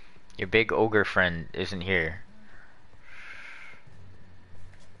 Your big ogre friend isn't here.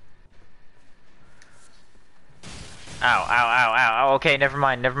 Ow. Okay, never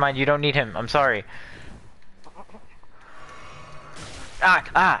mind. You don't need him. I'm sorry.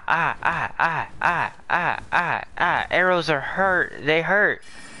 Arrows are hurt. They hurt.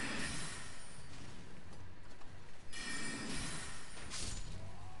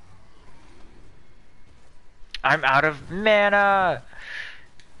 I'm out of mana.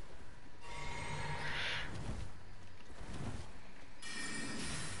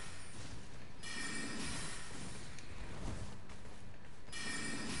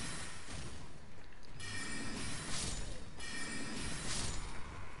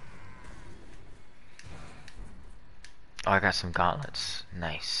 Oh, I got some gauntlets.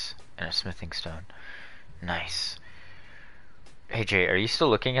 Nice. And a smithing stone. Nice. Hey Jay, are you still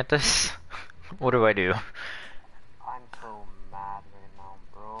looking at this? What do I do? I'm so mad right now,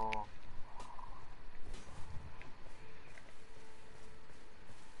 bro.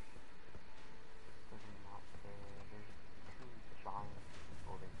 This is not fair. There's two giant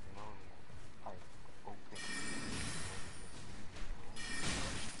people. There's no, like, open.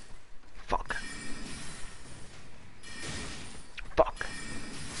 Fuck. Fuck.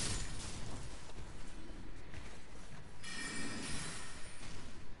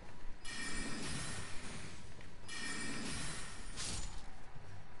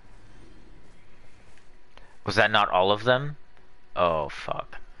 Was that not all of them? Oh,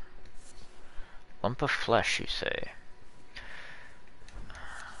 fuck. Lump of flesh, you say?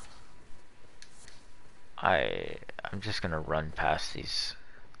 I'm just gonna run past these.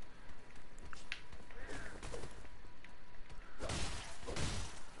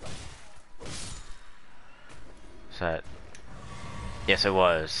 Is that... Yes, it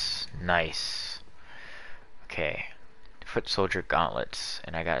was. Nice. Okay. Foot soldier gauntlets,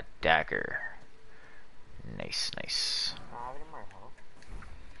 and I got a dagger. Nice, nice. I have any more health?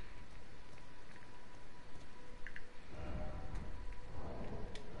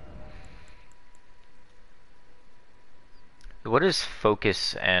 What is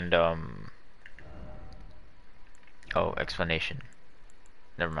focus and, oh, explanation.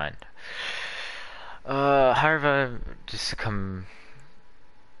 Never mind. However, just come...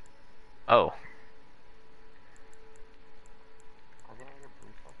 Oh. I didn't get blue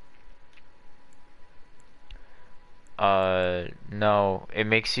stuff. No. It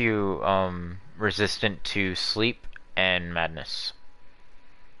makes you, resistant to sleep and madness.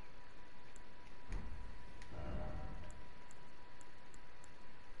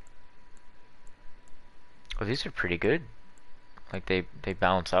 Oh, these are pretty good. Like, they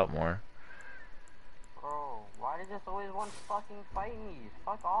balance out more. Bro, why does this always want to fucking fight me?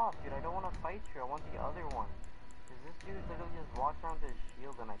 Fuck off, dude. I don't want to fight you. I want the other one. Cause this dude literally just walks around with his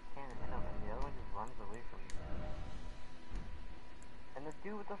shield and I can't hit him, and the other one just runs away from me. And the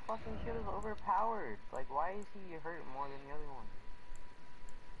dude with the fucking shield is overpowered. Like, why is he hurt more than the other one?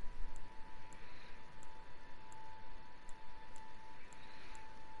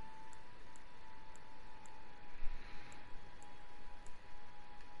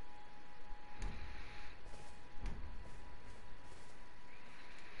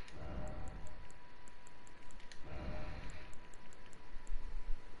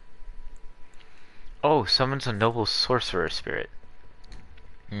 Oh, summons a noble sorcerer spirit.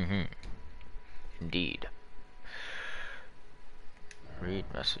 Mm-hmm. Indeed. Read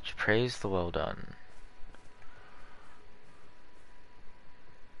message. Praise the well done.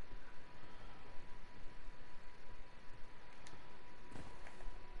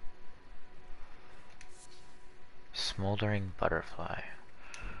 Smoldering butterfly.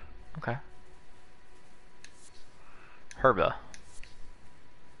 Okay. Herba.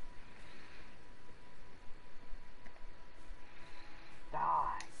 Die!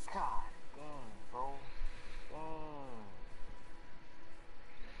 God dang, bro.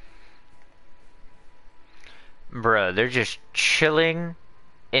 Dang. Bruh, they're just chilling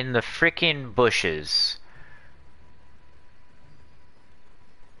in the frickin' bushes.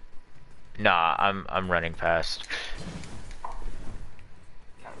 Nah, I'm running past.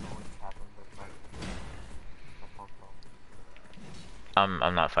 That always happens with like the console.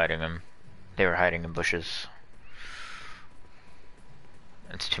 I'm not fighting them. They were hiding in bushes.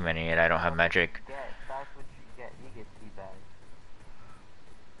 It's too many and I don't have magic. That's what you get. You get teabagged.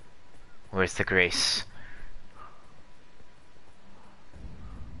 Where's the grace?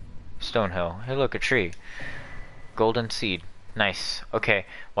 Stonehill. Hey look, a tree. Golden seed. Nice. Okay,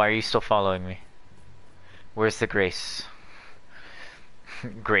 why are you still following me? Where's the grace?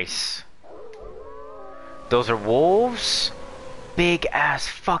 Grace. Those are wolves? Big ass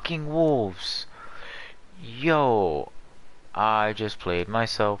fucking wolves. Yo. I just played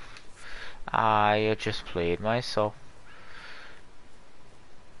myself. I just played myself.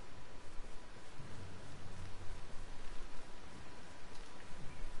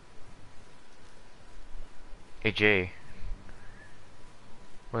 Hey Jay.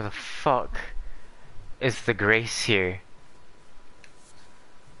 Where the fuck is the grace here?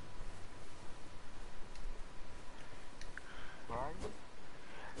 Where are you?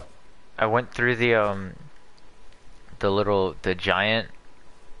 I went through the giant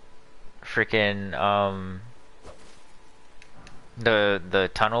freaking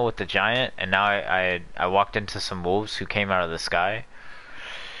the tunnel with the giant, and now I walked into some wolves who came out of the sky,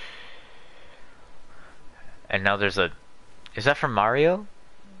 and now there's a Is that from Mario?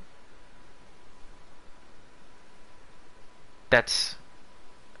 That's...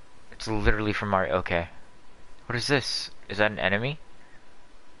 It's literally from Mario. Okay. What is this? Is that an enemy?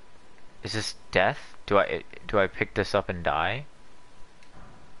 Is this death? Do I pick this up and die?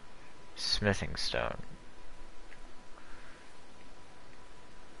 Smithing stone.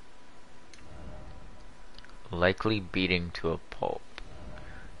 Likely beating to a pulp.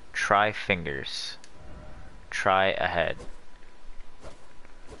 Try fingers. Try ahead.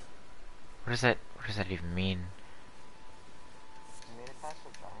 What does that even mean? You made it past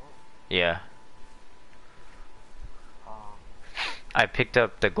the giant? Yeah. Um, I picked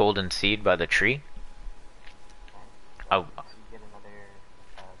up the golden seed by the tree. okay. I, You get another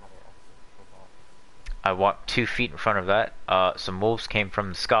essence for that. I walked 2 feet in front of that. Some wolves came from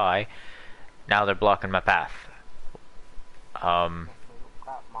the sky. Now they're blocking my path. Got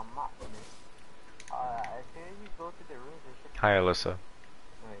my mop, man. As soon as you go to the rooms, there should be... Hi, Alyssa.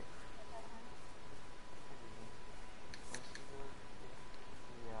 Wait. Once you go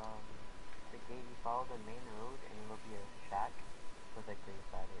to the gate, you follow the main road, and it'll be a shack with a grave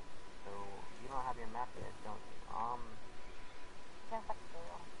beside it. So, you don't have your map yet, don't you? Yes, I do.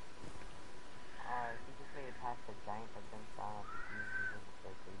 If you just made it past the giant that jumps down at the deep, you can just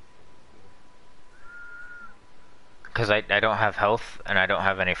like grave here. Because I don't have health, and I don't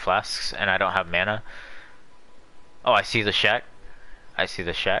have any flasks, and I don't have mana. Oh, I see the shack. I see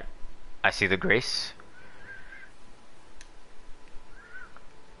the shack. I see the grace.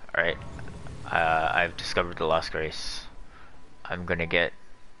 Alright. I've discovered the lost grace. I'm gonna get...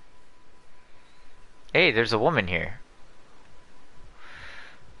 Hey, there's a woman here.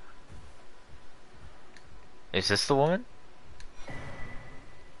 Is this the woman?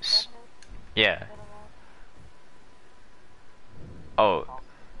 S yeah. Oh.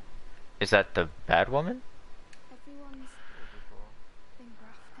 Is that the bad woman? Everyone's been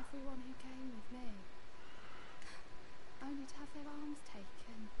rough. Everyone who came with me. Only to have their arms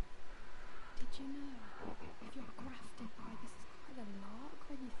taken. Did you know? If you're grafted by this is quite a lark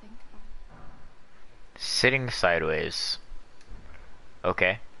when you think about it. Sitting sideways.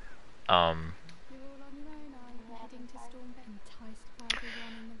 Okay. You're all on your own, are you? Heading to Stormbed, enticed by the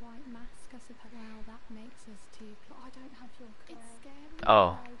one in the white mask, I suppose. Well, that makes us two. But I don't have your courage. It's scary.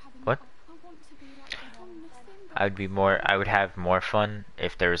 Oh. Having What? I want to be like nothing. I would have more fun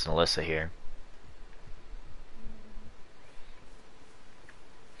if there was an Alyssa here.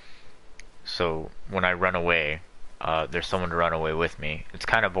 So when I run away, there's someone to run away with me. It's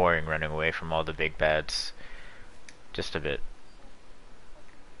kind of boring running away from all the big bads. Just a bit.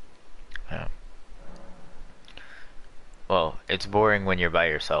 Yeah. Well, it's boring when you're by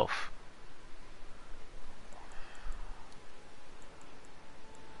yourself.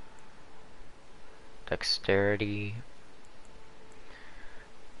 Dexterity.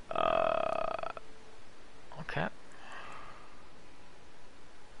 Okay.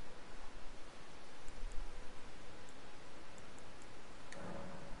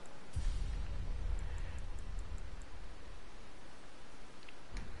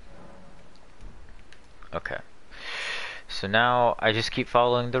 Okay. So now I just keep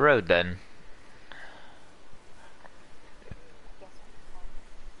following the road then.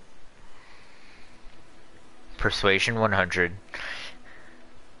 Persuasion 100.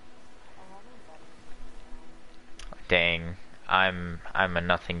 Dang. I'm a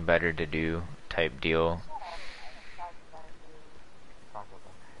nothing better to do type deal.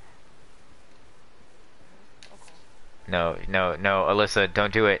 No, Alyssa,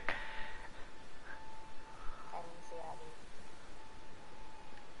 don't do it.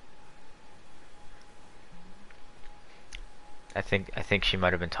 I think she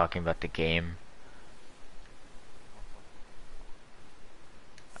might have been talking about the game.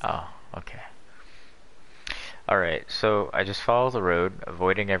 Oh, okay. Alright, so I just follow the road,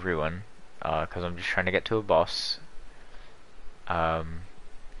 avoiding everyone, because I'm just trying to get to a boss. Hey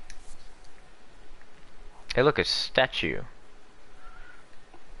look, a statue.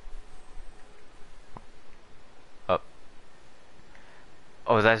 Oh.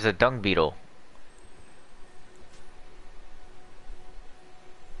 Oh, that's a dung beetle.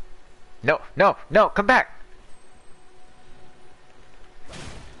 No, come back!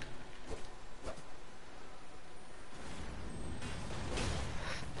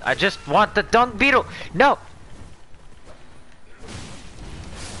 I just want the dung beetle! No!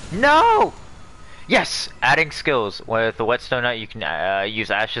 No! Yes! Adding skills. With the whetstone knight, you can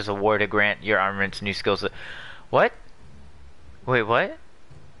use Ash's award to grant your armaments new skills. What? Wait, what?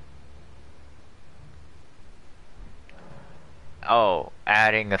 Oh,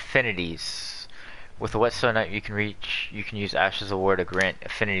 adding affinities. With a whetstone knife, you can use Ashes of War to grant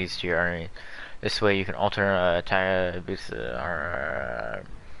affinities to your army. This way, you can alter attack.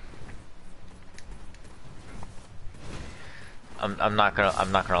 I'm not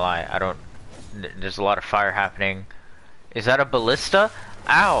gonna lie. I don't. There's a lot of fire happening. Is that a ballista?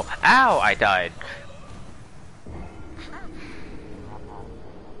 Ow! Ow! I died.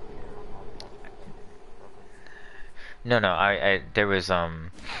 No, no. There was a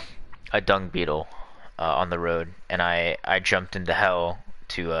dung beetle on the road, and I jumped into hell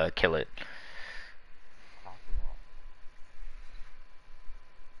to kill it.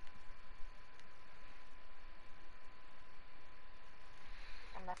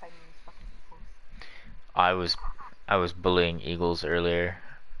 I'm not fighting these fucking equals. I was I was bullying eagles earlier.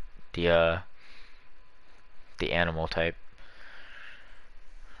 The the animal type.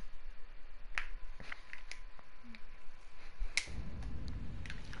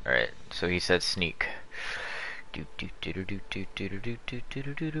 Alright, so he said sneak. Do do do do do do do do do do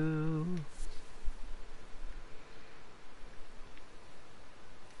do do do.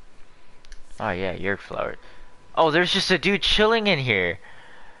 Oh yeah, your flower. Oh, there's just a dude chilling in here.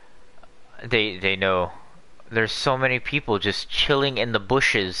 They know. There's so many people just chilling in the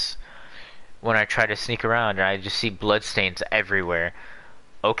bushes when I try to sneak around, and I just see bloodstains everywhere.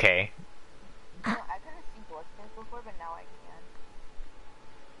 Okay. No, I couldn't see bloodstains before, but now I can.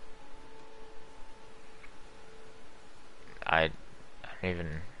 I don't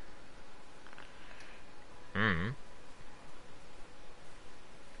even. Hmm.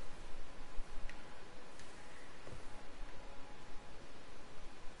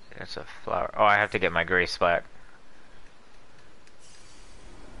 That's a flower. Oh, I have to get my gray splat.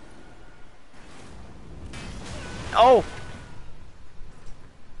 Oh!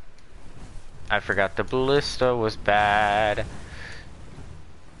 I forgot the ballista was bad.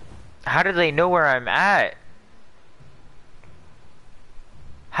 How do they know where I'm at?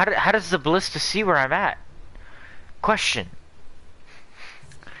 How does the ballista see where I'm at? Question.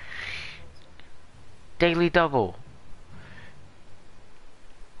 Daily double.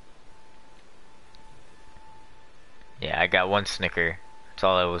 Yeah, I got one snicker. That's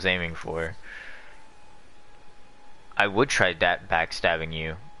all I was aiming for. I would try that backstabbing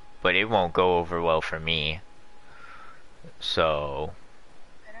you, but it won't go over well for me. So,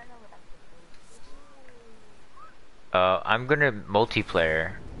 I don't know what I'm I'm gonna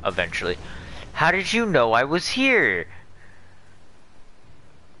multiplayer eventually. How did you know I was here?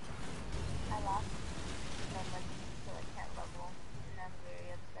 I lost so much so I can't level, and I'm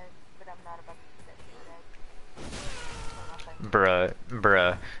very upset, but I'm not about to do that shit today.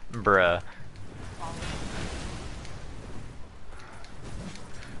 Bruh.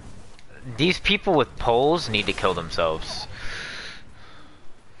 These people with poles need to kill themselves.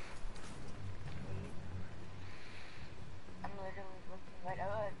 I'm literally looking right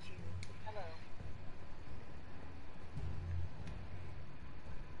at you. Hello.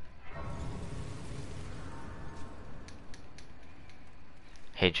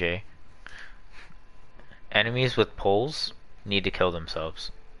 Hey Jay. Enemies with poles need to kill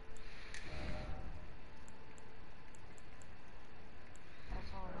themselves.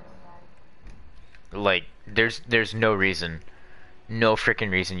 That's all it is, Like, there's no reason. No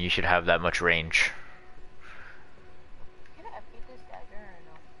freaking reason you should have that much range. Can I update this dagger or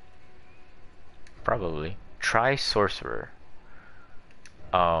no? Probably. Try sorcerer.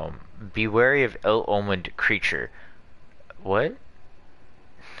 Be wary of ill-omened creature. What?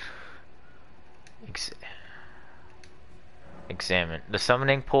 Examine. The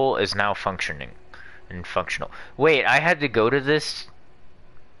summoning pole is now functioning. And functional. Wait, I had to go to this?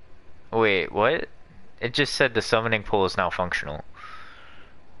 Wait, what? It just said the summoning pole is now functional.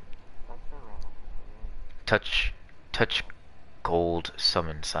 Touch gold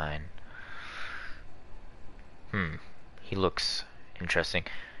summon sign. He looks interesting.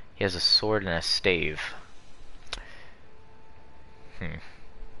 He has a sword and a stave. I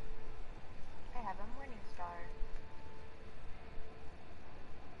have a morning star.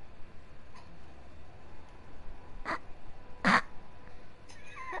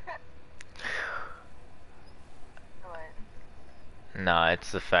 What? Nah,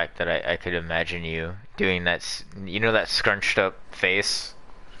 it's the fact that I could imagine you doing that, you know, that scrunched up face?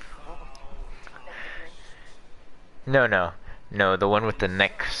 No, no. No, the one with the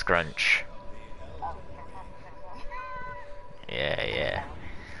neck scrunch. Yeah, yeah.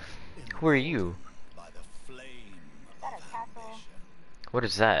 Who are you? What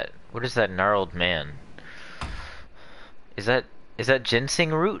is that? What is that gnarled man? Is that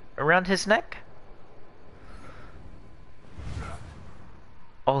ginseng root around his neck?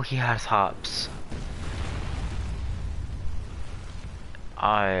 Oh, he has hops.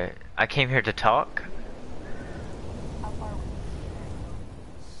 I came here to talk. How far away?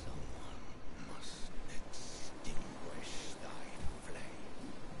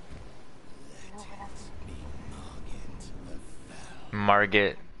 No, we're not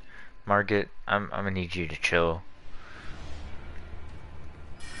Margit, Margit, I'm gonna need you to chill.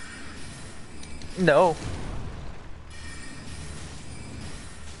 No.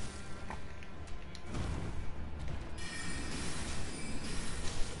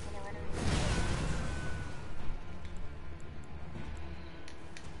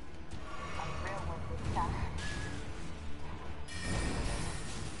 real one this time.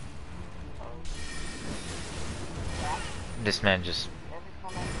 This man just. Every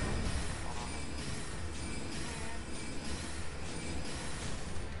time I do this, I don't know.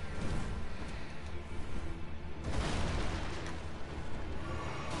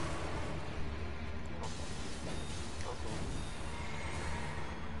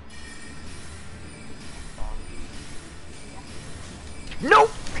 Okay. No!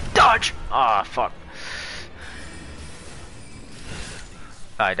 Dodge! Ah, fuck.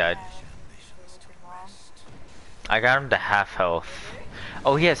 I died. I got him to half health.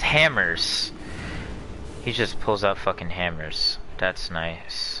 Oh, he has hammers. He just pulls out fucking hammers. That's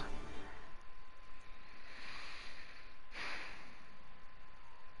nice.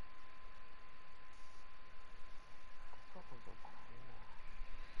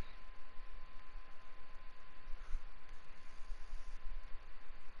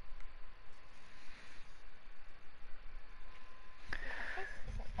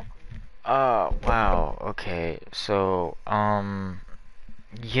 Wow, okay, so,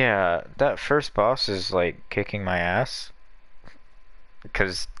 yeah, that first boss is, like, kicking my ass.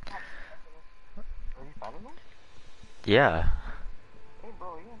 Because, Are you fighting him? yeah. Hey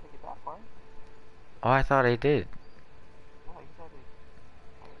bro, you didn't take it that far. Oh, I thought I did. No, you said it.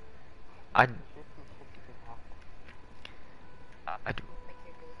 I, You should take half. I, Like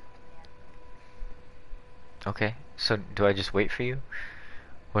you're good. okay, so do I just wait for you?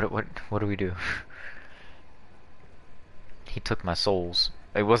 What do we do? He took my souls.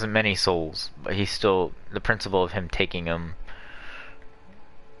 It wasn't many souls, but he still, the principle of him taking them.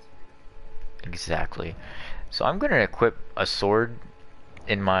 Exactly. So I'm gonna equip a sword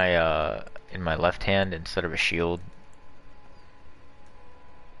in my left hand instead of a shield.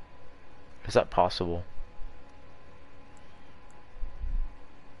 Is that possible?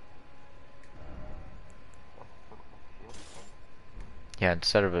 Yeah,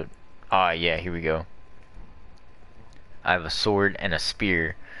 instead of a... Ah, yeah, here we go. I have a sword and a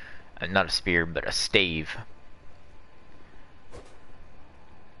spear. Not a spear, but a stave.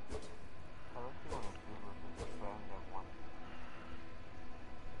 I actually want to do this, but I only have one.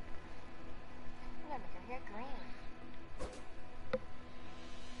 You gotta make your hair green.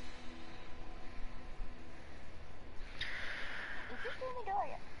 Is this through the door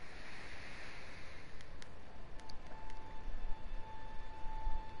yet?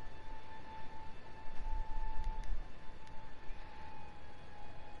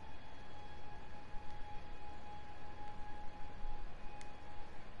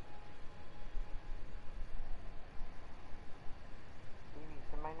 Stevie,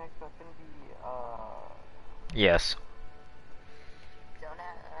 can my next weapon be, Yes. Don't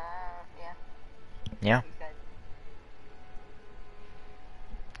yeah. Yeah. You said.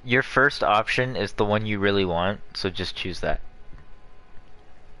 Your first option is the one you really want, so just choose that.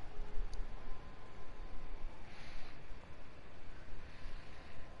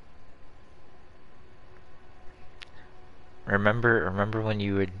 Remember when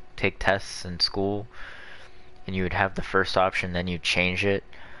you would take tests in school and you would have the first option, then you'd change it?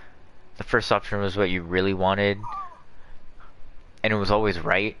 The first option was what you really wanted, and it was always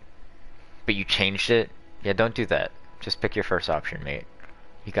right, but you changed it? Yeah, don't do that. Just pick your first option, mate.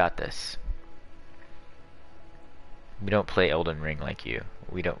 You got this. We don't play Elden Ring like you.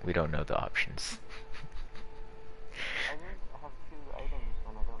 We don't know the options. I just have two items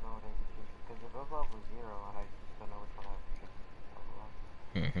and I don't know what I can choose, because they're both level 0 and I just don't know which one I should level up.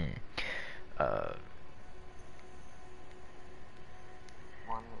 Uh,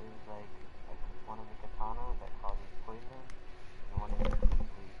 One is like one is a katana that causes poison, and one is a twin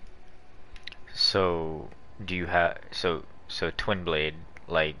blade. so do you have so twin blade,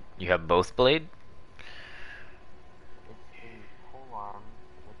 like you have both blade? It's a pole arm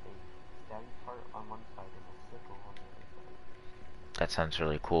with a stabby part on one side and a sickle on the other side. That sounds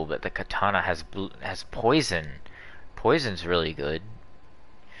really cool, but the katana has poison. Poison's really good.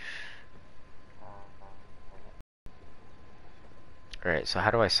 Alright, so how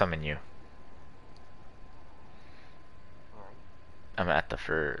do I summon you? Right. I'm at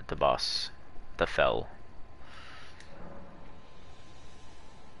the boss. The fell.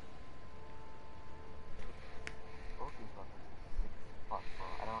 Both these buttons are 6 bucks, bro.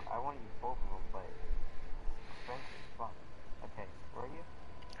 I want to use both of them, but expensive as fuck. Okay, where are you?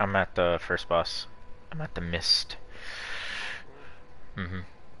 I'm at the first boss. I'm at the mist. Downstairs? Mm-hmm.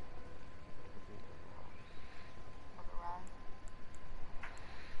 Look around.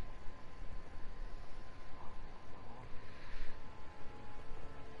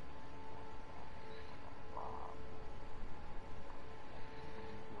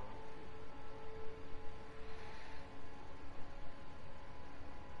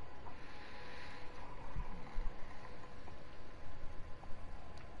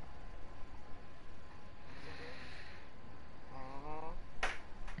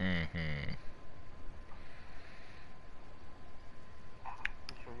 Mm-hmm.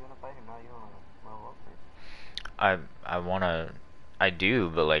 You sure you wanna fight him now? You wanna level up first? I wanna, I do,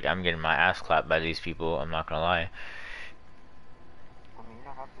 but like I'm getting my ass clapped by these people. I'm not gonna lie. I mean, you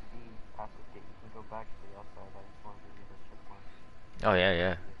don't have to be past this gate. You can go back to the outside. I just wanted to give you this checkpoint. Oh yeah,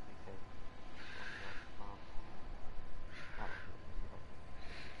 yeah. Because it'll be like fun. Not really. Let's see if I can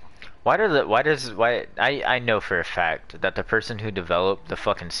give you something. I know for a fact that the person who developed the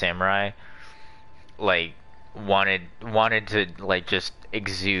fucking samurai like wanted to like just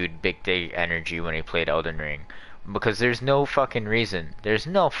exude big dick energy when he played Elden Ring. Because there's no fucking reason. There's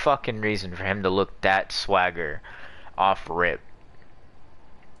no fucking reason for him to look that swagger off rip.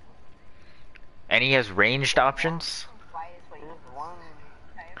 And he has ranged options. Why is what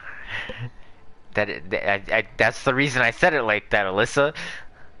There's you one. That's the reason I said it like that, Alyssa.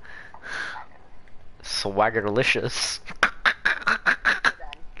 Swaggerlicious.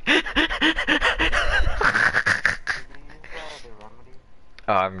 Did you use the remedy?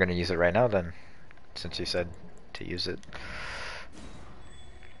 Oh, I'm gonna use it right now then, since you said to use it.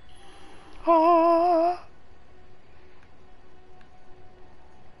 Ah.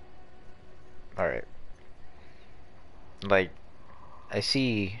 Alright. Like, I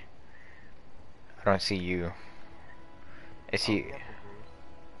see... I don't see you. I see... Oh, the grace.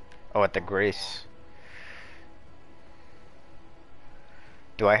 Oh, at the Grace.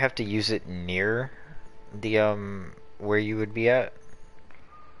 Do I have to use it near the, where you would be at?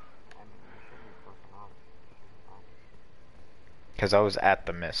 I mean, you should be close enough. You should be fine. Because I was at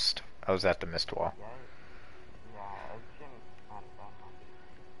the mist. I was at the mist wall. Yeah, yeah, it shouldn't matter that much.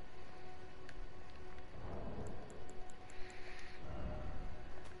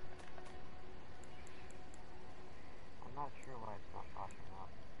 I'm not sure why it's not popping up.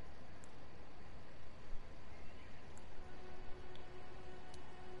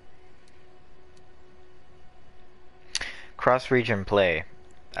 Cross-region play.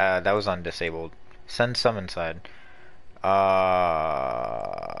 That was on disabled. Send some inside.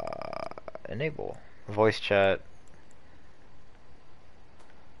 Enable. Voice chat.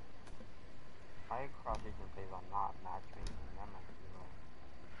 My cross-region plays on not matchmaking. That might be why.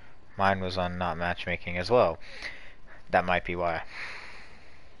 Mine was on not matchmaking as well. That might be why.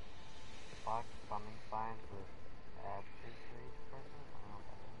 Box summon signs with adversaries present? I don't know what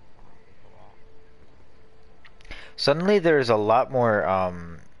that is. I'm not ready for that. Suddenly there's a lot more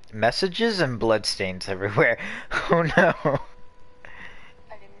messages and bloodstains everywhere. Oh no.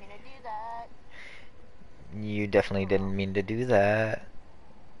 I didn't mean to do that. You definitely didn't mean to do that.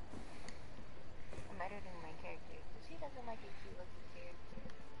 I'm editing my character because he doesn't like it. He looks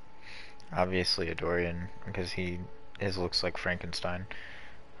character. Obviously a Dorian, because his looks like Frankenstein.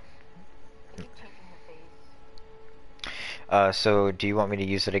 Keep changing her face. So do you want me to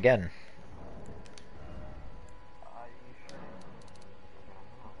use it again? You shouldn't need to use it again. I'm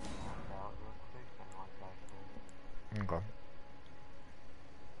gonna log out real quick and log back in. Okay. What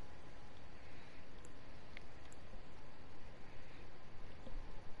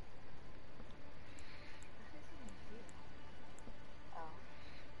does he do? Oh.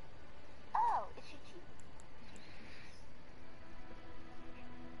 Oh, is she cheap?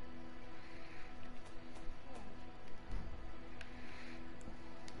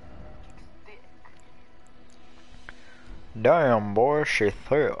 Thick. Damn boy, she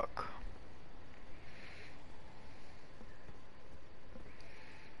thick.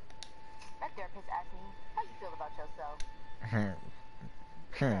 My therapist asked me, how you feel about yourself? Talk about me.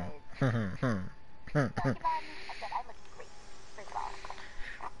 I said I look great. First of all.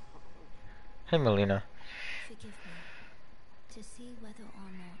 Hey Melina. Forgive me. To see whether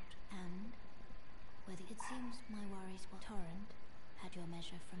or not, and whether it seems my worries were torrent, had your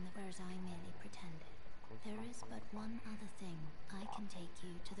measure from the whereas I merely pretended. There is but one other thing. I can take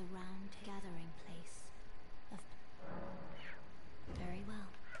you to the round gathering place of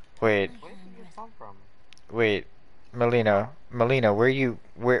Wait, My Where did hand you rests. come from? wait, Melina,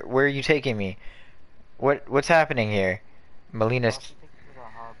 where are you taking me? What's happening here? I'll Melina's, take you to the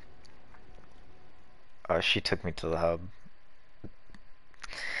hub. oh, she took me to the hub.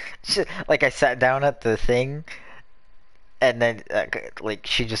 Like I sat down at the thing, and then like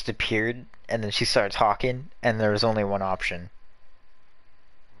she just appeared, and then she started talking, and there was only one option.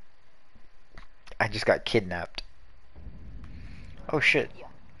 I just got kidnapped. Oh shit. Yeah.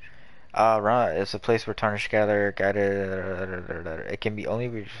 Right, it's a place where tarnished gather, guided. It can be only,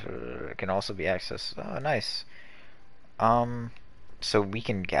 it can also be accessed. Oh, nice. Um, so we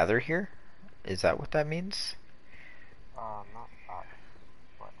can gather here? Is that what that means? Not us,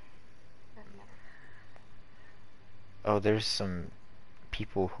 but we can. Oh, there's some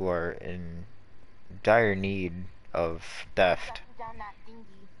people who are in dire need of theft. Shut down that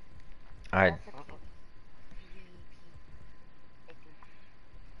thingy. I, That's a PvP, I think.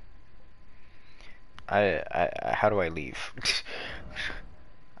 how do I leave?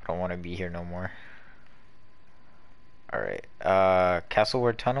 I don't want to be here no more. Alright,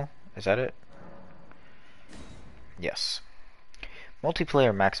 Castleward Tunnel? Is that it? Yes.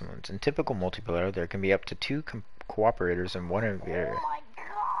 Multiplayer maximums. In typical multiplayer, there can be up to two cooperators and one invader. Oh my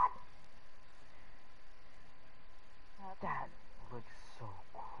god! That looks so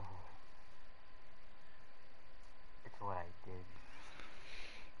cool. It's what I did.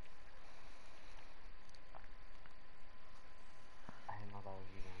 I didn't know that was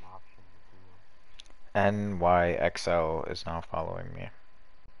even an option to do. NYXL is now following me.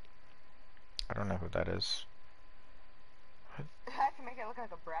 I don't know who that is. I have to make it look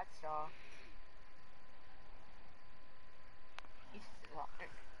like a brat stall.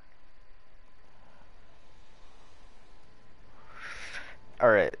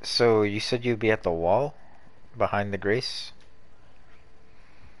 Alright, so you said you'd be at the wall? Behind the Grace?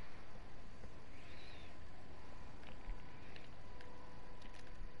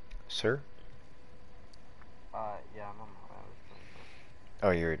 Sir? Yeah, I'm on my way. I was doing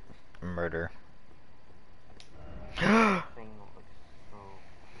Oh, you're a murder. this thing looks so cool.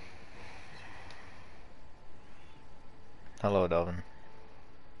 Hello, Delvin.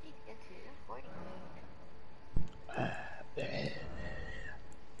 Please get to 40.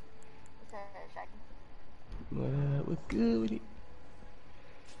 What's that, Shaggy? What's good with it?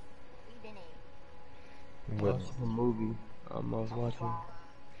 What you been in? Watching a movie. I was watching.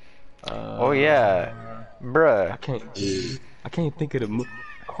 Oh yeah, bruh. I can't think of the movie.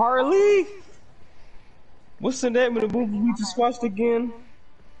 Carly. What's the name of the movie we just watched again?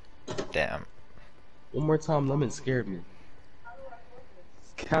 Damn. One more time, Lemon scared me.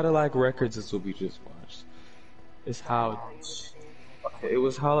 Cadillac Records is what we just watched. It's how. Okay, it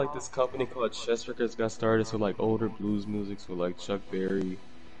was how like this company called Chess Records got started. So like older blues music, so like Chuck Berry,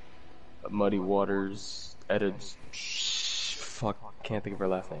 Muddy Waters, Etta. Fuck, can't think of her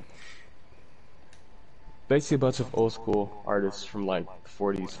last name. Basically a bunch of old school artists from like the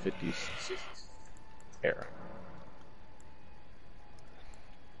 40s, 50s, 60s era.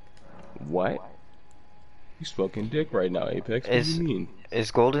 What? You smoking dick right now, Apex. What do you mean?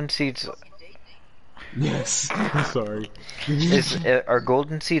 Is golden seeds Yes. I'm sorry. are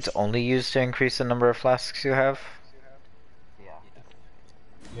golden seeds only used to increase the number of flasks you have? Yeah.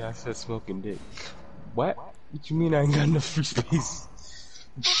 Yeah, I said smoking dick. What? What you mean I ain't got enough free space?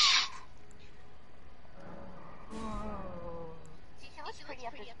 She looks pretty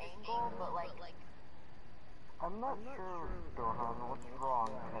at this angle, but like I'm not sure, Dohan, what's wrong,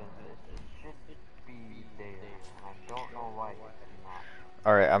 because it should be there, and I don't know why it's not.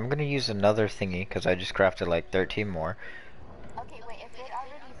 Alright, I'm gonna use another thingy because I just crafted like 13 more. okay, wait, if it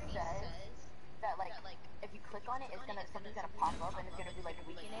already says that like if you click on it, it's gonna something's gonna pop up and it's gonna be like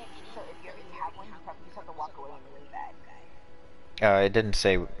weaken it. So if you already have one, you probably just have to walk away and bring it back. It didn't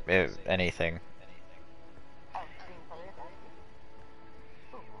say anything. Oh, didn't play with that?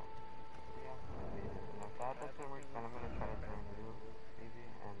 Yeah, and if that doesn't work, then I'm gonna try to join you, maybe,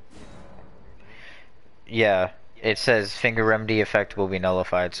 and see if I can remove. Yeah, it says finger remedy effect will be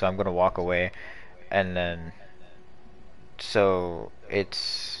nullified, so I'm gonna walk away, and then so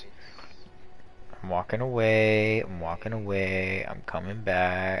it's I'm walking away, I'm coming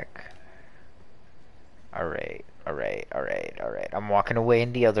back. Alright. I'm walking away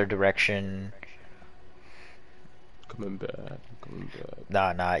in the other direction. Coming back, coming back.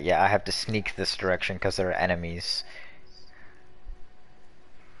 Nah, yeah, I have to sneak this direction because there are enemies.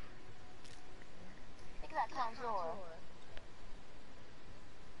 Think of that console.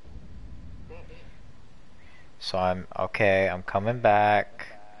 So I'm coming back.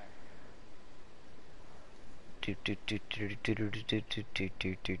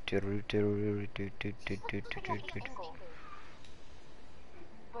 Angle.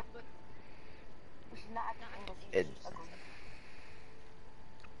 But she's not actually English, It, she's ugly.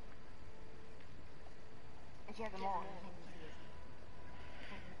 And she has a mole.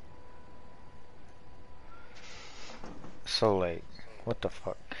 so like, what the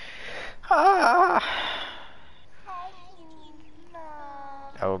fuck? Ah!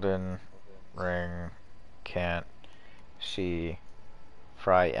 Elden Ring can't see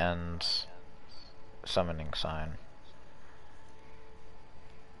Fry ends summoning sign.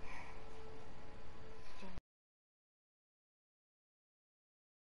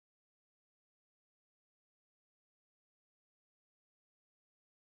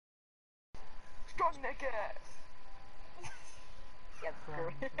 Strong neck ass! Yep, screw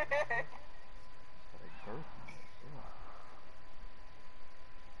it.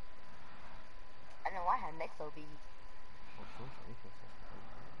 I know I had neck so big.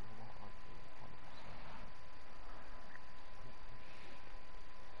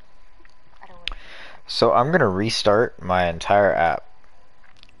 I don't want to. So I'm gonna restart my entire app